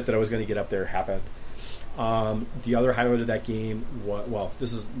little shit that I was going to get up there happened. The other highlight of that game,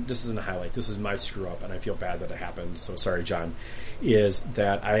 this isn't a highlight. This is my screw up, and I feel bad that it happened. So sorry, John. Is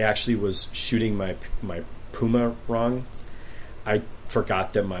that I actually was shooting my Puma wrong. I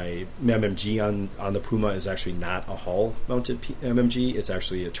forgot that my MMG on the Puma is actually not a hull mounted MMG. It's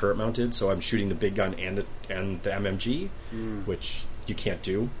actually a turret mounted. So I'm shooting the big gun and the MMG, which you can't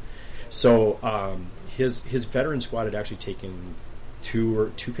do. So his veteran squad had actually taken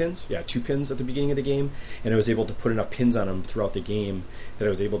 2 pins. Yeah, 2 pins at the beginning of the game, and I was able to put enough pins on them throughout the game that I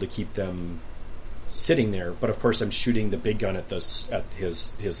was able to keep them sitting there. But of course, I'm shooting the big gun at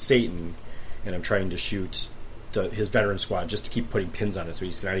his Satan, and I'm trying to shoot his veteran squad just to keep putting pins on it, so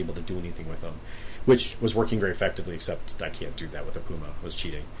he's not able to do anything with them, which was working very effectively. Except I can't do that with a Puma. I was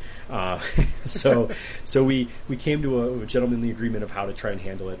cheating. So we came to a gentlemanly agreement of how to try and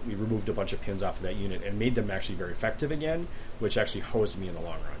handle it. We removed a bunch of pins off of that unit and made them actually very effective again, which actually hosed me in the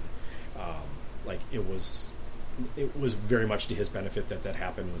long run. It was very much to his benefit that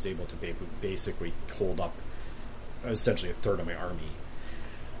happened. Was able to basically hold up essentially a third of my army.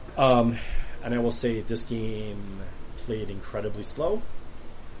 And I will say this game played incredibly slow.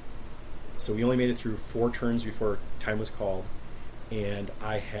 So we only made it through 4 turns before time was called, and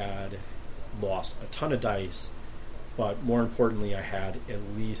I had lost a ton of dice, but more importantly, I had at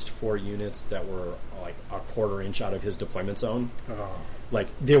least 4 units that were like a quarter inch out of his deployment zone. Oh. Like,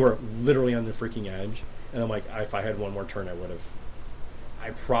 they were literally on the freaking edge, and I'm like, if I had one more turn, I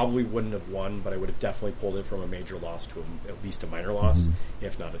probably wouldn't have won, but I would have definitely pulled it from a major loss to at least a minor loss,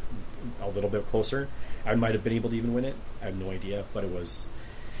 if not a little bit closer. I might have been able to even win it. I have no idea, but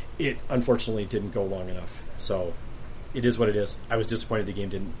it unfortunately didn't go long enough. So it is what it is. I was disappointed the game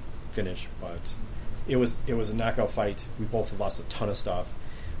didn't finish, but it was a knockout fight. We both lost a ton of stuff.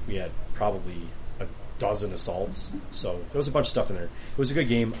 We had probably a dozen assaults, so there was a bunch of stuff in there. It was a good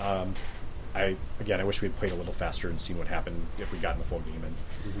game. I wish we had played a little faster and seen what happened if we got in the full game.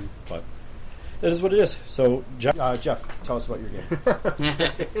 But that is what it is. So, Jeff, tell us about your game.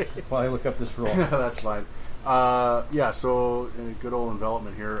 While I look up this roll. That's fine. So good old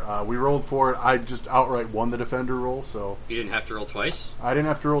envelopment here. We rolled for it. I just outright won the Defender roll. So you didn't have to roll twice? I didn't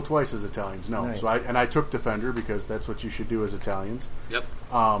have to roll twice as Italians, no. Nice. So I took Defender because that's what you should do as Italians. Yep.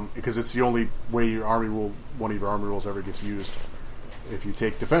 Because it's the only way one of your army rolls ever gets used. If you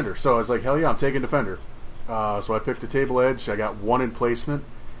take Defender. So I was like, hell yeah, I'm taking Defender. So I picked a table edge. I got 1 in placement,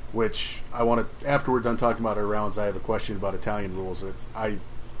 which I want to, after we're done talking about our rounds, I have a question about Italian rules that I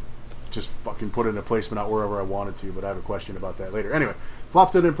just fucking put it in a placement out wherever I wanted to, but I have a question about that later. Anyway,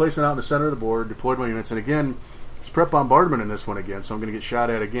 flopped it in placement out in the center of the board, deployed my units, and again, it's prep bombardment in this one again, so I'm going to get shot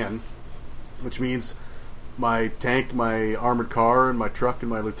at again, which means my tank, my armored car, and my truck and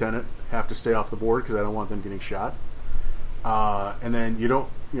my lieutenant have to stay off the board because I don't want them getting shot. And then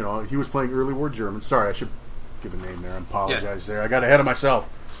he was playing Early War Germans. Sorry, I should give a name there. I apologize there. I got ahead of myself.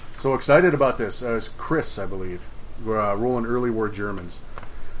 So excited about this. It's Chris, I believe, rolling Early War Germans.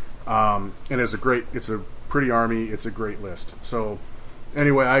 And it's a pretty army. It's a great list. So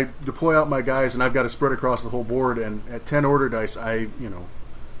anyway, I deploy out my guys, and I've got to spread across the whole board. And at 10 order dice,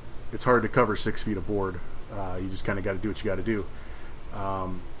 it's hard to cover 6 feet of board. You just kind of got to do what you got to do.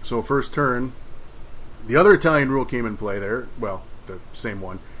 So first turn, the other Italian rule came in play there. Well, the same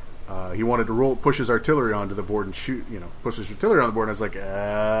one. He wanted to push his artillery onto the board and shoot. Push his artillery on the board. And I was like,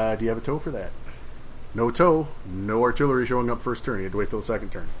 do you have a tow for that? No tow, no artillery showing up first turn. He had to wait till the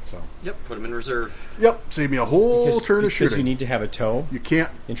second turn. So put him in reserve. Yep, saved me a whole turn of shooting. Because you need to have a tow? You can't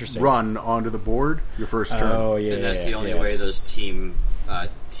run onto the board your first turn. Oh, yeah. And that's the only way those team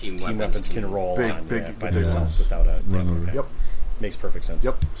weapons can roll by themselves yeah. without a run over. Okay. Yep. Makes perfect sense.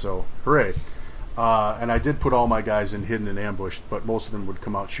 Yep, so hooray. And I did put all my guys in hidden and ambushed, but most of them would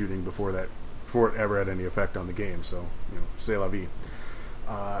come out shooting before it ever had any effect on the game. So, c'est la vie.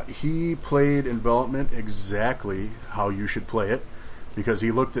 He played envelopment exactly how you should play it, because he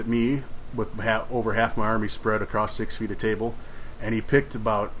looked at me with over half my army spread across 6 feet of table, and he picked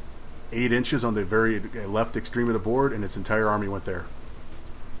about 8 inches on the very left extreme of the board, and its entire army went there.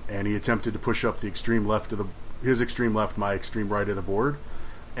 And he attempted to push up the extreme left of his extreme left, my extreme right of the board,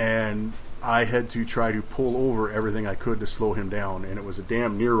 and I had to try to pull over everything I could to slow him down, and it was a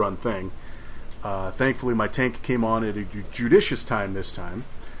damn near run thing. Thankfully, my tank came on at a judicious time this time.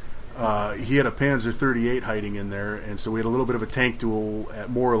 He had a Panzer 38 hiding in there, and so we had a little bit of a tank duel at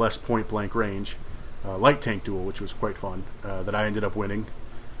more or less point-blank range. Light tank duel, which was quite fun, that I ended up winning,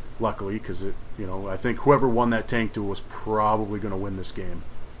 luckily, because I think whoever won that tank duel was probably going to win this game.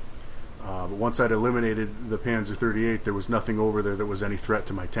 But once I'd eliminated the Panzer 38, there was nothing over there that was any threat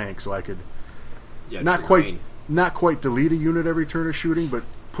to my tank, so I could not quite delete a unit every turn of shooting, but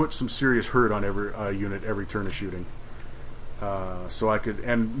put some serious hurt on every unit every turn of shooting. So I could,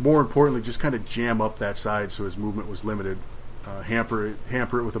 and more importantly, just kind of jam up that side so his movement was limited. Hamper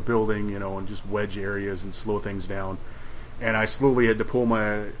it with a building, and just wedge areas and slow things down. And I slowly had to pull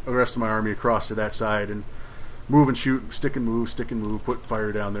the rest of my army across to that side and move and shoot, stick and move, put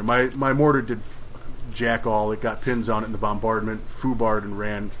fire down there. My mortar did jack all. It got pins on it in the bombardment, foobarred and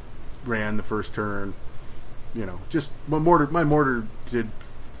ran the first turn. Just my mortar did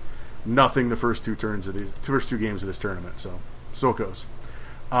nothing the first two games of this tournament. So it goes.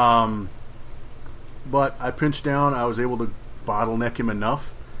 But I pinched down. I was able to bottleneck him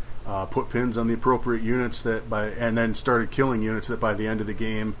enough, put pins on the appropriate units and then started killing units that by the end of the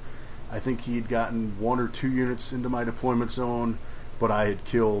game, I think he'd gotten 1 or 2 units into my deployment zone, but I had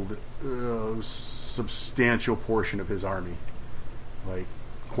killed a substantial portion of his army, like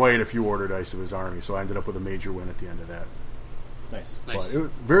quite a few order dice of his army. So I ended up with a major win at the end of that. Nice. But it was a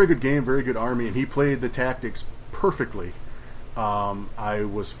very good game, very good army, and he played the tactics perfectly. I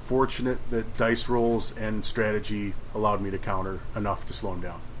was fortunate that dice rolls and strategy allowed me to counter enough to slow him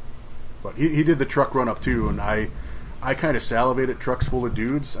down. But he did the truck run up too, and I kind of salivate at trucks full of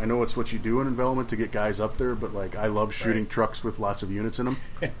dudes. I know it's what you do in envelopment to get guys up there, but I love shooting trucks with lots of units in them.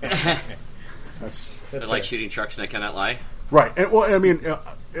 That's I like shooting trucks, and I cannot lie. Right. And,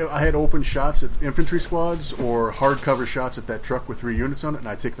 I had open shots at infantry squads or hardcover shots at that truck with 3 units on it, and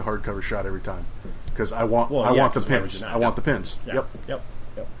I take the hardcover shot every time because I want the pins. I want the pins. Yeah. Yep.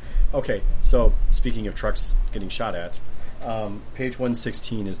 Okay, so speaking of trucks getting shot at, page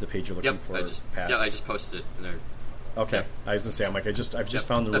 116 is the page you're looking for. I just posted it in there. Okay, Yep. I was going to say, I've just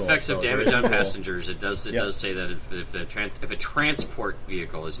found the rule. Effects of damage on rule. passengers. It does say that if a transport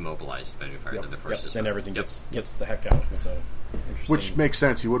vehicle is mobilized by fire, then the first is then fire. everything gets the heck out. So, interesting. Which makes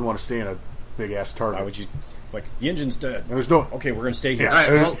sense. You wouldn't want to stay in a big ass target. Why would you? The engine's dead. There's no. Okay, we're going to stay here. All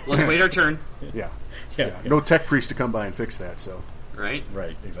right, well, let's wait our turn. Yeah. Yeah. No tech priest to come by and fix that. So. Right,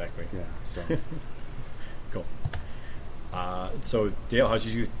 exactly. Yeah. So. Cool. So Dale, how'd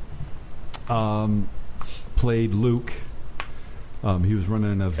you do? Played Luke. He was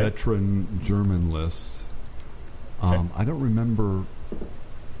running a veteran German list. Okay. I don't remember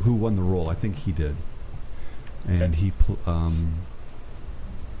who won the role. I think he did. And he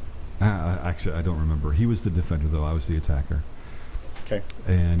actually, I don't remember. He was the defender, though. I was the attacker. Okay.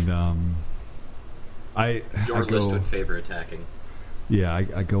 And your list would favor attacking. Yeah,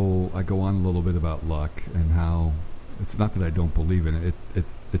 I go on a little bit about luck and how it's not that I don't believe in it.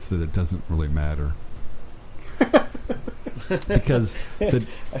 It's that it doesn't really matter. Because the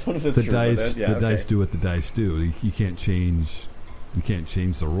dice do what the dice do. You can't change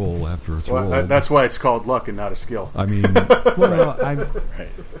the roll after it's rolled. That's why it's called luck and not a skill. I mean,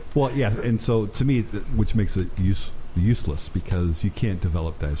 yeah, and so to me, which makes it useless because you can't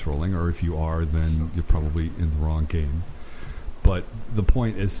develop dice rolling, or if you are, then you're probably in the wrong game. But the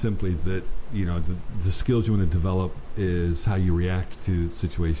point is simply that, you know, the skills you want to develop is how you react to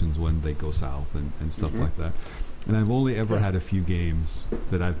situations when they go south and stuff like that. And I've only ever had a few games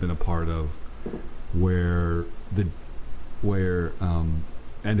that I've been a part of where an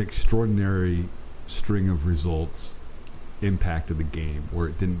extraordinary string of results impacted the game, where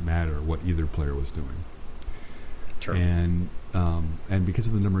it didn't matter what either player was doing. Sure. And because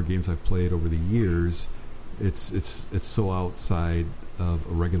of the number of games I've played over the years, it's so outside of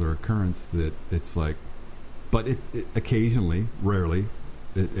a regular occurrence that it's like, but it occasionally, rarely,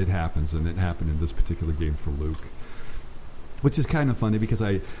 it happens, and it happened in this particular game for Luke, which is kind of funny because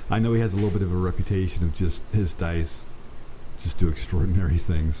I know he has a little bit of a reputation of just his dice just do extraordinary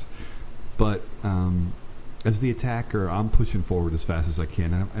things, but as the attacker, I'm pushing forward as fast as I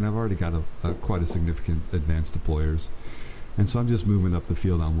can, and I've already got quite a significant advance to players. And so I'm just moving up the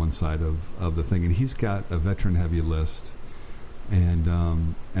field on one side of the thing, and he's got a veteran-heavy list, and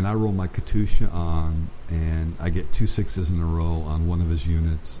I roll my Katusha on, and I get 2 6s in a row on one of his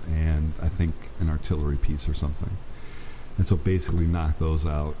units, and I think an artillery piece or something. And so basically knock those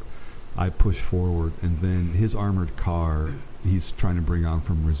out. I push forward, and then his armored car, he's trying to bring on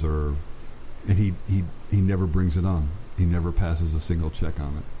from reserve, and he never brings it on. He never passes a single check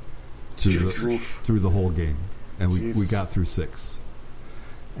on it through the whole game. And we got through 6.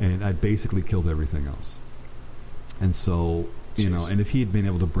 And I basically killed everything else. And so, you know, and if he had been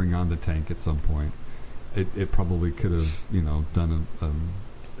able to bring on the tank at some point, it probably could have, you know, done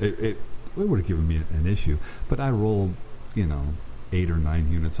it would have given me an issue. But I rolled, you know, 8 or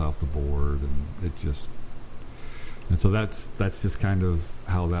 9 units off the board, and so that's just kind of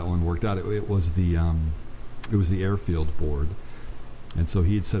how that one worked out. It was the airfield board. And so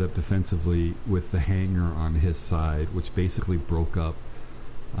he had set up defensively with the hangar on his side, which basically broke up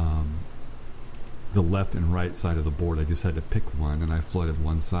the left and right side of the board. I just had to pick one, and I flooded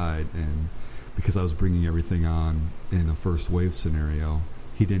one side. And because I was bringing everything on in a first wave scenario,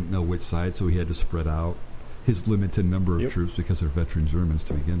 he didn't know which side, so he had to spread out his limited number of troops because they're veteran Germans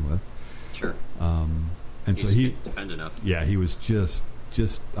to begin with. Sure. And so he defend enough. Yeah, he was just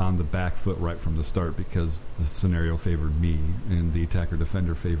on the back foot right from the start because the scenario favored me and the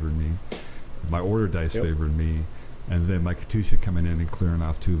attacker-defender favored me. My order dice favored me, and then my Katusha coming in and clearing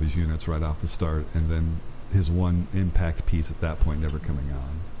off 2 of his units right off the start, and then his one impact piece at that point never coming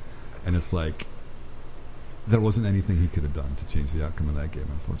on. And it's like, there wasn't anything he could have done to change the outcome of that game,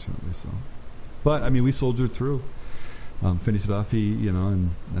 unfortunately. So, but, I mean, we soldiered through. Finished it off,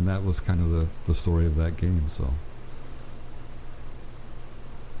 and that was kind of the story of that game, so...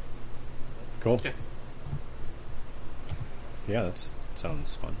 Cool. Okay. Yeah, that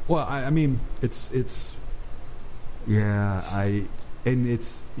sounds fun. Well, I mean, it's you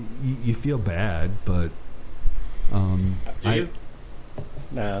feel bad, but do you?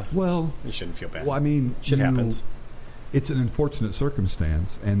 Nah. Well, you shouldn't feel bad. Well, I mean, shit happens. It's an unfortunate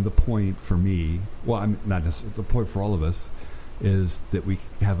circumstance, and the point for me, well, I'm not necessarily, the point for all of us is that we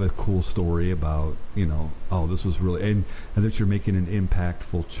have a cool story about, you know, oh, this was really, and that you're making an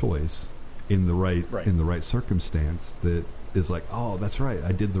impactful choice in the right circumstance that is like, oh, that's right,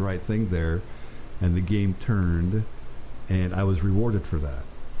 I did the right thing there, and the game turned, and I was rewarded for that.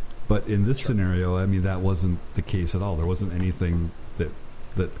 But in this scenario, I mean, that wasn't the case at all. There wasn't anything that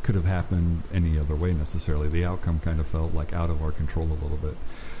could have happened any other way necessarily. The outcome kind of felt like out of our control a little bit.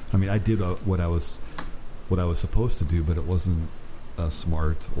 I mean, I did what I was supposed to do, but it wasn't a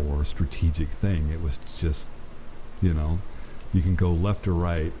smart or strategic thing. It was just, you know, you can go left or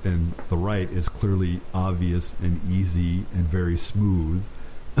right, and the right is clearly obvious and easy and very smooth.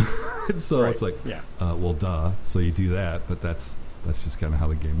 So it's like, well, duh. So you do that, but that's just kind of how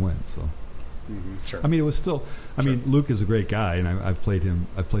the game went. So, sure. I mean, it was still. I mean, Luke is a great guy, and I've played him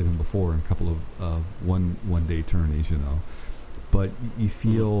before in a couple of one day tourneys, you know. But you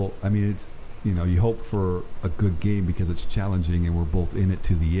feel, I mean, it's, you know, you hope for a good game because it's challenging, and we're both in it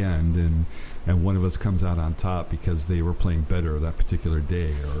to the end, and one of us comes out on top because they were playing better that particular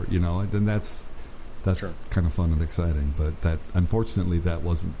day, or, you know, then that's kind of fun and exciting. But that, unfortunately, that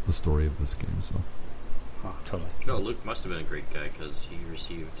wasn't the story of this game. So, totally. No, Luke must have been a great guy because he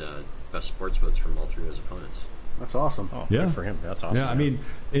received best sports votes from all 3 of his opponents. That's awesome. Oh, yeah, good for him. That's awesome. Yeah, I mean,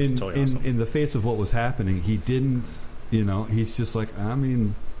 in the face of what was happening, he didn't, you know, he's just like, I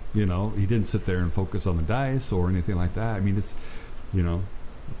mean, you know, he didn't sit there and focus on the dice or anything like that. I mean, it's, you know,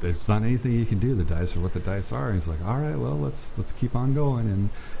 there's not anything you can do. The dice are what the dice are. And he's like, all right, well, let's keep on going,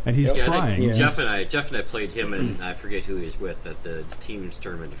 and he's trying. Jeff and I played him, and I forget who he was with at the team's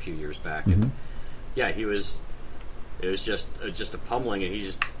tournament a few years back. And yeah, he was it was just a pummeling, and he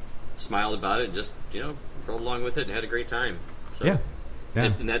just smiled about it and just rolled along with it and had a great time. So, Yeah.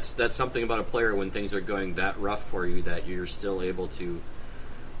 and that's something about a player when things are going that rough for you, that you're still able to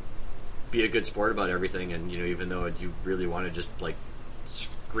be a good sport about everything, and even though you really want to just like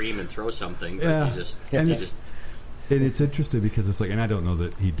scream and throw something, but Yeah. you just And it's interesting because it's like, and I don't know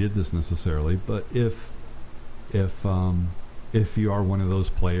that he did this necessarily, but if you are one of those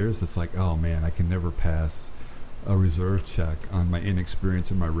players, it's like, oh man, I can never pass a reserve check on my inexperience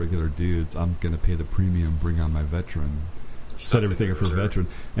and my regular dudes. I'm going to pay the premium, bring on my veteran, set everything up for veteran.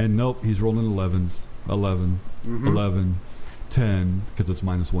 And nope, he's rolling 11s, 11, 11, 10, because it's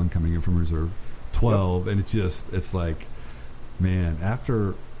 -1 coming in from reserve, 12, and it's like, man,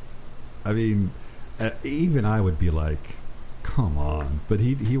 even I would be like, come on. But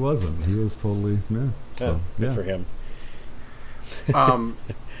he wasn't. He was totally, Good for him.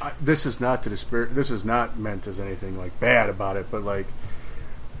 This is not to despair. This is not meant as anything like bad about it, but like,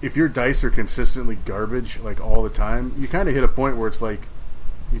 if your dice are consistently garbage like all the time, you kind of hit a point where it's like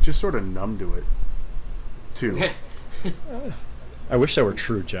you just sort of numb to it too. I wish that were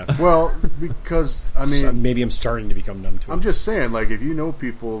true, Jeff. Well, because So maybe I'm starting to become numb to it. I'm just saying, like, if you know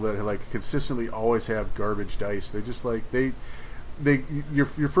people that like consistently always have garbage dice, they just like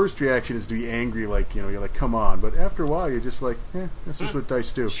your first reaction is to be angry, like you're like, come on, but after a while you're just like, that's just what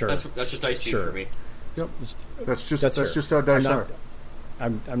dice do. Sure, that's what dice do for me. Yep, that's just fair. how dice are.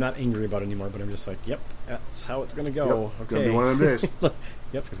 I'm not angry about it anymore, but I'm just like, yep, that's how it's going to go. Yep, Okay, gonna be one of them days.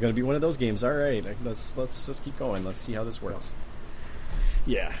 Yep, it's going to be one of those games. All right, let's just keep going. Let's see how this works.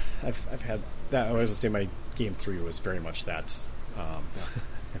 Yeah, I've had that. I was going to say my game 3 was very much that.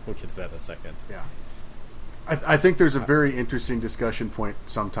 We'll get to that in a second. Yeah. I think there's a very interesting discussion point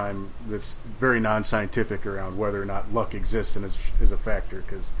sometime that's very non-scientific around whether or not luck exists and is a factor,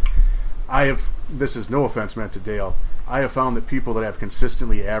 because this is no offense meant to Dale, I have found that people that have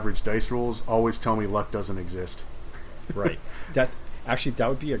consistently average dice rolls always tell me luck doesn't exist. Right. That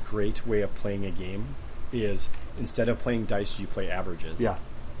would be a great way of playing a game, is instead of playing dice, you play averages. Yeah.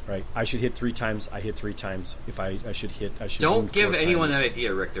 Right. I should hit 3 times. I hit 3 times. If I should hit, I should. Don't give 4 anyone times. that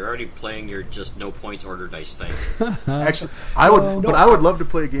idea, Rick. They're already playing your just no points order dice thing. Actually, I would love to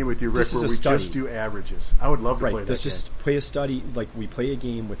play a game with you, Rick, This is where a we study. just do averages. I would love to play Right. that Let's game. just play a study. Like, we play a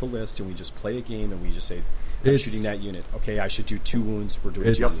game with a list, and we just play a game, and we just say, I'm It's- shooting that unit. Okay, I should do 2 wounds. We're doing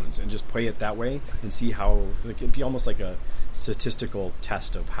 2 It's- wounds, and just play it that way, and see how. Like, it'd be almost like a statistical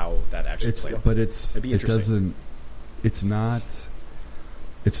test of how that actually plays. But It'd be it interesting. doesn't.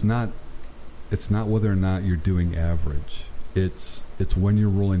 It's not whether or not you're doing average. It's when you're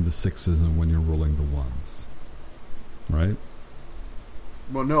rolling the 6s and when you're rolling the 1s, right?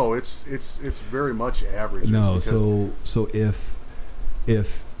 Well, no, it's very much average. No, because so if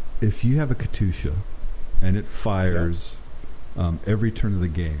you have a Katusha and it fires every turn of the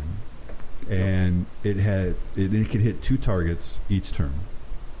game, and it can hit 2 targets each turn.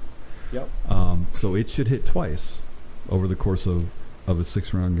 Yep. So it should hit twice over the course of a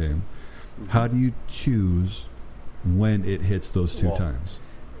 6-round game. How do you choose when it hits those 2 Well, times?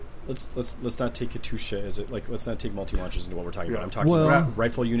 Let's not take Katusha as it, like, let's not take multi launchers into what we're talking Yeah. about. I'm talking Well, about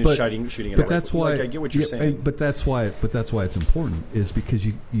rifle units but- shooting. But that's why. I get what you're saying. But that's why it's important, is because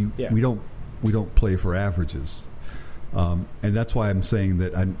Yeah. we don't play for averages, and that's why I'm saying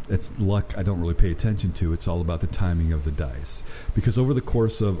that it's luck. I don't really pay attention to. It's all about the timing of the dice, because over the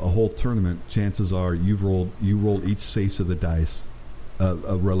course of a whole tournament, chances are you roll each face of the dice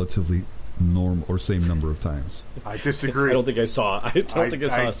a relatively norm or same number of times. I disagree. I don't think I saw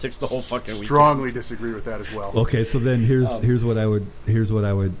a 6 the whole fucking weekend. Strongly disagree with that as well. Okay, so then here's what I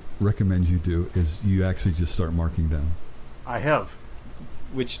would recommend you do, is you actually just start marking down. I have.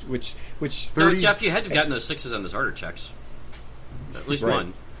 Which 30 No, Jeff, you had to have gotten those 6s on those order checks. At least Right.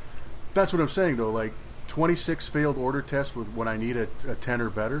 one. That's what I'm saying, though. Like 26 failed order tests with when I need a 10 or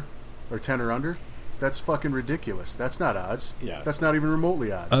better, or 10 or under. That's fucking ridiculous. That's not odds. Yeah. That's not even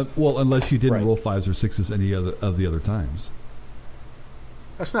remotely odds. Well, unless you didn't Right. roll 5s or 6s any of the other times.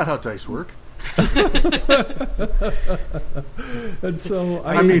 That's not how dice work. And so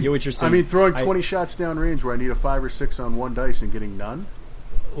I mean, get what you're saying. I mean, throwing I- 20 shots down range where I need a 5 or 6 on one dice and getting none.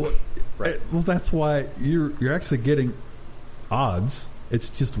 Right. Well, that's why you're actually getting odds. It's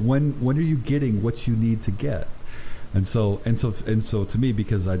just when are you getting what you need to get? And so to me,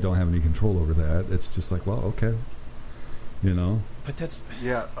 because I don't have any control over that, it's just like, well, okay, But that's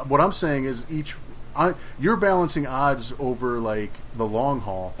Yeah. What I'm saying is you're balancing odds over like the long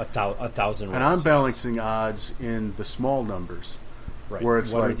haul, a 1,000 rolls. and I'm yes. balancing odds in the small numbers. Right. where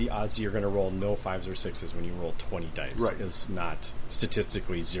it's what are like- the odds you're going to roll no 5s or 6s when you roll 20 dice? Right. Is not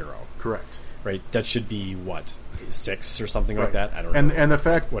statistically 0. Correct. right? That should be what, 6 or something like Right. that. I don't know. And the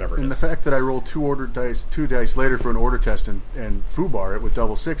fact whatever it and is. the fact that I rolled two dice later for an order test and foobar it with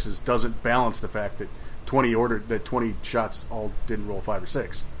double sixes doesn't balance the fact that 20 shots all didn't roll 5 or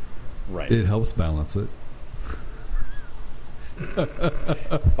 6. Right. It helps balance it.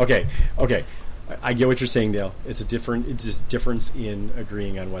 Okay. I get what you're saying, Dale. It's just difference in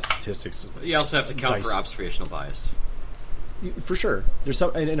agreeing on what statistics. You also have to count Dice. for observational bias. For sure, there's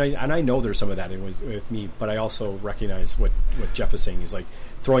some, and I know there's some of that with me, but I also recognize what Jeff is saying is like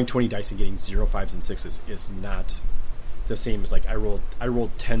throwing 20 dice and getting 0 5s and 6s is not the same as like I rolled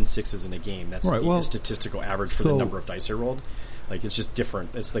 10 6s in a game. That's Right, the well, statistical average for the so- number of dice I rolled. Like it's just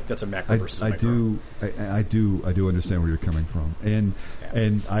different. It's like that's a macro versus I micro. do understand where you're coming from, and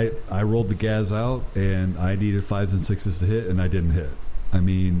I rolled the gas out, and I needed 5s and 6s to hit, and I didn't hit. I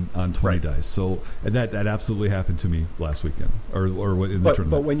mean, on 20 Right. dice. So and that absolutely happened to me last weekend, or in the But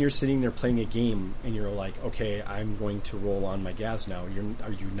tournament. when you're sitting there playing a game and you're like, okay, I'm going to roll on my gas now.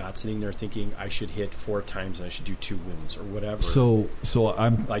 Are you not sitting there thinking I should hit 4 times and I should do 2 wounds or whatever? So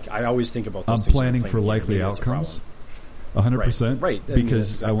I'm like I always think about those I'm things when planning playing for a game. likely Maybe that's a outcomes. problem. 100%, Right. I mean,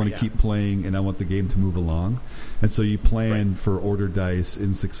 because that's I want to exactly, keep playing and I want the game to move along, and so you plan Right. for order dice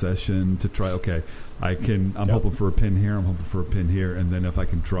in succession to try. Okay, I'm Yep. hoping for a pin here, I'm hoping for a pin here, and then if I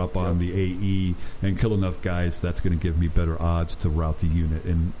can drop on the AE and kill enough guys, that's going to give me better odds to route the unit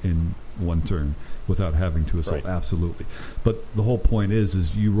in one turn without having to assault. Right. Absolutely, but the whole point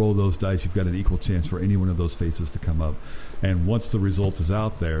is you roll those dice, you've got an equal chance for any one of those faces to come up, and once the result is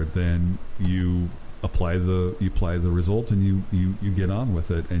out there, then you apply the result and you get on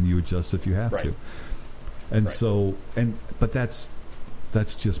with it and you adjust if you have Right. to. And Right. so but that's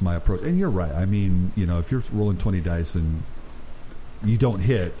just my approach. And you're right. I mean, if you're rolling 20 dice and you don't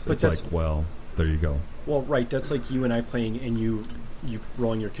hit, But it's that's- like, well, there you go. Well, right. That's like you and I playing and you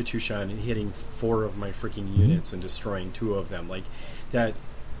rolling your Katusha and hitting 4 of my freaking units and destroying 2 of them. Like that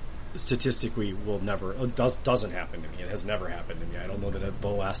statistically will never doesn't happen to me. It has never happened to me. I don't know that the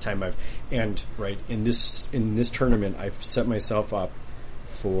last time in this tournament I've set myself up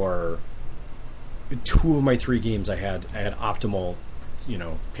for 2 of my 3 games. I had optimal,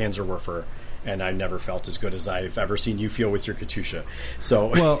 Panzerwerfer, and I never felt as good as I've ever seen you feel with your Katusha. So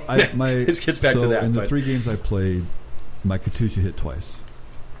Well, this gets back to that. In the but- 3 games I played, my Katusha hit twice.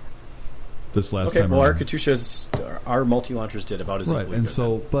 This last Okay, time well, our around. Katyushas, our multi-launchers did about as Right, equally and good.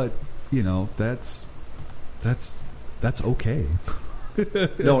 so, but that's okay.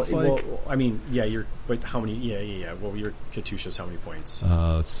 No, It's like- well, I mean, but how many? Yeah. Well, your Katyushas, how many points?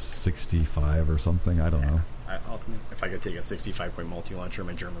 65 or something. I don't know. If I could take a 65-point multi-launcher on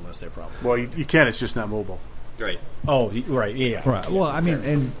my German list, I probably. Well, you can. It's just not mobile. Right. Oh, right, yeah. Right. Well, I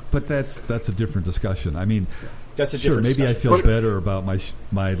mean, but that's a different discussion. I mean, That's a sure, different maybe I discussion. feel better about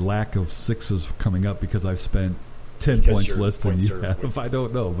my lack of 6s coming up because I've spent 10 Because points your less than points you are- have. I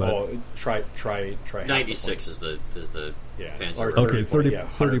don't know, but Oh, try. half 96 is the the Yeah. Panzer. Or okay, 30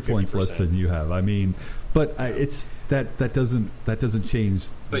 150%. points less than you have. I mean, but it's that doesn't change.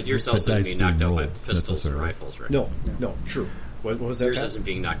 But yours the also isn't dice being knocked out by rolled pistols and necessarily. rifles, right? No, true. What was that? Yours Pat? isn't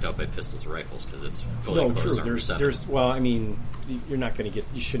being knocked out by pistols and rifles because it's fully No, enclosed true. armor 7. There's. Well, I mean, you're not going to get.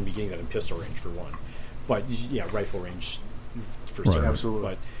 You shouldn't be getting that in pistol range for one. But yeah, rifle range for Right. certain.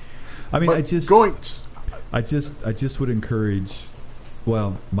 Absolutely. I mean, But I just would encourage.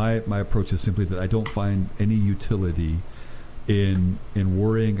 Well, my approach is simply that I don't find any utility in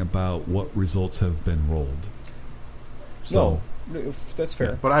worrying about what results have been rolled. So, No, that's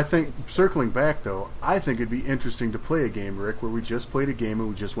fair. But I think, circling back though, I think it'd be interesting to play a game, Rick, where we just played a game and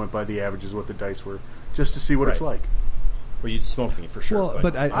we just went by the averages, what the dice were, just to see what it's Right. like. Well, you'd smoke me for sure. well,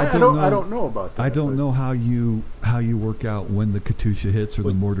 but but I I don't know. I don't know about that. I don't but- know how you work out when the Katusha hits or the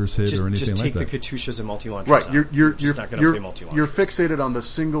Well, mortars hit just, or anything just like take that. the Katyushas and multi-launchers Right, out. you're just not going to play multi-launchers. you're fixated on the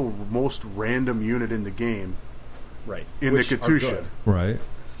single most random unit in the game, right in which the are Katusha. good. Right.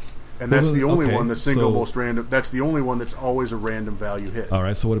 and that's Well, the only okay, one, the single so- most random. That's the only one that's always a random value hit. All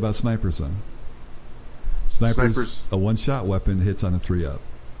right. So what about snipers then? Snipers, a one-shot weapon hits on a 3-up.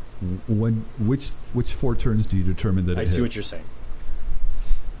 Which 4 turns do you determine that it I hits? see what you're saying.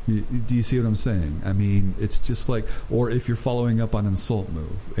 Do you see what I'm saying? I mean, it's just like, or if you're following up on an assault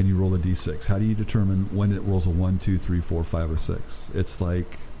move and you roll a d6, how do you determine when it rolls a 1, 2, 3, 4, 5, or 6? It's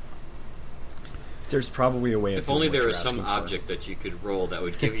like, There's probably a way. If of doing only what there you're was some asking for. object that you could roll that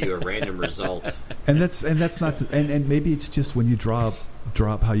would give you a random result. and that's not, and maybe it's just when you drop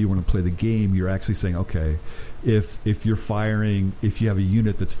how you want to play the game, you're actually saying, okay, if you're firing, if you have a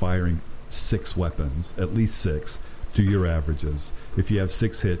unit that's firing 6 weapons, at least 6, do your averages. if you have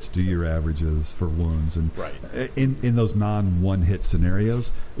 6 hits, do your averages for wounds. And Right. in those non-one hit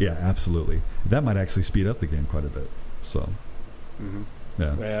scenarios, yeah, absolutely. That might actually speed up the game quite a bit. So,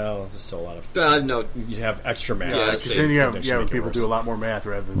 yeah. Well, there's still a lot of. No, You'd have extra math. Yeah, Because then you have people do a lot more math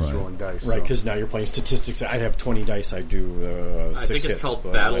rather than just Right. rolling dice. Right, so. because now you're playing statistics. I have 20 dice. I do 6 I think it's hits, called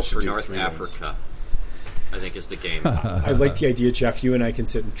but Battle I should for do North 3 wins. Africa. I think is the game. I like the idea, Jeff. You and I can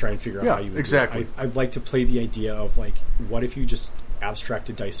sit and try and figure out Yeah, how you would exactly. do it. I'd like to play the idea of, like, what if you just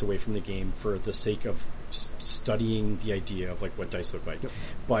abstracted dice away from the game for the sake of studying the idea of, like, what dice look like.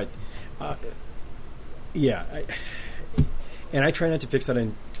 But, yeah. And I try not to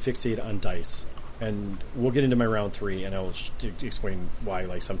fixate on dice. And we'll get into my round 3, and I'll explain why,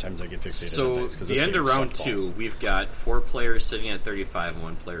 like, sometimes I get fixated on So dice. 'cause the this end game of round sucks 2, balls. we've got 4 players sitting at 35 and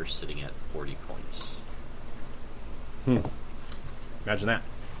 1 player sitting at 40 points. Imagine that.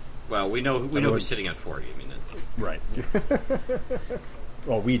 Well, we know who's sitting at 40. I mean, Right.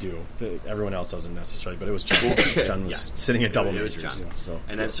 Well, we do. Everyone else doesn't necessarily, but it was John. John was sitting at double it was majors. John. So.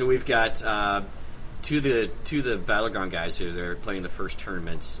 And then so we've got two of the Battleground guys who they're playing the first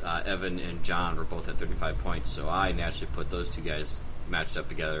tournaments. Evan and John were both at 35 points, so I naturally put those two guys matched up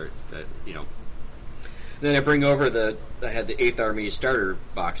together. Then I bring over I had the 8th Army starter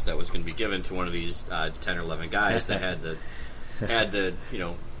box that was going to be given to one of these 10 or 11 guys that had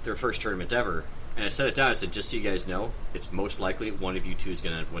their first tournament ever. And I set it down. I said, just so you guys know, it's most likely one of you two is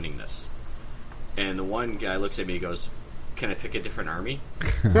going to end up winning this. And the one guy looks at me and goes, can I pick a different army?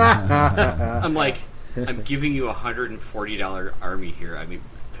 I'm like, I'm giving you $140 army here. I mean,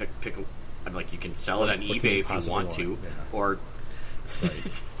 pick. I'm like, you can sell it on What could eBay you if you possibly want to, want? Yeah. or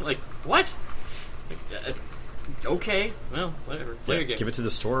like what? Okay, well, whatever. Play your game. Give it to the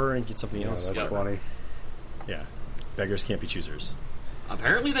store and get something else. That's Yeah. funny. Yeah. Beggars can't be choosers.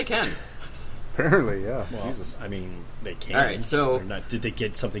 Apparently, they can. Apparently, yeah. Well, Jesus. I mean, they can. All right, so- Or not. Did they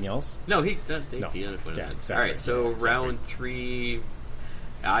get something else? No, he No. ended up winning Yeah, it. exactly. All right, so Yeah, exactly. round 3,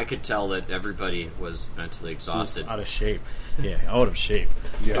 I could tell that everybody was mentally exhausted. Out of shape. Yeah, out of shape.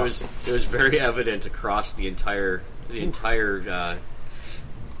 Yeah. It was very evident across the entire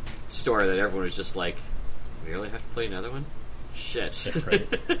store that everyone was just like, "We really have to play another one? Shit!" Yeah,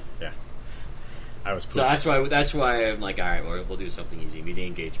 right. Yeah. I was. So that's why I'm like, all right, we'll do something easy, media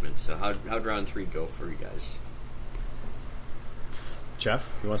engagement. So how'd round 3 go for you guys?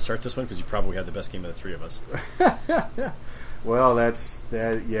 Jeff, you want to start this one because you probably had the best game of the 3 of us. Well, that's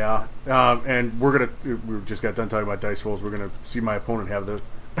that. Yeah, and we just got done talking about dice rolls. We're gonna see my opponent have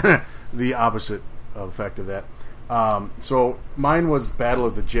the the opposite effect of that. So mine was Battle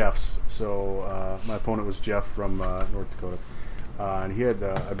of the Jeffs. So my opponent was Jeff from North Dakota, and he had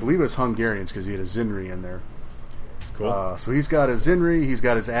I believe it was Hungarians because he had a Zinri in there. Cool. So he's got a Zinri. He's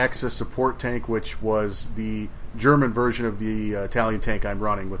got his Axis support tank, which was the German version of the Italian tank I'm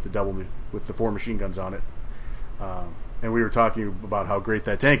running with the 4 machine guns on it. And we were talking about how great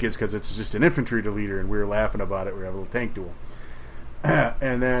that tank is because it's just an infantry deleter, and we were laughing about it. We have a little tank duel.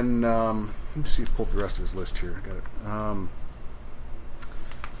 And then, let me see, pull up the rest of his list here. I got it.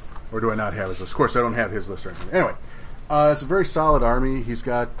 Or do I not have his list? Of course, I don't have his list right now. Anyway, it's a very solid army. He's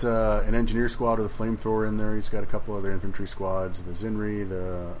got an engineer squad with a flamethrower in there. He's got a couple other infantry squads, the Zinri,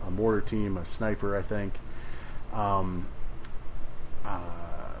 a mortar team, a sniper, I think. Let me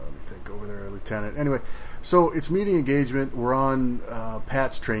think over there, Lieutenant. Anyway, so it's meeting engagement. We're on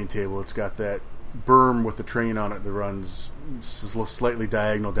Pat's train table. It's got that berm with the train on it that runs slightly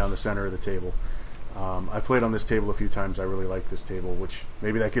diagonal down the center of the table. I played on this table a few times. I really like this table, which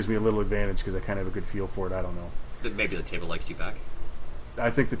maybe that gives me a little advantage because I kind of have a good feel for it. I don't know. Maybe the table likes you back. I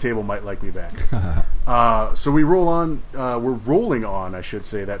think the table might like me back. So we roll on. We're rolling on, I should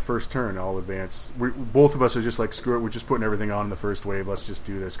say, that first turn. I'll advance. Both of us are just like, screw it. We're just putting everything on in the first wave. Let's just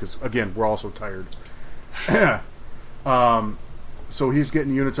do this because, again, we're also tired. So he's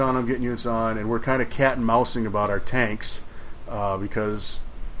getting units on. I'm getting units on, and we're kind of cat and mousing about our tanks because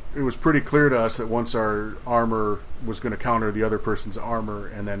it was pretty clear to us that once our armor was going to counter the other person's armor,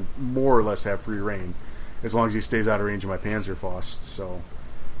 and then more or less have free reign, as long as he stays out of range of my Panzerfaust. So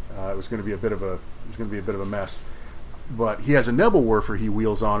it was going to be a bit of a mess. But he has a Nebelwerfer he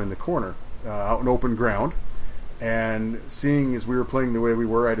wheels on in the corner, out in open ground. And seeing as we were playing the way we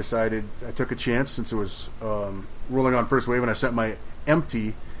were, I decided I took a chance since it was rolling on first wave, and I sent my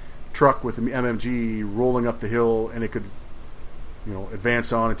empty truck with the MMG rolling up the hill, and it could,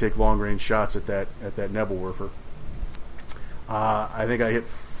 advance on and take long range shots at that Nebelwerfer. I think I hit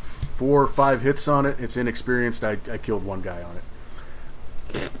 4 or 5 hits on it. It's inexperienced. I killed one guy on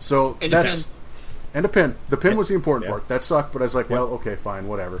it. So And that's a pin. and a pin. The pin was the important Yeah. part. That sucked, but I was like, well, okay, fine,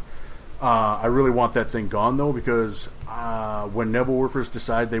 whatever. I really want that thing gone, though, because when Nebelwerfers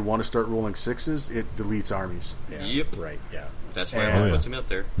decide they want to start rolling 6s, it deletes armies. Yeah. Yep. Right. Yeah. That's why And- everyone puts him out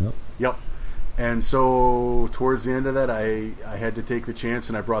there. Yep. Yep. And so towards the end of that, I had to take the chance,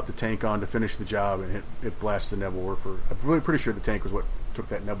 and I brought the tank on to finish the job, and it blasted the Nebelwerfer. I'm really pretty sure the tank was what took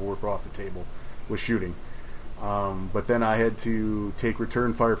that Nebelwerfer off the table, was shooting. But then I had to take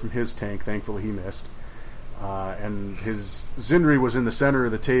return fire from his tank. Thankfully, he missed. And his Zinri was in the center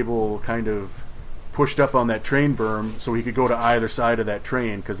of the table, kind of pushed up on that train berm, so he could go to either side of that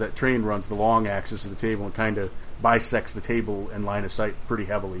train, because that train runs the long axis of the table and kind of bisects the table and line of sight pretty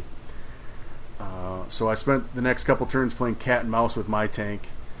heavily. So I spent the next couple turns playing cat and mouse with my tank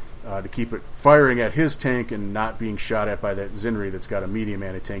to keep it firing at his tank and not being shot at by that Zinri that's got a medium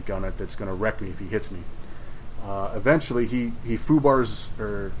anti-tank on it that's going to wreck me if he hits me. Eventually, he Fubars,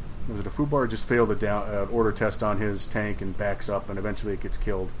 or was it a Fubar? Just failed a order test on his tank and backs up, and eventually it gets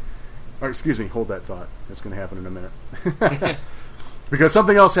killed. Or, excuse me, hold that thought. That's going to happen in a minute. Because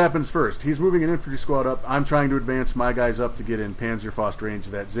something else happens first. He's moving an infantry squad up. I'm trying to advance my guys up to get in Panzerfaust range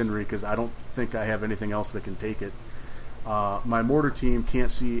of that Zinri, because I don't think I have anything else that can take it. My mortar team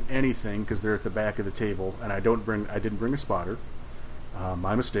can't see anything because they're at the back of the table, and I didn't bring a spotter.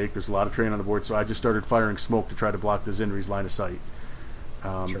 My mistake. There's a lot of terrain on the board, so I just started firing smoke to try to block the Zinri's line of sight,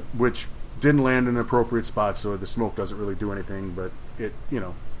 which didn't land in an appropriate spot, so the smoke doesn't really do anything. But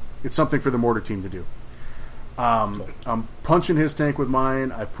it's something for the mortar team to do. I'm punching his tank with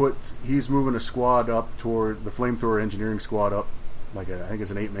mine. He's moving a squad up toward the flamethrower engineering squad up, I think it's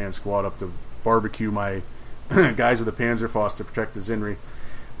an 8-man squad up to barbecue my guys with the Panzerfaust to protect the Zinri,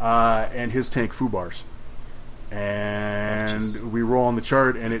 and his tank Fubars. And we roll on the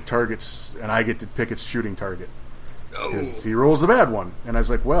chart, and it targets, and I get to pick its shooting target. Because he rolls the bad one. And I was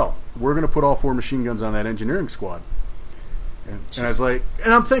like, well, we're going to put all 4 machine guns on that engineering squad. And I was like,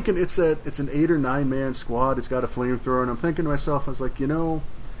 and I'm thinking it's an 8 or 9-man squad. It's got a flamethrower, and I'm thinking to myself, I was like, a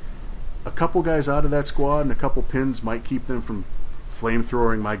couple guys out of that squad and a couple pins might keep them from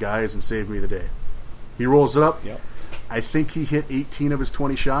flamethrowing my guys and save me the day. He rolls it up. Yep. I think he hit 18 of his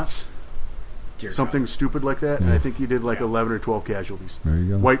 20 shots. Dear Something God. stupid like that. And I think he did 11 or 12 casualties. There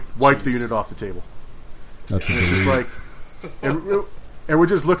you go. Wipe the unit off the table. That's And it's just like, and we're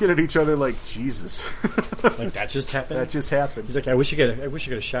just looking at each other like, Jesus. Like that just happened. That just happened. He's like, I wish I could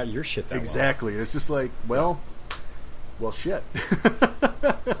have shot your shit that Exactly. It's just like, well, shit.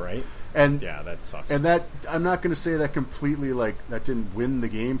 well. Right? And Yeah, that sucks. and that, I'm not going to say that completely, that didn't win the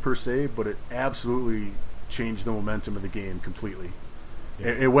game per se, but it absolutely changed the momentum of the game completely.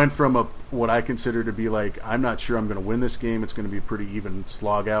 It went from what I consider to be I'm not sure I'm going to win this game, it's going to be a pretty even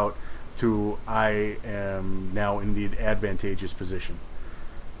slog out, to I am now in the advantageous position.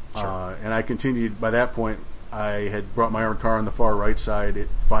 Sure. And I continued, by that point, I had brought my armored car on the far right side. It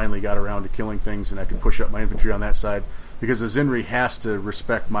finally got around to killing things, and I could push up my infantry on that side, because the Zinri has to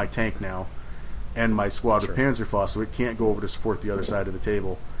respect my tank now and my squad Sure. with Panzerfaust, so it can't go over to support the other side of the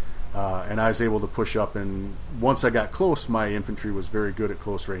table. And I was able to push up, and once I got close, my infantry was very good at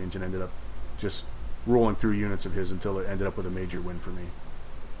close range and ended up just rolling through units of his until it ended up with a major win for me.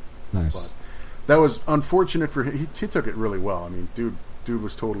 Nice. But that was unfortunate for him. He took it really well. I mean, dude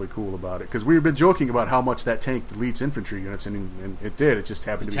was totally cool about it, because we've been joking about how much that tank deletes infantry units, and it did. It just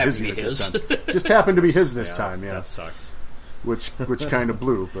happened to be his unit this time. Just happened to be his this time, yeah. That sucks. Which kind of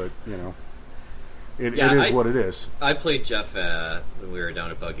blew, but it Yeah, is what it is. I played Jeff when we were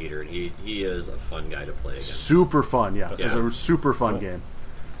down at Bug Eater, and he is a fun guy to play against. Super fun, yeah. It was a super fun game.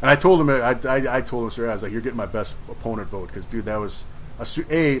 And I told him, I told him, sir, I was like, you're getting my best opponent vote, because dude, that was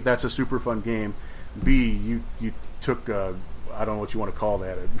that's a super fun game. B, you took I don't know what you want to call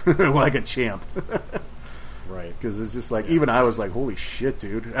that, like a champ. Right. Because it's just even I was like, holy shit,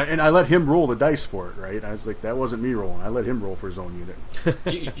 dude. And I let him roll the dice for it, right? I was like, that wasn't me rolling. I let him roll for his own unit.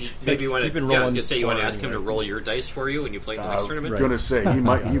 Maybe you want You've been to. I was rolling going to say you want to ask him to fine, roll your dice for you when you play in the next tournament. I'm gonna say he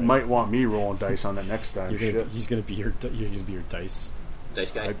might want me rolling dice on that next time. He's gonna be your dice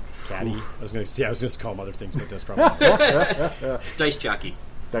Dice guy, caddy. I was gonna call him other things, but that's probably dice jockey.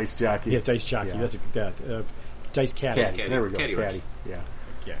 Dice jockey. yeah, dice jockey. Yeah. That's dice caddy. Caddy. There we go. Caddy works. Caddy. Yeah.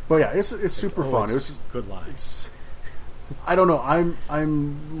 Yeah. But yeah, it's super fun. It was good line. I don't know.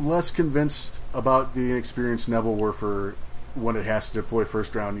 I'm less convinced about the inexperienced Nebelwerfer when it has to deploy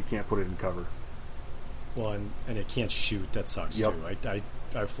first round. You can't put it in cover. Well, and it can't shoot. That sucks Yep. too.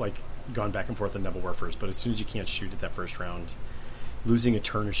 I've gone back and forth on Nebelwerfers, but as soon as you can't shoot at that first round, losing a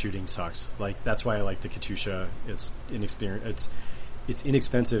turn of shooting sucks. That's why I like the Katusha. It's inexperienced. it's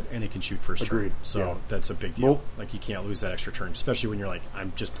inexpensive and it can shoot first turn. Agreed. So Yeah. that's a big deal. Well- Like you can't lose that extra turn, especially when you're like,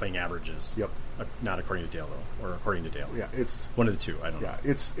 I'm just playing averages. Yep. Not according to Dale though, or according to Dale. Yeah, it's One of the two. I don't know.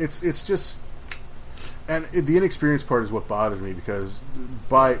 yeah, it's just, and the inexperienced part is what bothers me because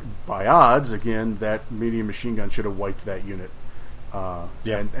by odds again that medium machine gun should have wiped that unit.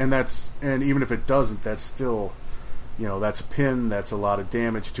 Yeah. and even if it doesn't, that's still, that's a pin. That's a lot of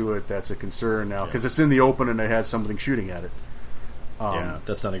damage to it. That's a concern now because it's in the open and it has something shooting at it. Yeah,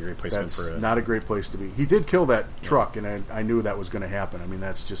 that's not a great placement That's for it. not a great place to be. He did kill that truck, and I knew that was going to happen. I mean,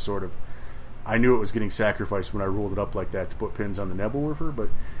 that's just sort of... I knew it was getting sacrificed when I ruled it up like that to put pins on the Nebelwerfer, but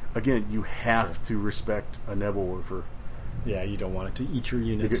again, you have to respect a Nebelwerfer. Yeah, you don't want it to eat your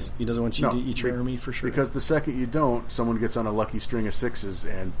units. He doesn't want you to eat your army for sure. Because the second you don't, someone gets on a lucky string of sixes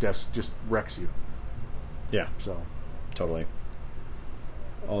and just wrecks you. Yeah, So, totally.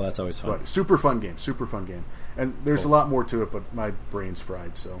 Oh, that's always fun. but super fun game. And there's Cool. a lot more to it, but my brain's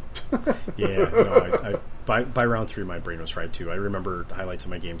fried, so... Yeah, no, by round 3, my brain was fried too. I remember highlights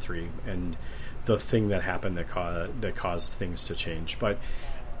of my game 3 and the thing that happened that caused things to change. But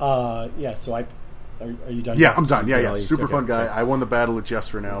yeah, so are you done? Yeah, I'm done. Yeah. Really? Super Okay, fun guy. cool. I won the battle at Jeff's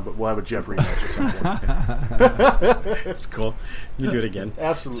for now, but we'll have a Jeff rematch at some point. That's cool. You do it again.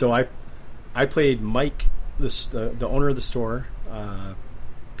 Absolutely. So I played Mike, the owner of the store.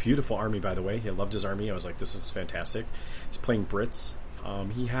 Beautiful army, by the way. He loved his army. I was like, this is fantastic. He's playing Brits.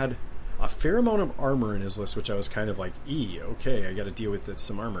 He had a fair amount of armor in his list, which I was kind of like, okay, I got to deal with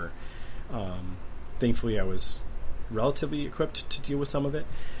some armor. Thankfully, I was relatively equipped to deal with some of it.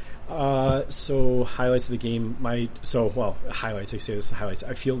 So highlights of the game. Highlights. I say this highlights.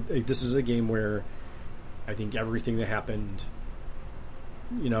 I feel like this is a game where I think everything that happened,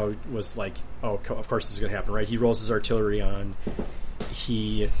 was like, oh, of course this is going to happen, right? He rolls his artillery on.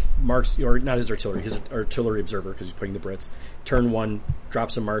 He marks, or not his artillery observer, because he's playing the Brits. Turn 1,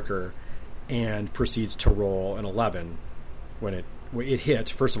 drops a marker, and proceeds to roll an 11 when it hit.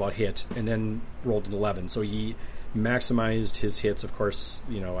 First of all, it hit, and then rolled an 11. So he maximized his hits. Of course,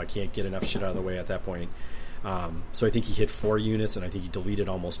 I can't get enough shit out of the way at that point. So I think he hit 4 units, and I think he deleted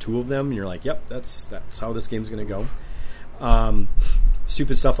almost 2 of them. And you're like, yep, that's how this game's going to go.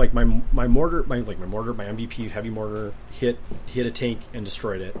 Stupid stuff like my mortar, my MVP heavy mortar hit a tank and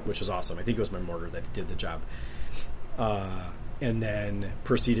destroyed it, which was awesome. I think it was my mortar that did the job. And then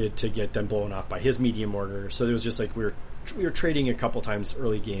proceeded to get them blown off by his medium mortar. So it was just like we were trading a couple times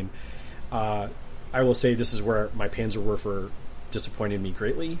early game. I will say this is where my Panzerwerfer disappointed me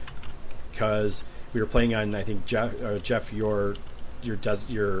greatly, because we were playing on, I think, Jeff, your I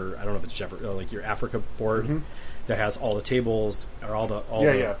don't know if it's Jeff, like your Africa board that has all the tables or all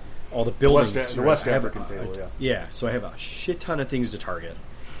the buildings. The West African table. Yeah, so I have a shit ton of things to target,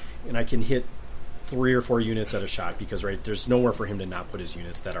 and I can hit 3 or 4 units at a shot because there's nowhere for him to not put his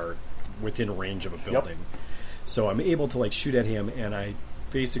units that are within range of a building. So I'm able to shoot at him, and I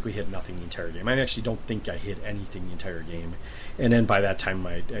basically hit nothing the entire game. I actually don't think I hit anything the entire game. And then by that time,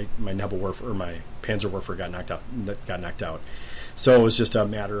 my Nebelwerfer or my Panzerwerfer got knocked out. So it was just a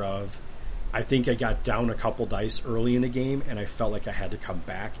matter of, I think I got down a couple dice early in the game, and I felt like I had to come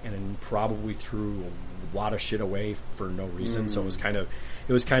back, and then probably threw a lot of shit away for no reason. So it was kind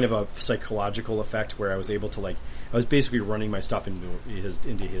of a psychological effect where I was able to I was basically running my stuff into his.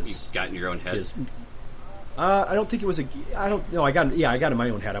 You got in your own head. I don't think it was I don't know. I got in my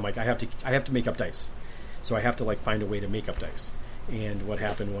own head. I'm like, I have to make up dice, so I have to find a way to make up dice. And what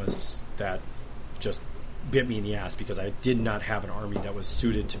happened was that just bit me in the ass because I did not have an army that was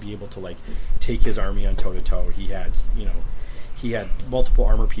suited to be able to take his army on toe to toe. He had multiple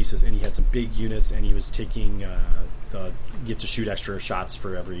armor pieces, and he had some big units, and he was taking get to shoot extra shots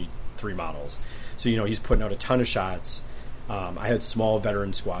for every 3 models. So he's putting out a ton of shots. I had small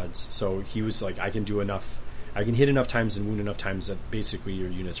veteran squads, so he was like, I can hit enough times and wound enough times that basically your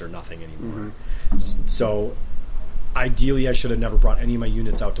units are nothing anymore. So ideally, I should have never brought any of my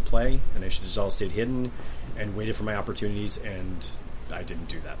units out to play, and I should have just all stayed hidden and waited for my opportunities, and I didn't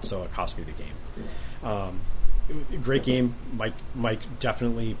do that, so it cost me the game. Great game. Mike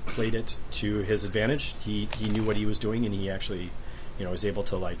definitely played it to his advantage. He knew what he was doing, and he actually was able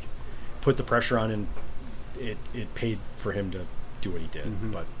to put the pressure on, and it paid for him to do what he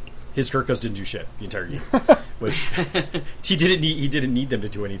did. But his Gurkhas didn't do shit the entire game, which he didn't need them to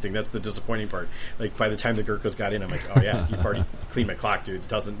do anything. That's the disappointing part. By the time the Gurkhas got in, I'm like, oh yeah, you've already cleaned my clock, dude. It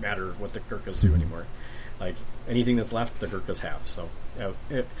doesn't matter what the Gurkhas do anymore. Anything that's left, the Gurkhas have. So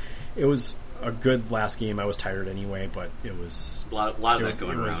it was a good last game. I was tired anyway, but it was a lot of that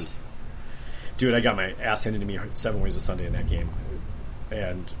going around. Dude, I got my ass handed to me 7 ways to Sunday in that game,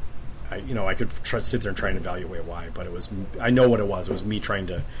 and I could sit there and try and evaluate why, but I know what it was. It was me trying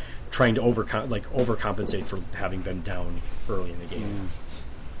to overcompensate for having been down early in the game.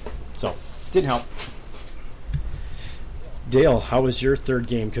 So didn't help. Dale, how was your third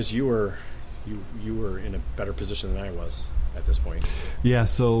game? Because you were in a better position than I was at this point. Yeah.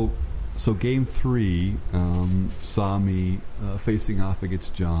 So game 3 saw me facing off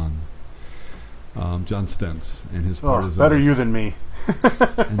against John Stentz and his Partizans. Better you than me.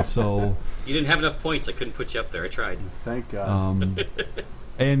 And so you didn't have enough points. I couldn't put you up there. I tried. Thank God.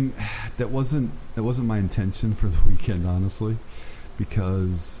 And that wasn't my intention for the weekend, honestly,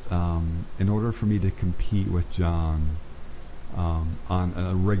 because in order for me to compete with John on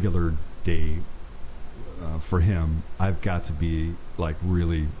a regular day for him, I've got to be like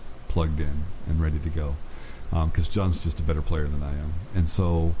really plugged in and ready to go, because John's just a better player than I am, and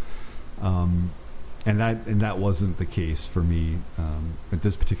so and that wasn't the case for me at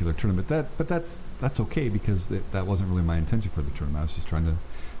this particular tournament. But that's okay, because that wasn't really my intention for the tournament. I was just trying to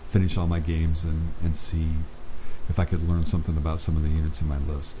finish all my games and see if I could learn something about some of the units in my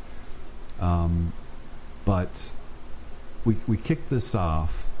list. But we kicked this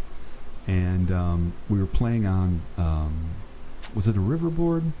off, and we were playing on was it a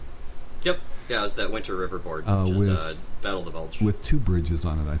riverboard? Yep. Yeah, it was that winter riverboard, which is Battle of the Bulge. With 2 bridges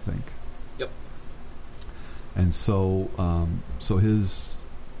on it, I think. Yep. And so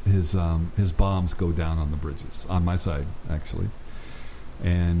his bombs go down on the bridges, on my side, actually.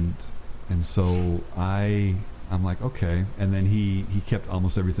 And so I'm like, okay. And then he kept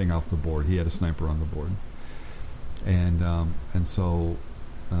almost everything off the board. He had a sniper on the board. And so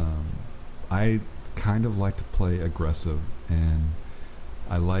I kind of like to play aggressive, and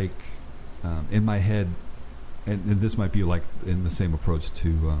I like in my head, and this might be like in the same approach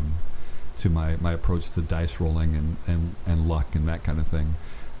to my approach to dice rolling and luck and that kind of thing.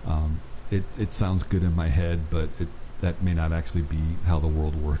 It sounds good in my head, but that may not actually be how the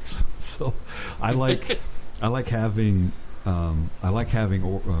world works. So I like having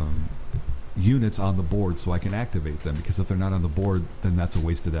units on the board so I can activate them, because if they're not on the board, then that's a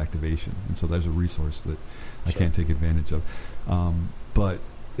wasted activation, and so there's a resource that I can't take advantage of. But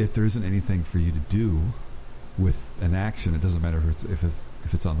if there isn't anything for you to do with an action, it doesn't matter if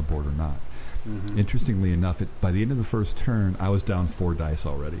it's on the board or not. Mm-hmm. Interestingly enough, by the end of the first turn, I was down 4 dice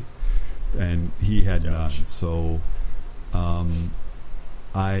already, and he had none. So I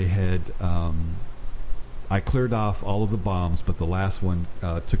cleared off all of the bombs, but the last one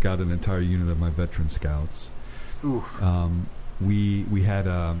took out an entire unit of my veteran scouts. Oof. We had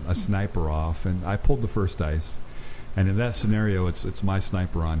a sniper off, and I pulled the first dice. And in that scenario, it's my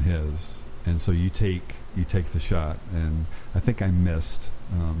sniper on his, and so you take the shot, and I think I missed,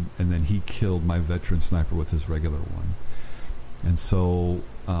 and then he killed my veteran sniper with his regular one, and so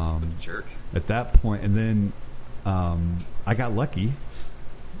jerk. At that point, and then I got lucky,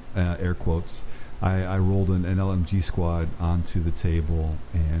 air quotes. I rolled an LMG squad onto the table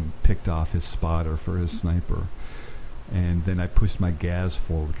and picked off his spotter for his sniper, and then I pushed my gas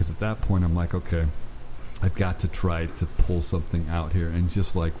forward, because at that point I'm like, okay, I've got to try to pull something out here. And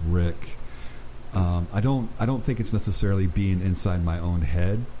just like Rick, I don't think it's necessarily being inside my own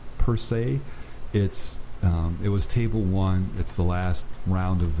head per se. It was table 1. It's the last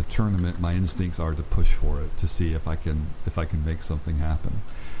round of the tournament. My instincts are to push for it, to see if I can make something happen.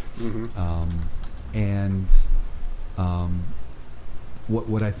 Mm-hmm.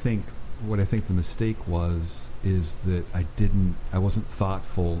 What I think the mistake is that I wasn't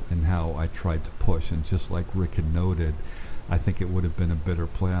thoughtful in how I tried to push, and just like Rick had noted, I think it would have been a better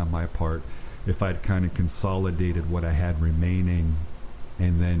play on my part if I'd kind of consolidated what I had remaining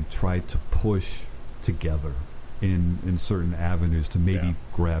and then tried to push together in certain avenues to maybe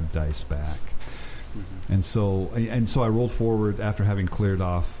grab dice back. Mm-hmm. And so I rolled forward after having cleared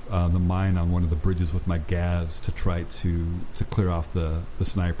off the mine on one of the bridges with my gas to try to clear off the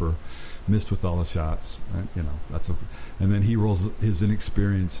sniper. Missed with all the shots, that's okay. And then he rolls his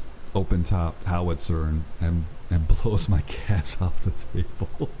inexperienced open top howitzer and blows my gas off the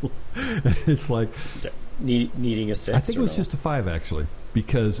table. It's like needing a 6. I think it was just a 5 actually,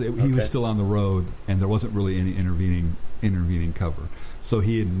 because he was still on the road and there wasn't really any intervening cover. So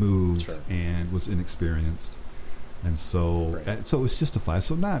he had moved and was inexperienced, and so it was just a 5.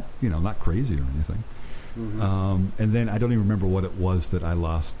 So not crazy or anything. Mm-hmm. And then I don't even remember what it was that I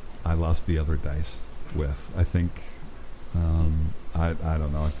lost the other dice with. I think I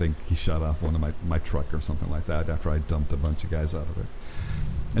don't know. I think he shot off one of my truck or something like that after I dumped a bunch of guys out of it.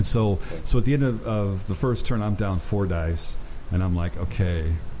 And so at the end of the first turn, I'm down 4 dice, and I'm like,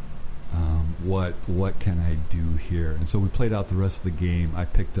 okay, what can I do here? And so we played out the rest of the game. I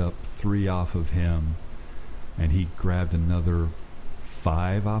picked up 3 off of him, and he grabbed another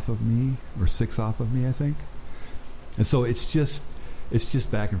 5 off of me, or 6 off of me, I think. And so it's just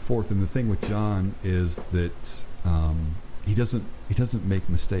back and forth. And the thing with John is that he doesn't make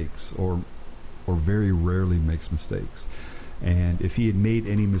mistakes, or very rarely makes mistakes. And if he had made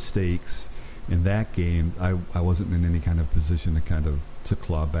any mistakes in that game, I wasn't in any kind of position to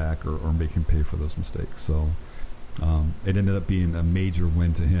claw back or make him pay for those mistakes. So it ended up being a major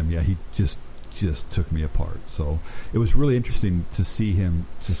win to him. Yeah, he just took me apart. So it was really interesting to see him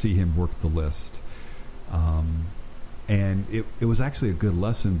work the list. And it was actually a good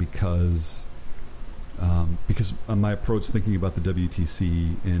lesson because on my approach thinking about the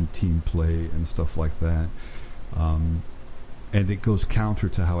WTC and team play and stuff like that, and it goes counter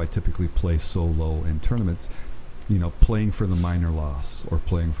to how I typically play solo in tournaments, playing for the minor loss or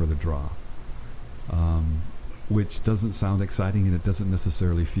playing for the draw, which doesn't sound exciting and it doesn't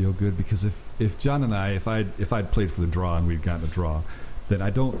necessarily feel good, because if John and if I'd played for the draw and we'd gotten a draw, then I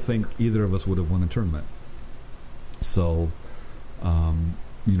don't think either of us would have won a tournament. So,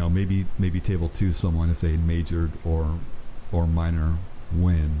 maybe table 2 someone, if they majored or minor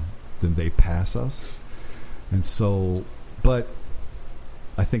win, then they pass us. And so, but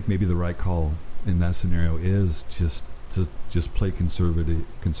I think maybe the right call in that scenario is just to play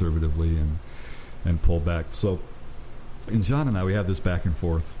conservatively and pull back. So, and John and I, we had this back and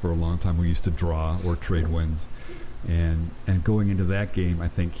forth for a long time. We used to draw or trade wins, and going into that game, I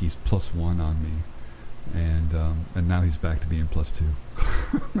think he's +1 on me. And now he's back to being +2.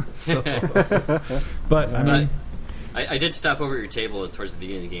 So, but I mean, I did stop over at your table towards the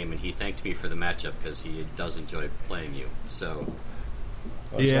beginning of the game, and he thanked me for the matchup because he does enjoy playing you. So,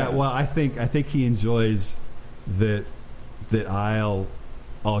 yeah, well, I think he enjoys that I'll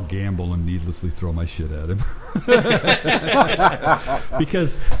gamble and needlessly throw my shit at him.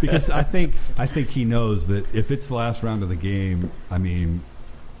 because I think he knows that if it's the last round of the game, I mean,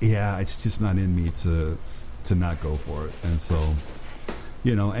 yeah, it's just not in me to not go for it. And so,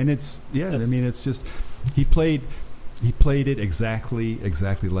 and it's, I mean, it's just, he played it exactly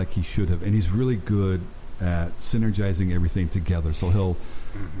like he should have, and he's really good at synergizing everything together. So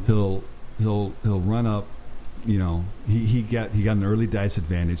he'll run up, he got an early dice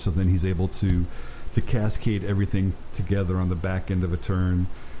advantage, so then he's able to cascade everything together on the back end of a turn.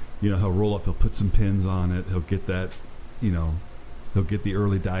 He'll roll up, he'll put some pins on it, he'll get that, he'll get the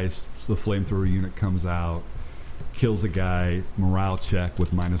early dice, so the flamethrower unit comes out, kills a guy, morale check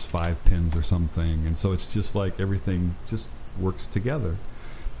with -5 pins or something, and so it's just like everything just works together.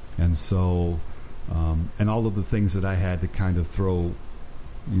 And so, and all of the things that I had to kind of throw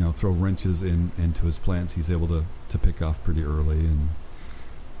wrenches into his plans, he's able to pick off pretty early, and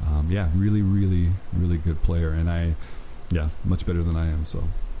really, really, really good player, and much better than I am. So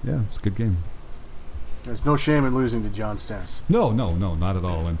yeah, it's a good game. There's no shame in losing to John Stens. No, not at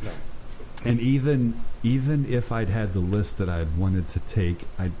all. And even if I'd had the list that I'd wanted to take,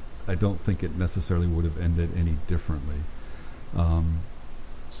 I don't think it necessarily would have ended any differently.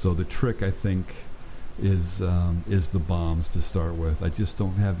 So the trick, I think, is the bombs to start with. I just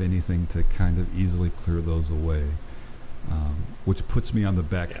don't have anything to kind of easily clear those away, which puts me on the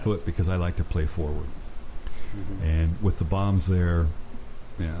back foot because I like to play forward. Mm-hmm. And with the bombs there,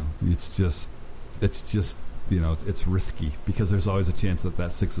 it's just it's risky because there's always a chance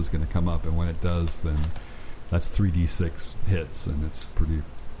that 6 is going to come up, and when it does, then that's 3d6 hits, and it's pretty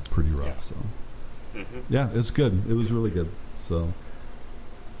rough. Yeah. So yeah, it's good. It was really good. So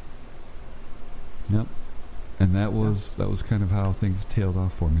yep, and that was kind of how things tailed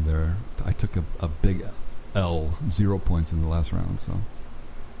off for me there. I took a big L, 0 points in the last round. So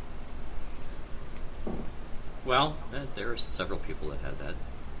well, there are several people that had that.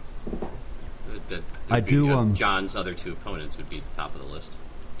 I do. John's other 2 opponents would be at the top of the list.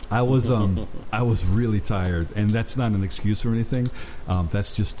 I was really tired, and that's not an excuse or anything.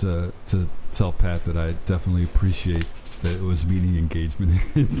 That's just to tell Pat that I definitely appreciate that it was meeting engagement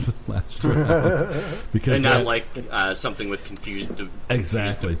in the last round, because and not like something with confused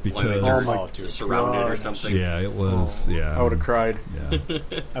exactly because surrounded or something. Yeah, it was. Yeah, I would have cried. Yeah,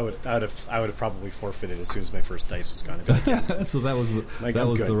 I would have probably forfeited as soon as my first dice was gone. So that was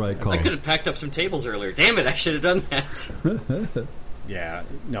the right call. I could have packed up some tables earlier. Damn it! I should have done that. Yeah,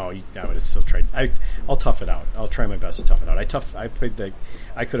 no, I would have still tried. I'll tough it out. I'll try my best to tough it out. I played that.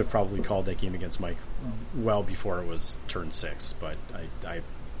 I could have probably called that game against Mike well before it was turn 6, but I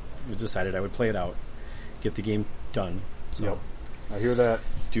decided I would play it out, get the game done. So, I hear that.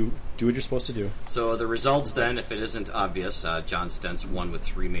 Do what you're supposed to do. So the results then, if it isn't obvious, John Stentz won with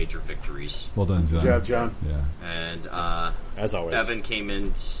 3 major victories. Well done, John. Good job, John. Yeah. And As always. Evan came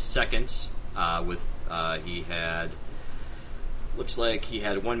in second with he had looks like he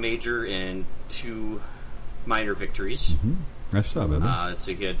had 1 major and 2 minor victories. Nice job, Evan.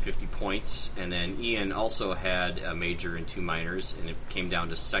 So he had 50 points, and then Ian also had a major and 2 minors, and it came down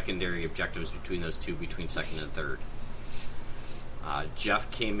to secondary objectives between those two, between second and third. Jeff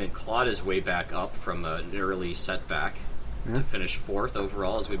came in, clawed his way back up from an early setback to finish 4th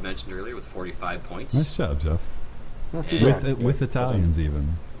overall, as we mentioned earlier, with 45 points. Nice job, Jeff. Not too bad. With Italians,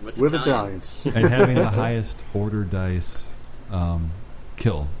 even. With Italians. And having the highest order dice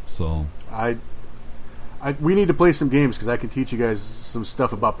kill. So we need to play some games because I can teach you guys some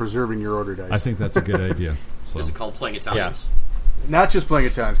stuff about preserving your order dice. I think that's a good idea. So. Is it called playing Italians? Not just playing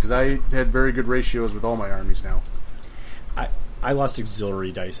Italians, because I had very good ratios with all my armies now. I lost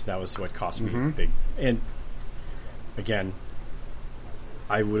auxiliary dice. That was what cost me big. And again,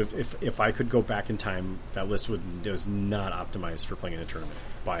 I would have if I could go back in time. That list was not optimized for playing in a tournament.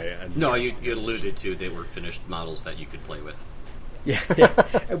 No, you alluded to they were finished models that you could play with. Yeah.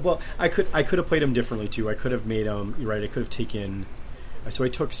 Well, I could have played them differently too. I could have made them. You're right. I could have taken. So I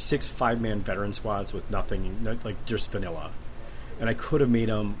took 6 5-man veteran squads with nothing, like just vanilla. And I could have made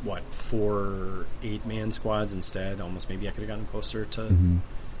them, 4 8-man squads instead. Almost maybe I could have gotten closer to,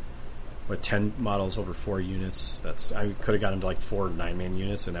 10 models over 4 units. I could have gotten to 4 9-man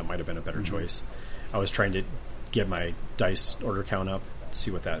units, and that might have been a better choice. I was trying to get my dice order count up, see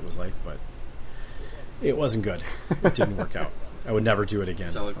what that was like, but it wasn't good. It didn't work out. I would never do it again.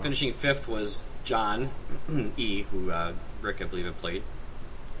 So finishing 5th was John E., who Rick, I believe, had played.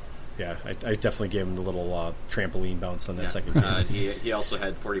 Yeah, I definitely gave him the little trampoline bounce on that second game. He also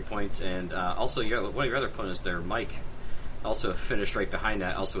had 40 points, and also one of your other opponents there, Mike, also finished right behind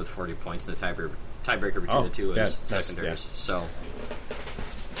that, also with 40 points. And the tiebreaker between the two is secondaries. Yeah. So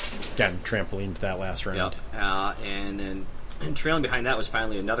again, trampoline to that last round. Yep. And then trailing behind that was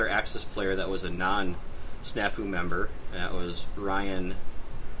finally another Axis player that was a non-Snafu member. That was Ryan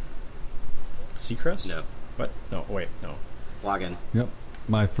Seacrest? No. What? No, wait, no. Wagen. Yep.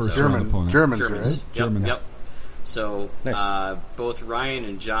 My first German opponent. Germans, right? Yep. Yep. So Nice. both Ryan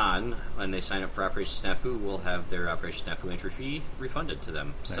and John, when they sign up for Operation Snafu, will have their Operation Snafu entry fee refunded to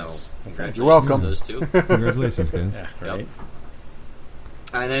them. Nice. So Okay. congratulations You're welcome. to those two. Congratulations, guys. Yeah, right. Yep.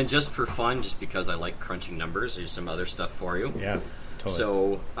 And then just for fun, just because I like crunching numbers, there's some other stuff for you. Yeah, totally.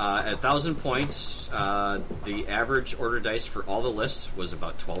 So at 1,000 points, the average order dice for all the lists was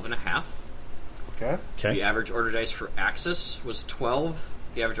about 12.5. Okay. The average order dice for Axis was 12.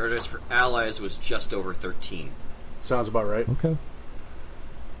 The average order dice for Allies was just over 13. Sounds about right. Okay.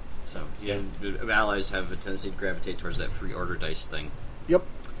 So Allies have a tendency to gravitate towards that free order dice thing. Yep.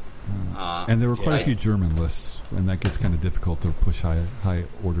 And there were quite a few German lists, and that gets kind of difficult to push high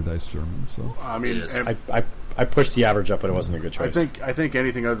order dice German. So I mean, It is. I pushed the average up, but it wasn't a good choice. I think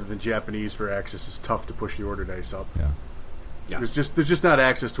anything other than Japanese for Axis is tough to push the order dice up. yeah. Yeah. There's just not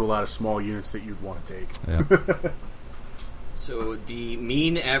access to a lot of small units that you'd want to take. Yeah. So the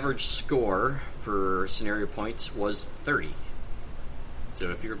mean average score for scenario points was 30.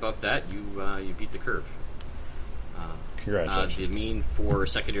 So if you're above that, you beat the curve. Congratulations. The mean for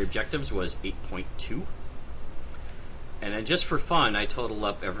secondary objectives was 8.2. And then just for fun, I totaled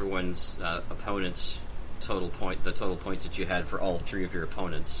up everyone's opponent's total points that you had for all 3 of your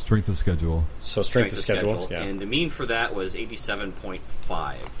opponents. Strength of schedule. So strength of schedule. Yeah. And the mean for that was 87.5.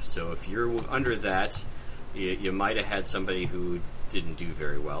 So if you're under that, you might have had somebody who didn't do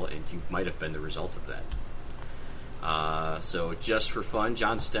very well, and you might have been the result of that. So just for fun,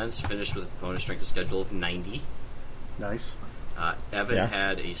 John Stentz finished with a bonus strength of schedule of 90. Nice. Evan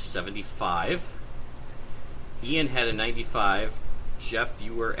had a 75. Ian had a 95. Jeff,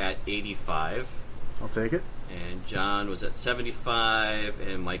 you were at 85. I'll take it. And John was at 75,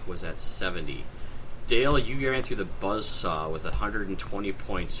 and Mike was at 70. Dale, you ran through the buzzsaw with 120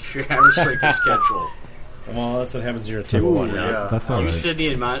 points. Your average strength of schedule. Well, that's what happens when you're a table one. yeah. That's all right. Sydney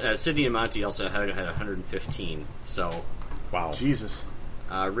and Monty also had 115. So, Wow. Jesus.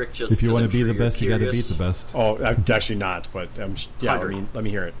 Rick just. If you want to because be I'm the sure best, you you're got to beat curious. the best. Oh, actually not, but yeah. 100. Let me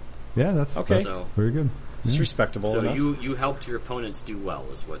hear it. Yeah, that's Okay. So- very good. It's Yeah. respectable. So enough. you helped your opponents do well,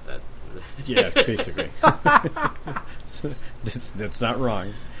 is what that. Yeah, basically. That's not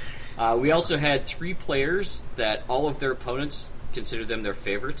wrong. We also had 3 players that all of their opponents considered them their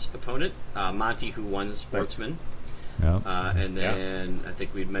favorite opponent. Monty, who won Sportsman. Yeah. And then I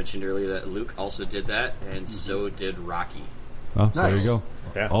think we'd mentioned earlier that Luke also did that, and so did Rocky. Oh, there Nice. you go.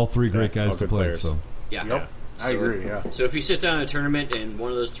 Yeah. All 3 great Yeah, guys all to good play. players. So Yeah. Yep. I agree. Yeah. So if you sit down in a tournament and one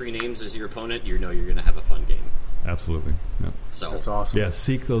of those three names is your opponent, you know you're going to have a fun game. Absolutely. Yep. So That's awesome. Yeah,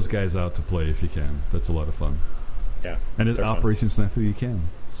 seek those guys out to play if you can. That's a lot of fun. Yeah. And at they're fun. Operation Snafu, you can.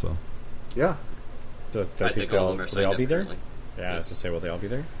 So Yeah. Do I I think all of them are will they signed all up be there? currently. Yeah, I was to say, will they all be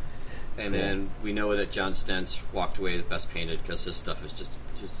there? And then we know that John Stentz walked away the best painted because his stuff is just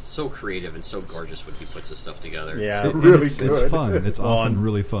so creative and so gorgeous when he puts his stuff together. Yeah, Really it's good. fun. It's Well, often and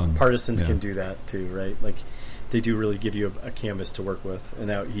really fun. Partisans Yeah. can do that too, right? Like they do really give you a canvas to work with. And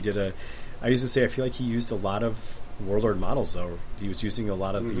now he did I used to say I feel like he used a lot of Warlord models though. He was using a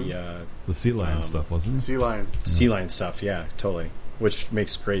lot of the The Sea Lion stuff, wasn't it? Sea Lion. Sea Lion stuff. Yeah, totally. Which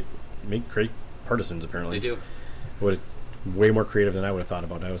makes great partisans apparently. They do. Way more creative than I would have thought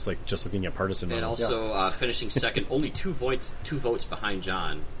about. I was like just looking at partisan And models. also finishing second, only two votes behind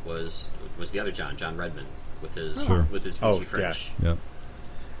John was the other John Redmond with his Sure. Vinci Oh, French. Yep.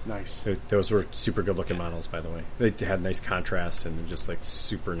 Nice. Those were super good looking models, by the way. They had nice contrast and just like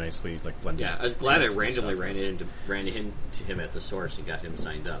super nicely like blended. Yeah, I was glad I shapes and randomly stuff. ran into him at the source and got him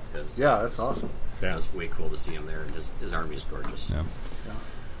signed up because Yeah, that's awesome. It Yeah. was way cool to see him there, and his army is gorgeous. Yep.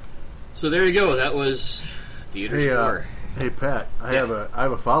 So there you go. That was Theaters Hey, War. hey, Pat. I have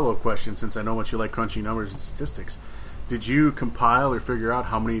a follow up question since I know much you like crunching numbers and statistics. Did you compile or figure out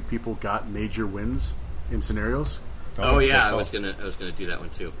how many people got major wins in scenarios? Oh yeah, I cool. was gonna do that one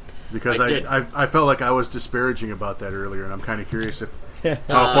too. Because I did. I felt like I was disparaging about that earlier, and I'm kind of curious if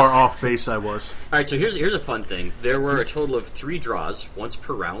how far off base I was. All right, so here's a fun thing. There were a total of 3 draws, once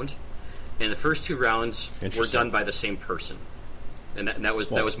per round, and the first 2 rounds were Interesting. done by the same person, and that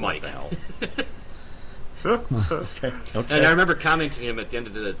was Mike. Okay. And I remember commenting to him at the end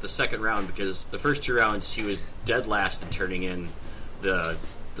of the second round because the first 2 rounds he was dead last in turning in the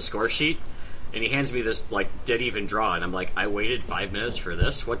score sheet, and he hands me this like dead even draw, and I'm like, I waited 5 minutes for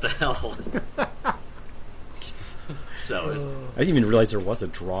this. What the hell? So it was, I didn't even realize there was a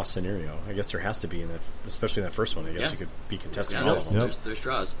draw scenario. I guess there has to be in that, especially in that first one. I guess Yeah. you could be contesting yeah, all of them, there's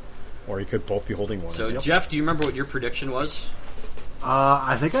draws. or you could both be holding one. So Yep. Jeff, do you remember what your prediction was?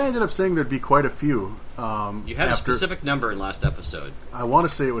 I think I ended up saying there'd be quite a few. You had a specific number in last episode. I want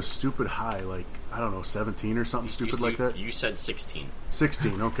to say it was stupid high, like I don't know, 17 or something stupid like that. You said 16.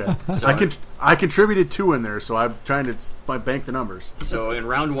 16. Okay. So- I contributed 2 in there, so I'm trying to bank the numbers. So in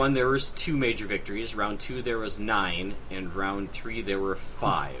round 1 there was 2 major victories. Round 2 there was 9, and round 3 there were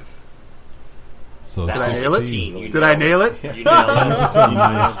 5. So That's Did I nail it? 16. You Did I nail it? You nailed it.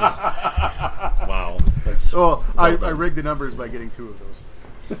 Wow. That's, Well, I done. rigged the numbers by getting 2 of those.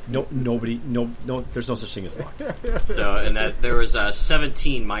 no, there's no such thing as luck. So and that there was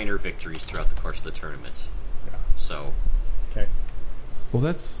 17 minor victories throughout the course of the tournament. So Okay. well,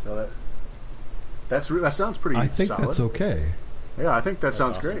 that's. So that sounds pretty I think solid. that's okay Yeah, I think that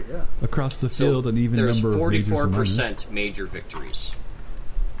sounds awesome. great. Yeah. across the So field. An even there's number of majors and minors. 44% major victories.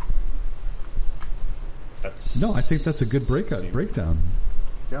 That's No, I think that's a good breakdown.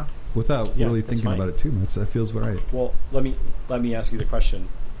 Yeah. Without Yeah, really that's thinking fine. about it too much, that feels right. Well, let me ask you the question: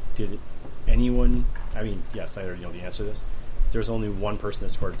 did anyone? I mean, yes, I already know the answer to this. There's only one person that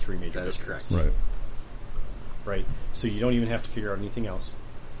scored 3 major. That is victories, correct. Right. Right. So you don't even have to figure out anything else.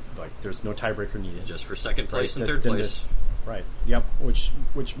 Like, there's no tiebreaker needed. Just for second place Right, and that- third then place. this- Right. Yep.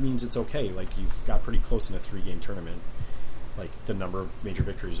 Which means it's okay. Like, you've got pretty close in a 3-game tournament. Like, the number of major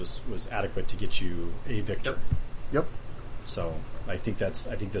victories was adequate to get you a victor. Yep. Yep. So I think that's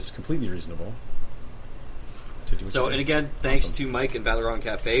completely reasonable. To do what So, you and did. again, thanks Awesome. to Mike and Valoron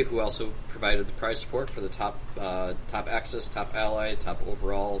Cafe, who also provided the prize support for the top access, top ally, top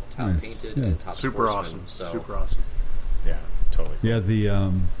overall, top Nice. painted, Yeah. and top Super sportsman. awesome. So, Super awesome. Yeah, totally. Yeah,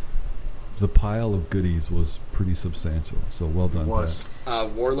 the pile of goodies was pretty substantial. So well done. It was.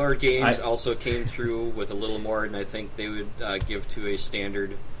 Warlord Games I- also came through with a little more than I think they would give to a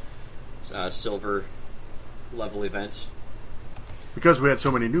standard silver level event. Because we had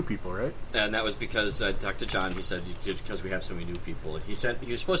so many new people, right? And that was because I talked to John. He said because we have so many new people. And he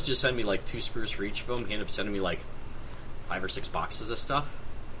was supposed to just send me like 2 sprues for each of them. He ended up sending me like 5 or 6 boxes of stuff.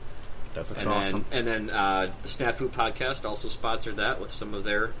 That's And awesome. then the Snafu podcast also sponsored that with some of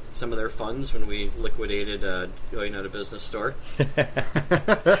their funds when we liquidated Going Out of Business store.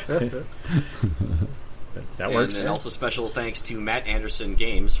 that works. And also special thanks to Matt Anderson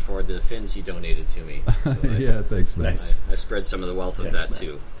Games for the fins he donated to me. So Yeah, thanks, man. Nice. I spread some of the wealth of Thanks, that Matt.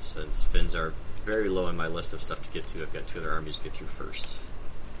 too, since fins are very low on my list of stuff to get to. I've got 2 other armies to get through first.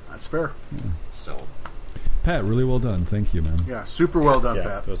 That's fair. So Pat, really well done. Thank you, man. Yeah, super well done, Yeah,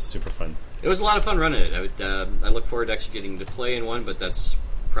 Pat. it was super fun. it was a lot of fun running it. I look forward to actually getting to play in one, but that's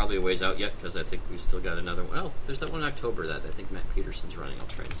probably a ways out yet because I think we've still got another one. Oh, there's that one in October that I think Matt Peterson's running. I'll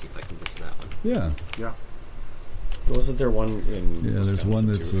try and see if I can get to that one. Yeah. Yeah. Wasn't there one in Yeah, there's Wisconsin one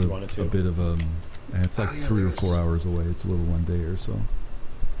too, that's if you wanted to? a bit of a. It's like Oh, yeah, 3 or there is. 4 hours away. It's a little one day or so.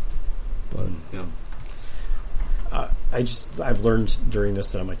 But Yeah. I've learned during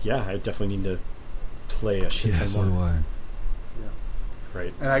this that I'm like, yeah, I definitely need to play a shit yeah, ton so do more. I.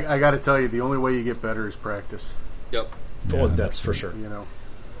 Right. And I got to tell you, the only way you get better is practice. Yep. Oh, Yeah, that's for sure. You know,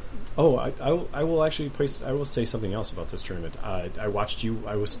 Oh, I will actually place. I will say something else about this tournament. I watched you.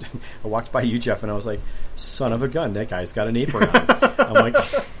 I walked by you, Jeff, and I was like, "Son of a gun! That guy's got an apron on." I'm like,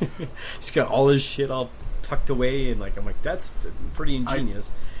 he's got all his shit all tucked away, and like, I'm like, that's pretty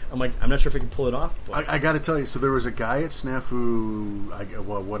ingenious. I'm like, I'm not sure if I can pull it off. But I got to tell you. So there was a guy at Snafu,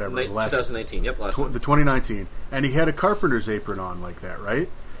 whatever, Late 2019. Yep. Last one. the 2019, and he had a carpenter's apron on like that, right?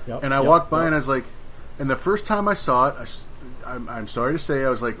 Yep, And I yep, walked by yep. and I was like, and the first time I saw it, I'm sorry to say, I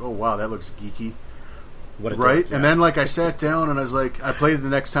was like, oh wow, that looks geeky, What it right? did, And yeah. then like I sat down and I was like, I played the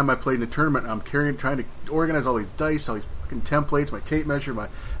next time I played in a tournament. I'm trying to organize all these dice, all these fucking templates, my tape measure,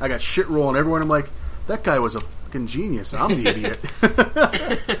 I got shit rolling everywhere. And I'm like, that guy was a fucking genius. I'm the idiot.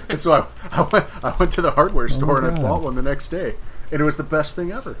 And so I went to the hardware store and I God. bought one the next day, and it was the best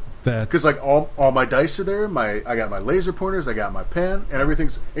thing ever. That's Because like all my dice are there, I got my laser pointers, I got my pen, and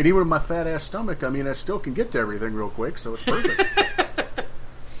everything's. And even with my fat ass stomach, I mean, I still can get to everything real quick, so it's perfect.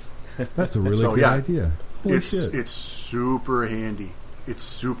 that's a really So, good yeah, idea. Holy it's shit! super handy. It's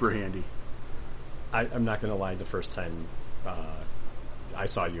super handy. I'm not going to lie. The first time I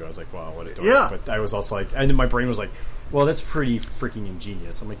saw you, I was like, "Wow, what a dork!" Yeah. But I was also like, and then my brain was like, "Well, that's pretty freaking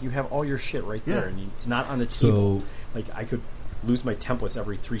ingenious." I'm like, "You have all your shit right there, Yeah. and it's not on the table." So Like, I could lose my templates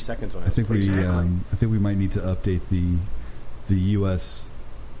every 3 seconds when I I was think playing. we might need to update the U.S.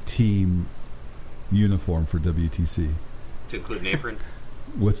 team uniform for WTC To include an apron.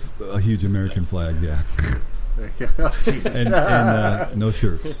 with a huge American flag. Yeah, Oh, Jesus. and no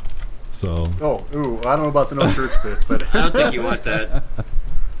shirts. So Oh, ooh, I don't know about the no shirts bit, but I don't think you want that.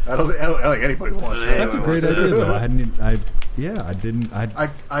 I don't think anybody wants that. that's a great idea, though. I didn't.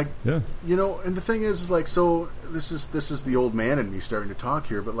 I Yeah. You know, and the thing is like, so this is the old man in me starting to talk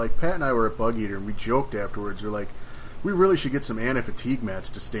here, but like Pat and I were at Bug Eater and we joked afterwards. We're like, we really should get some anti-fatigue mats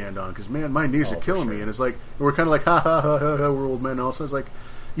to stand on because man, my knees are for killing sure. me. And it's like we're kind of like ha ha ha ha, we're old men. Also, it's like,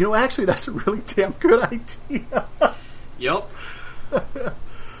 you know, actually that's a really damn good idea. Yep.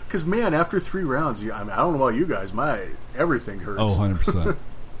 Because man, after 3 rounds, I don't know about you guys, my everything hurts. Oh, 100%.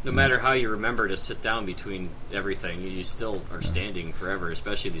 No matter how you remember to sit down between everything, you still are standing forever.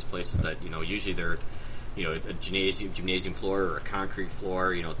 Especially these places that usually they're, a gymnasium floor or a concrete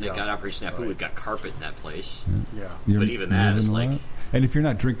floor. Thank Yeah. God Operation Snafu, we've got carpet in that place. Yeah. You're But even that is moving a like- lot. And if you're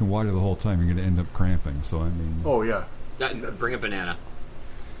not drinking water the whole time, you're going to end up cramping. So I mean, Oh yeah. Bring a banana.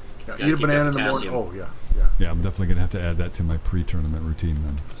 Yeah, Gotta eat a keep banana that in the morning. potassium. Oh yeah. yeah, I'm definitely going to have to add that to my pre-tournament routine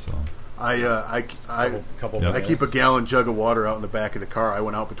then. So I couple I keep a bananas. gallon jug of water out in the back of the car. I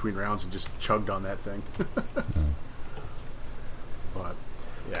went out between rounds and just chugged on that thing. But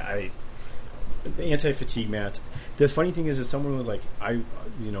Yeah, the anti-fatigue mat. The funny thing is someone was like, I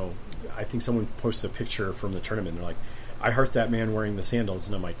think someone posted a picture from the tournament. They're like, I heart that man wearing the sandals,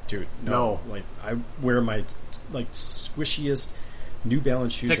 and I'm like, dude, no. Like, I wear my like squishiest New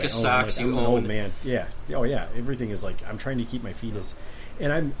Balance shoes. Thickest I own. socks Like, you I'm an old own. man. Yeah. Oh yeah. Everything is like I'm trying to keep my feet as,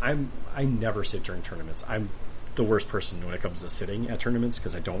 and I never sit during tournaments. I'm the worst person when it comes to sitting at tournaments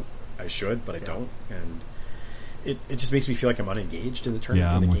because I should, but I don't, and it just makes me feel like I'm unengaged in the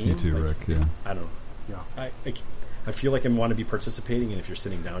tournament. yeah, I'm in the with you game. too, Like, Rick. Yeah. I don't know. yeah. I feel like I want to be participating, and if you're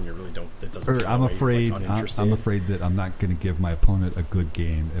sitting down, you really don't. It doesn't. Feel I'm that way. You're, afraid. like, uninterested. I'm afraid that I'm not going to give my opponent a good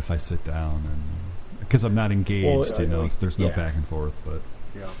game if I sit down, and because I'm not engaged. Well, there's no yeah. back and forth. But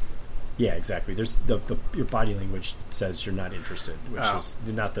Yeah. Yeah, exactly. There's your body language says you're not interested, which is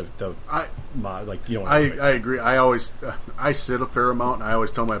not the I like you don't. I agree. I always I sit a fair amount, and I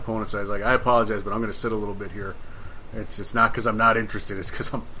always tell my opponents, I was like, I apologize, but I'm going to sit a little bit here. It's not because I'm not interested. It's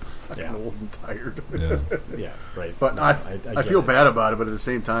because I'm fucking Yeah. old and tired. yeah, Yeah, right. But No, I get feel it. bad about it. But at the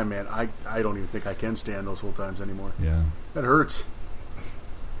same time, man, I don't even think I can stand those whole times anymore. yeah. That hurts.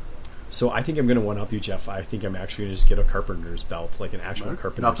 So I think I'm going to one up you, Jeff. I think I'm actually going to just get a carpenter's belt, like an actual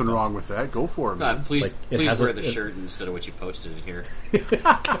carpenter's Nothing belt. wrong with that. Go for it, man. God, please, Like, it please has wear a- the it- shirt instead of what you posted in here.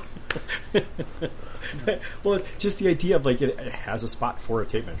 Well, just the idea of like it has a spot for a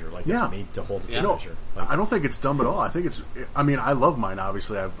tape measure, like Yeah. it's made to hold a tape Yeah. No, measure. Like, I don't think it's dumb at all. I think it's. I mean, I love mine.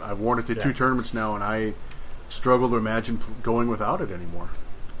 Obviously, I've worn it to Yeah. 2 tournaments now, and I struggle to imagine going without it anymore.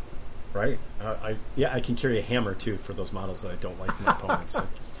 right? I can carry a hammer too for those models that I don't like from my opponents. Like,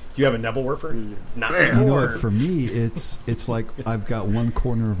 you have a Nebelwerfer? Not Bam. You know anymore. what? For me, it's like I've got one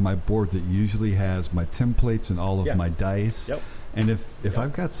corner of my board that usually has my templates and all of Yeah. my dice. Yep. And if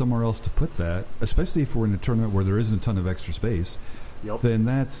I've got somewhere else to put that, especially if we're in a tournament where there isn't a ton of extra space, then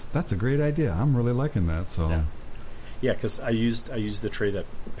that's a great idea. I'm really liking that. So yeah, because I used the tray that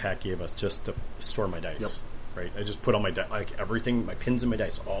Pat gave us just to store my dice. Yep. Right, I just put all my everything, my pins and my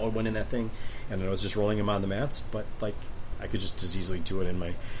dice, all went in that thing, and I was just rolling them on the mats. But like, I could just as easily do it in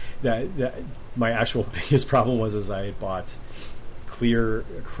my my actual biggest problem was I had bought clear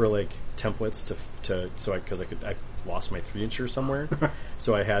acrylic templates because I lost my 3-incher somewhere,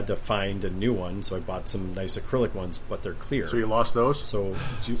 so I had to find a new one. So I bought some nice acrylic ones, but they're clear. So you lost those? So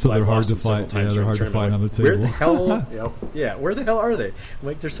they're hard to find. Yeah, they're hard to find on the table. Where the hell? Yeah, where the hell are they? I'm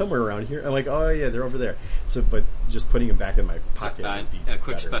like, they're somewhere around here. I'm like, oh yeah, they're over there. So, but just putting them back in my pocket. A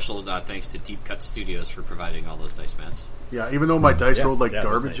quick special thanks to Deep Cut Studios for providing all those dice mats. Yeah, even though my dice rolled like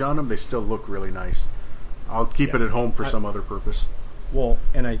garbage on them, they still look really nice. I'll keep it at home for some other purpose. Well,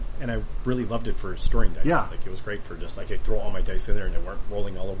 and I really loved it for storing dice. Yeah. Like, it was great for just, I could throw all my dice in there and they weren't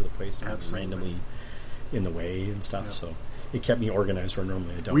rolling all over the place and randomly in the way and stuff. Yeah. So it kept me organized where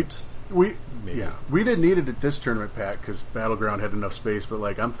normally I don't. We didn't need it at this tournament, Pat, because Battleground had enough space. But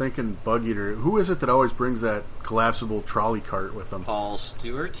like, I'm thinking Bug Eater. Who is it that always brings that collapsible trolley cart with them? Paul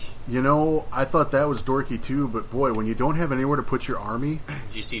Stewart. You know, I thought that was dorky too. But boy, when you don't have anywhere to put your army,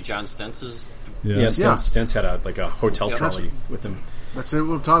 did you see John Stentz's? Yeah, Stentz had a hotel trolley with him. That's what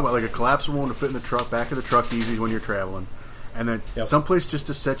I'm talking about, like a collapsible one to fit in the truck, back of the truck easy when you're traveling. And then someplace just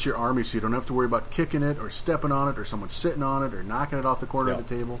to set your army so you don't have to worry about kicking it or stepping on it or someone sitting on it or knocking it off the corner of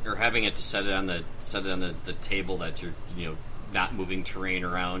the table. Or having it to set it on the table that you're not moving terrain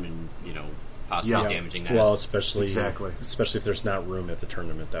around and possibly damaging that. Well, especially if there's not room at the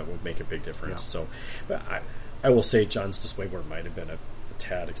tournament, that would make a big difference. So I will say John's display board might have been a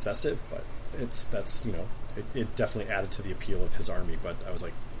tad excessive, but it definitely added to the appeal of his army. But I was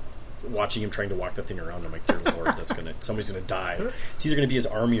like, watching him trying to walk the thing around, I'm like, dear Lord, somebody's gonna die. It's either gonna be his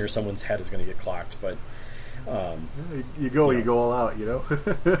army or someone's head is gonna get clocked. But you go all out, he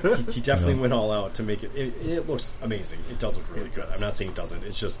definitely went all out to make it. It looks amazing. It does look really good. I'm not saying it doesn't.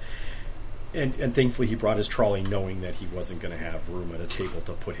 It's just, and thankfully he brought his trolley knowing that he wasn't going to have room at a table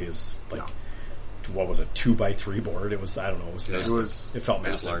to put his what was it, 2x3 board? It was, I don't know. It was massive. It felt massive.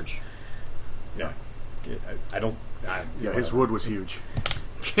 It was large. Yeah. His wood was huge.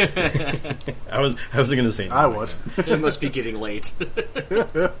 I wasn't going to say anything. I was. It must be getting late.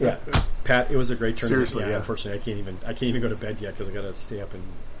 Yeah, Pat, it was a great tournament. Seriously, Unfortunately, I can't even go to bed yet because I got to stay up and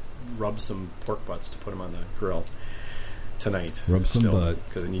rub some pork butts to put them on the grill tonight. Rub some butt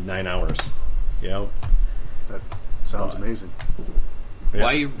because I need 9 hours. That sounds amazing. Yeah.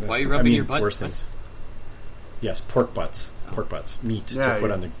 Why are you rubbing your butt? Worse things. Yes, pork butts. Pork butts, meat to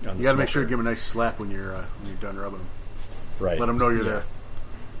put on the. You got to make sure to give them a nice slap when you're done rubbing them. Right. Let them know you're there.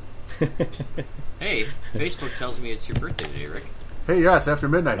 Hey, Facebook tells me it's your birthday today, Rick. Hey, yes, after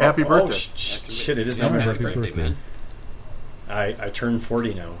midnight. Happy birthday! Shit, it is not my birthday, man. I turned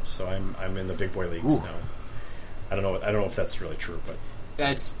 40 now, so I'm in the big boy leagues now. I don't know if that's really true, but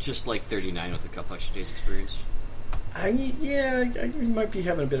that's just like 39 with a couple extra days experience. I might be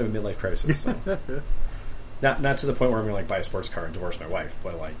having a bit of a midlife crisis. So. Not to the point where I'm going to buy a sports car and divorce my wife,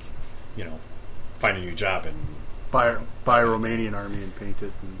 but find a new job and buy a Romanian army and paint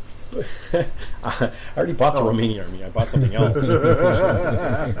it. I already bought the Romanian army. I bought something else.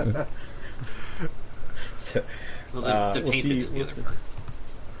 The painted is the other part.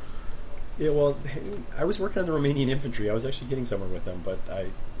 Yeah, well, I was working on the Romanian infantry. I was actually getting somewhere with them, but I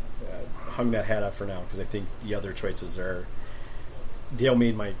hung that hat up for now because I think the other choices Dale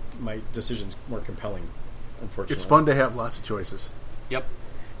made my decisions more compelling. Unfortunately, it's fun to have lots of choices. Yep,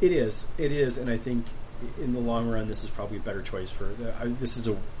 it is, and I think in the long run, this is probably a better choice this is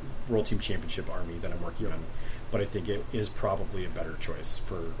a World Team Championship army that I'm working on, but I think it is probably a better choice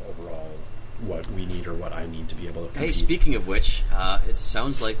for overall what we need or what I need to be able to compete. Hey, speaking of which, it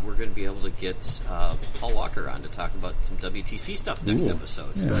sounds like we're going to be able to get Paul Walker on to talk about some WTC stuff next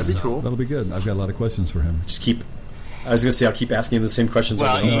episode. Yeah, that'd be cool. That'll be good. I've got a lot of questions for him. I was going to say, I'll keep asking him the same questions.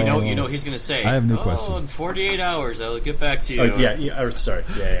 Well, you know he's going to say, I have new questions. In 48 hours, I'll get back to you. Sorry.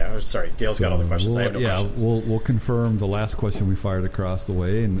 Dale's got all the questions. I have no questions. We'll confirm the last question we fired across the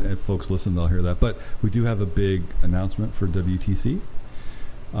way, and if folks listen, they'll hear that. But we do have a big announcement for WTC.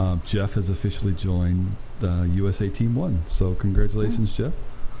 Jeff has officially joined the USA Team 1. So congratulations, Jeff.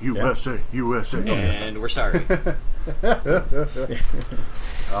 USA. And we're sorry.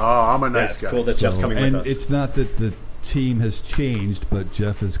 I'm a nice guy. It's cool that Jeff's coming with us. And it's not that the team has changed, but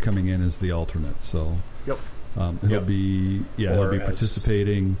Jeff is coming in as the alternate. So, He'll be Or as-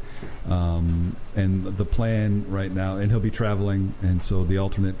 participating, and the plan right now, and he'll be traveling, and so the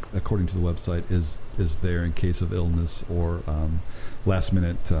alternate, according to the website, is there in case of illness or last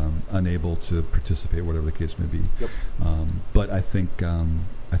minute unable to participate, whatever the case may be. Yep. But I think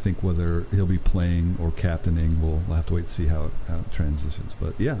whether he'll be playing or captaining, we'll have to wait to see how it transitions.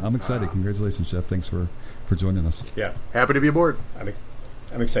 But yeah, I'm excited. Congratulations, Jeff. Thanks for joining us. Yeah, Happy to be aboard.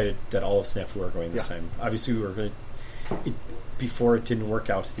 I'm excited that all of Snafu are going this time. Obviously, we were going to, before it didn't work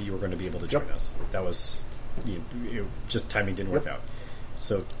out, that you were going to be able to join us. That was just timing didn't work out.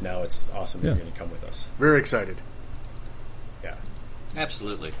 So now it's awesome that you're going to come with us. Very excited. Yeah,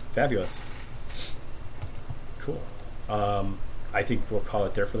 Absolutely. fabulous, cool. I think we'll call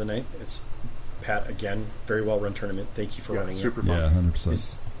it there for the night. It's Pat again. Very well run tournament. Thank you for running super it. fun. Yeah,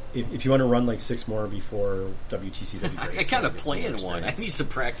 100%. If you want to run like 6 more before WTC, that'd be great. I So kind we of get some play more in one. I experience. need some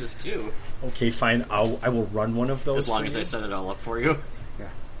practice too. Okay, fine. I will run one of those. As long for as you. I set it all up for you.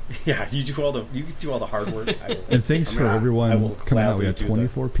 Yeah, you do all the hard work. I will. And thanks for I everyone will coming out. We gladly had do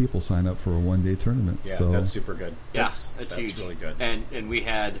 24 people sign up for a one-day tournament. Yeah, so that's super good. Yeah, That's that's huge. really good. And we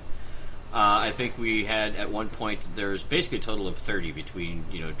had, I think we had at one point. There's basically a total of 30 between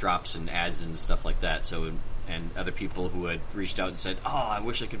drops and ads and stuff like that. So and other people who had reached out and said, "Oh, I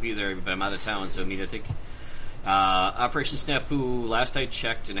wish I could be there, but I'm out of town." So I think Operation Snafu. Last I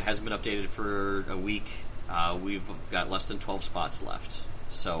checked, and it hasn't been updated for a week. We've got less than 12 spots left.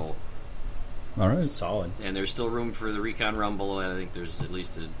 So. all right. Solid. And there's still room for the Recon Rumble. I think there's at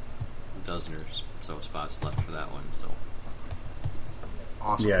least a dozen or so spots left for that one. So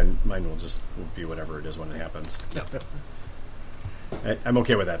Awesome. Yeah, and mine will be whatever it is when it happens. Yep. I'm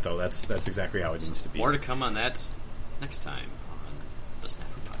okay with that though. That's exactly how it needs to be. More to come on that next time on the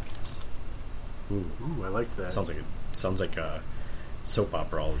Snafu Podcast. Ooh, I like that. Sounds like a soap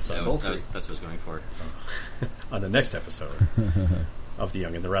opera all of a That sudden. was, that's what I was going for. On the next episode of The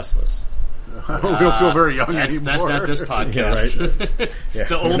Young and the Restless. I don't feel very young That's anymore. not this podcast. Yeah, right. Yeah,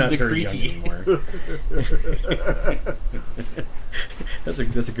 The we're old, not the very creaky. young anymore. That's a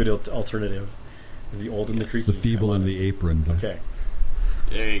good alternative. The old and the creaky. The feeble and the apron. Okay.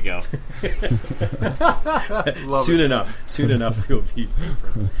 There you go. Soon enough we'll be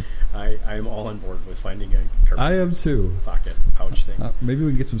different. I am all on board with finding a carbon I am too. pocket pouch thing. Maybe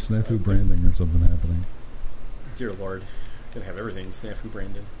we can get some snafu branding or something happening. Dear Lord, gonna have everything Snafu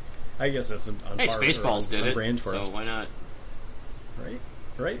branded. I guess that's on Hey, par Spaceballs or did on it, brand for so us. why not?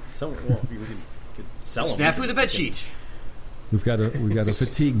 Right. So we could sell them. Snafu the bed sheet. We've got a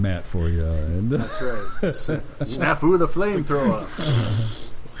fatigue mat for you, and That's right. Snafu the flamethrower.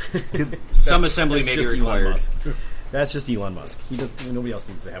 Some assembly may be just Elon required. Musk. That's just Elon Musk. Nobody else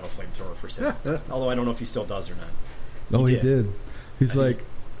needs to have a flamethrower for sale. Although I don't know if he still does or not. oh, he did. did. He's like,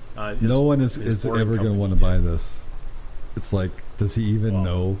 His- no one his is boring ever going to company want to did. buy this. It's like, does he even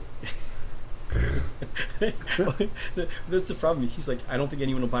know? That's the problem. He's like, I don't think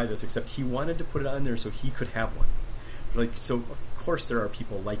anyone will buy this, except he wanted to put it on there so he could have one. So of course there are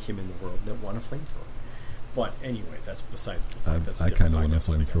people like him in the world that want a flamethrower. But anyway, that's besides the point. That's a I different kind of want a podcast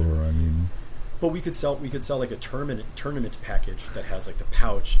altogether. flamethrower. I mean, But we could sell like a tournament package that has like the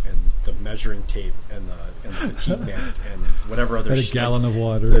pouch and the measuring tape and the fatigue mat and whatever other and a shit. gallon of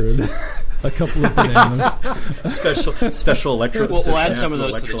water and a couple of bananas. special electro. We'll add some of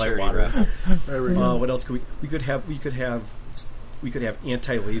those to the electrolyte charity water. raffle. There we go. What else could we could have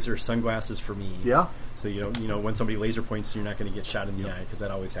anti-laser sunglasses for me. Yeah. So you know when somebody laser points, you're not going to get shot in the eye because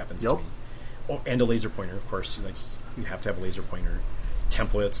that always happens Yep. to me. Oh, and a laser pointer, of course. You have to have a laser pointer.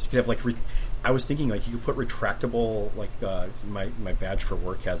 Templates. You could have I was thinking you could put retractable my badge for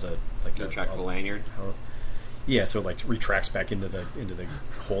work has a Retractable lanyard. Yeah, so it retracts back into the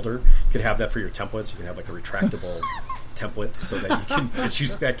holder. You could have that for your templates. You could have a retractable template so that you can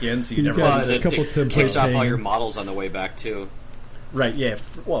choose back in, so you never got lose a it. couple It templates kicks off all hanging. your models on the way back too. Right? Yeah.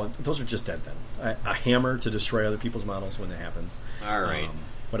 Well, those are just dead then. A hammer to destroy other people's models when that happens. All right.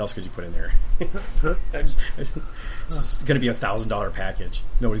 What else could you put in there? It's going to be $1,000 package.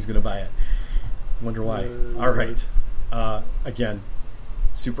 Nobody's going to buy it. Wonder why. All right. Again,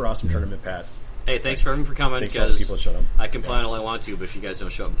 super awesome tournament, Pat. Hey, thanks for everyone for coming. Thanks to all the people that showed up. I can plan all I want to, but if you guys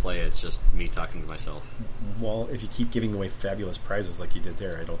don't show up and play, it's just me talking to myself. Well, if you keep giving away fabulous prizes like you did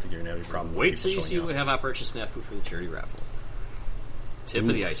there, I don't think you're going to have any problem. Wait with till people you see showing what we up. have Operation Snafu for the charity raffle. Tip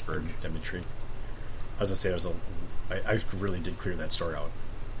of the iceberg. Dimitri. I was going to say, I really did clear that store out.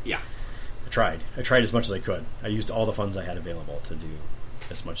 Yeah. I tried as much as I could. I used all the funds I had available to do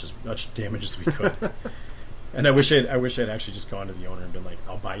as much damage as we could. And I wish I'd actually just gone to the owner and been like,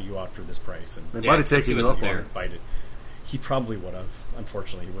 "I'll buy you out for this price." And They Yeah, might have taken he it wasn't up there. on it. bite it. He probably would have.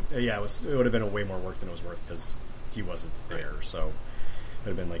 Unfortunately, it would have been a way more work than it was worth because he wasn't there. So it would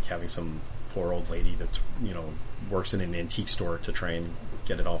have been like having some poor old lady that's works in an antique store to try and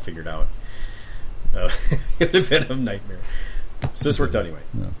get it all figured out. It would have been a nightmare. So this worked out anyway.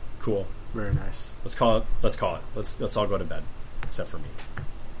 Yeah. Cool. Very nice. Let's call it. Let's all go to bed, except for me.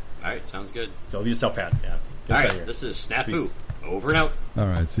 All right, sounds good. So you tell Pat. Yeah. Get All us out right, of here. this is Snafu. Peace. Over and out. All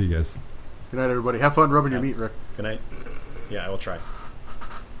right, see you guys. Good night, everybody. Have fun rubbing your meat, Rick. Good night. Yeah, I will try.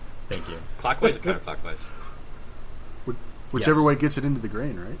 Thank you. Clockwise or counterclockwise? Whichever Yes. way gets it into the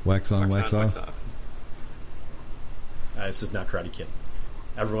grain, right? Wax on, wax off. This is not Karate Kid.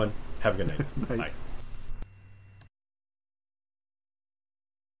 Everyone, have a good night. Night. Bye.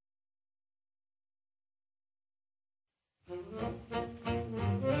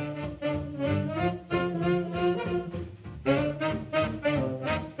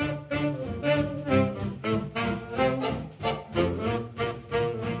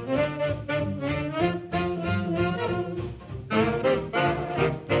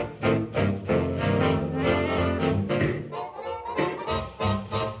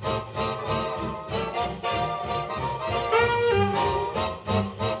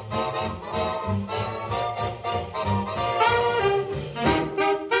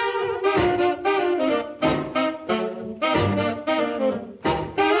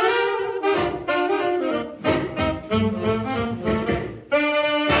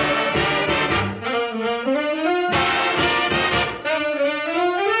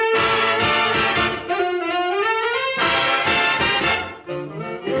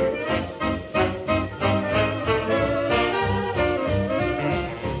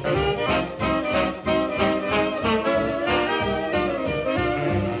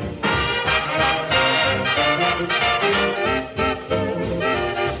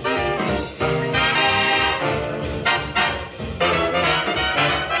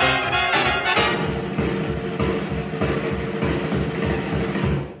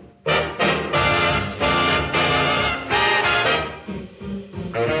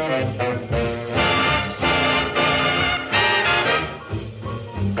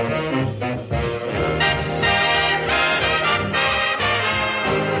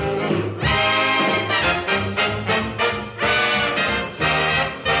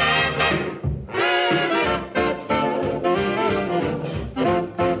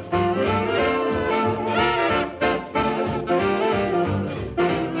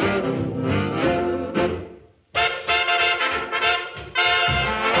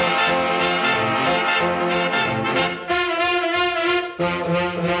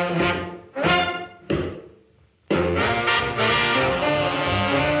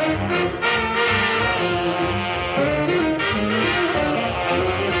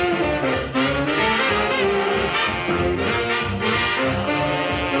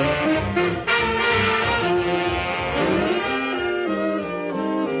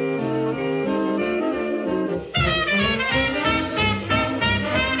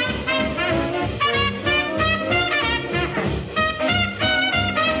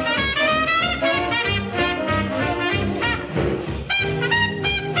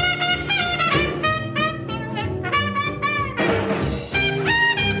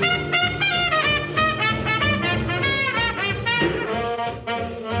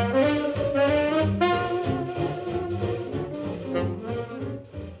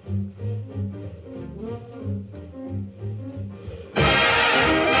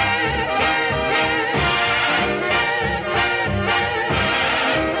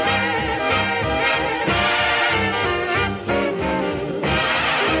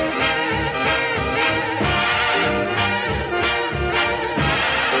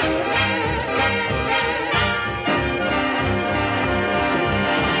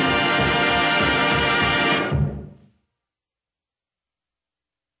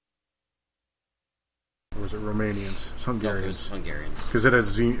 Romanians. It's No, Hungarians. there's Hungarians. Because it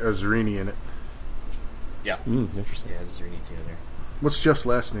has Azrini in it. Yeah. Interesting. Yeah, there's Zrini too there. What's Jeff's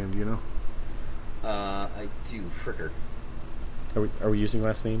last name? Do you know? I do. Fricker. Are we using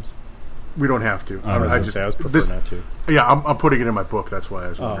last names? We don't have to. I was going to say, I would prefer not to. Yeah, I'm putting it in my book. That's why I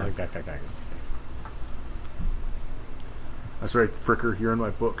was Oh, wondering. got. That's right, Fricker. You're in my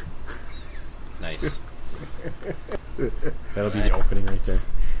book. Nice. That'll be the opening right there.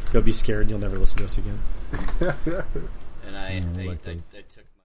 You'll be scared. You'll never listen to us again. And I like those. took